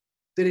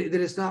 that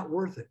it's not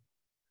worth it.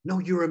 No,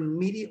 you're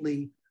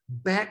immediately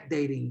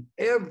backdating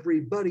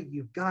everybody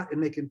you've got and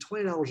making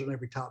 $20 on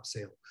every top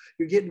sale.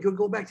 You're getting,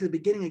 go back to the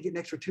beginning and get an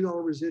extra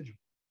 $2 residual.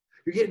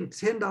 You're getting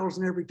 $10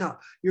 on every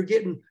top. You're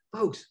getting,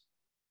 folks,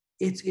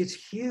 it's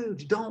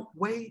huge. Don't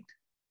wait.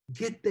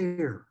 Get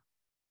there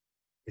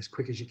as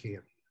quick as you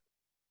can.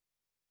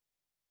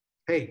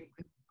 Hey,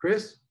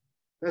 Chris,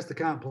 that's the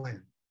comp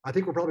plan. I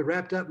think we're probably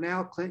wrapped up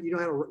now. Clint, you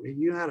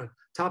know how to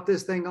top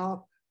this thing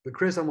off. But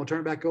Chris, I'm gonna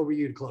turn it back over to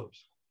you to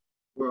close.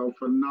 Well,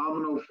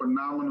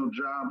 phenomenal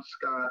job,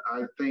 Scott.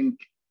 I think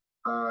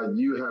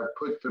You have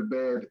put to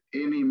bed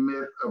any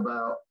myth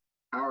about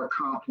our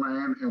comp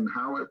plan and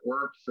how it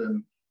works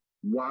and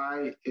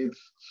why it's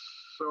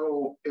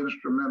so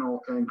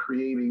instrumental in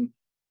creating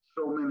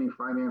so many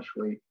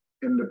financially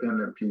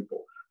independent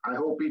people. I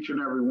hope each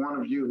and every one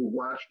of you who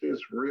watch this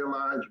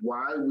realize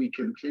why we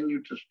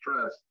continue to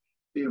stress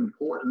the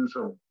importance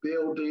of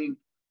building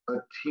a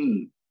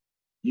team.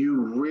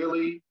 You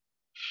really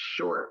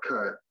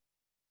shortcut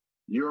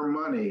your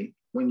money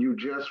when you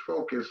just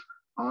focus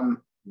on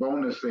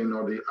bonusing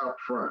or the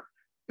upfront.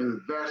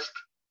 Invest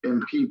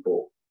in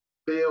people,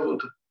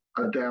 build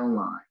a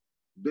downline,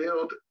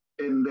 build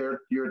in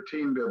your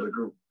team builder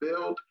group,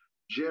 build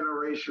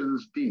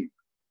generations deep,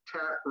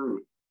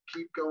 taproot,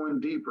 keep going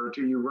deeper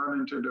till you run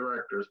into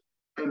directors,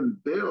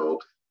 and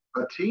build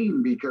a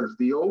team because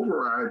the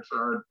overrides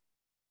are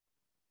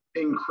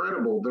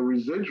incredible. The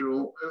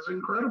residual is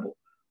incredible.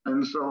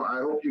 And so I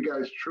hope you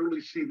guys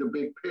truly see the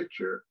big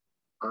picture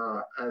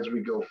as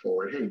we go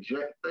forward. Hey,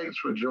 Jack, thanks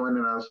for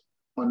joining us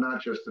on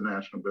not just the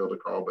National Builder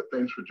Call, but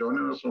thanks for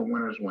joining us on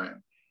Winners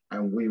Win.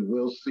 And we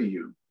will see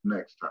you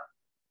next time.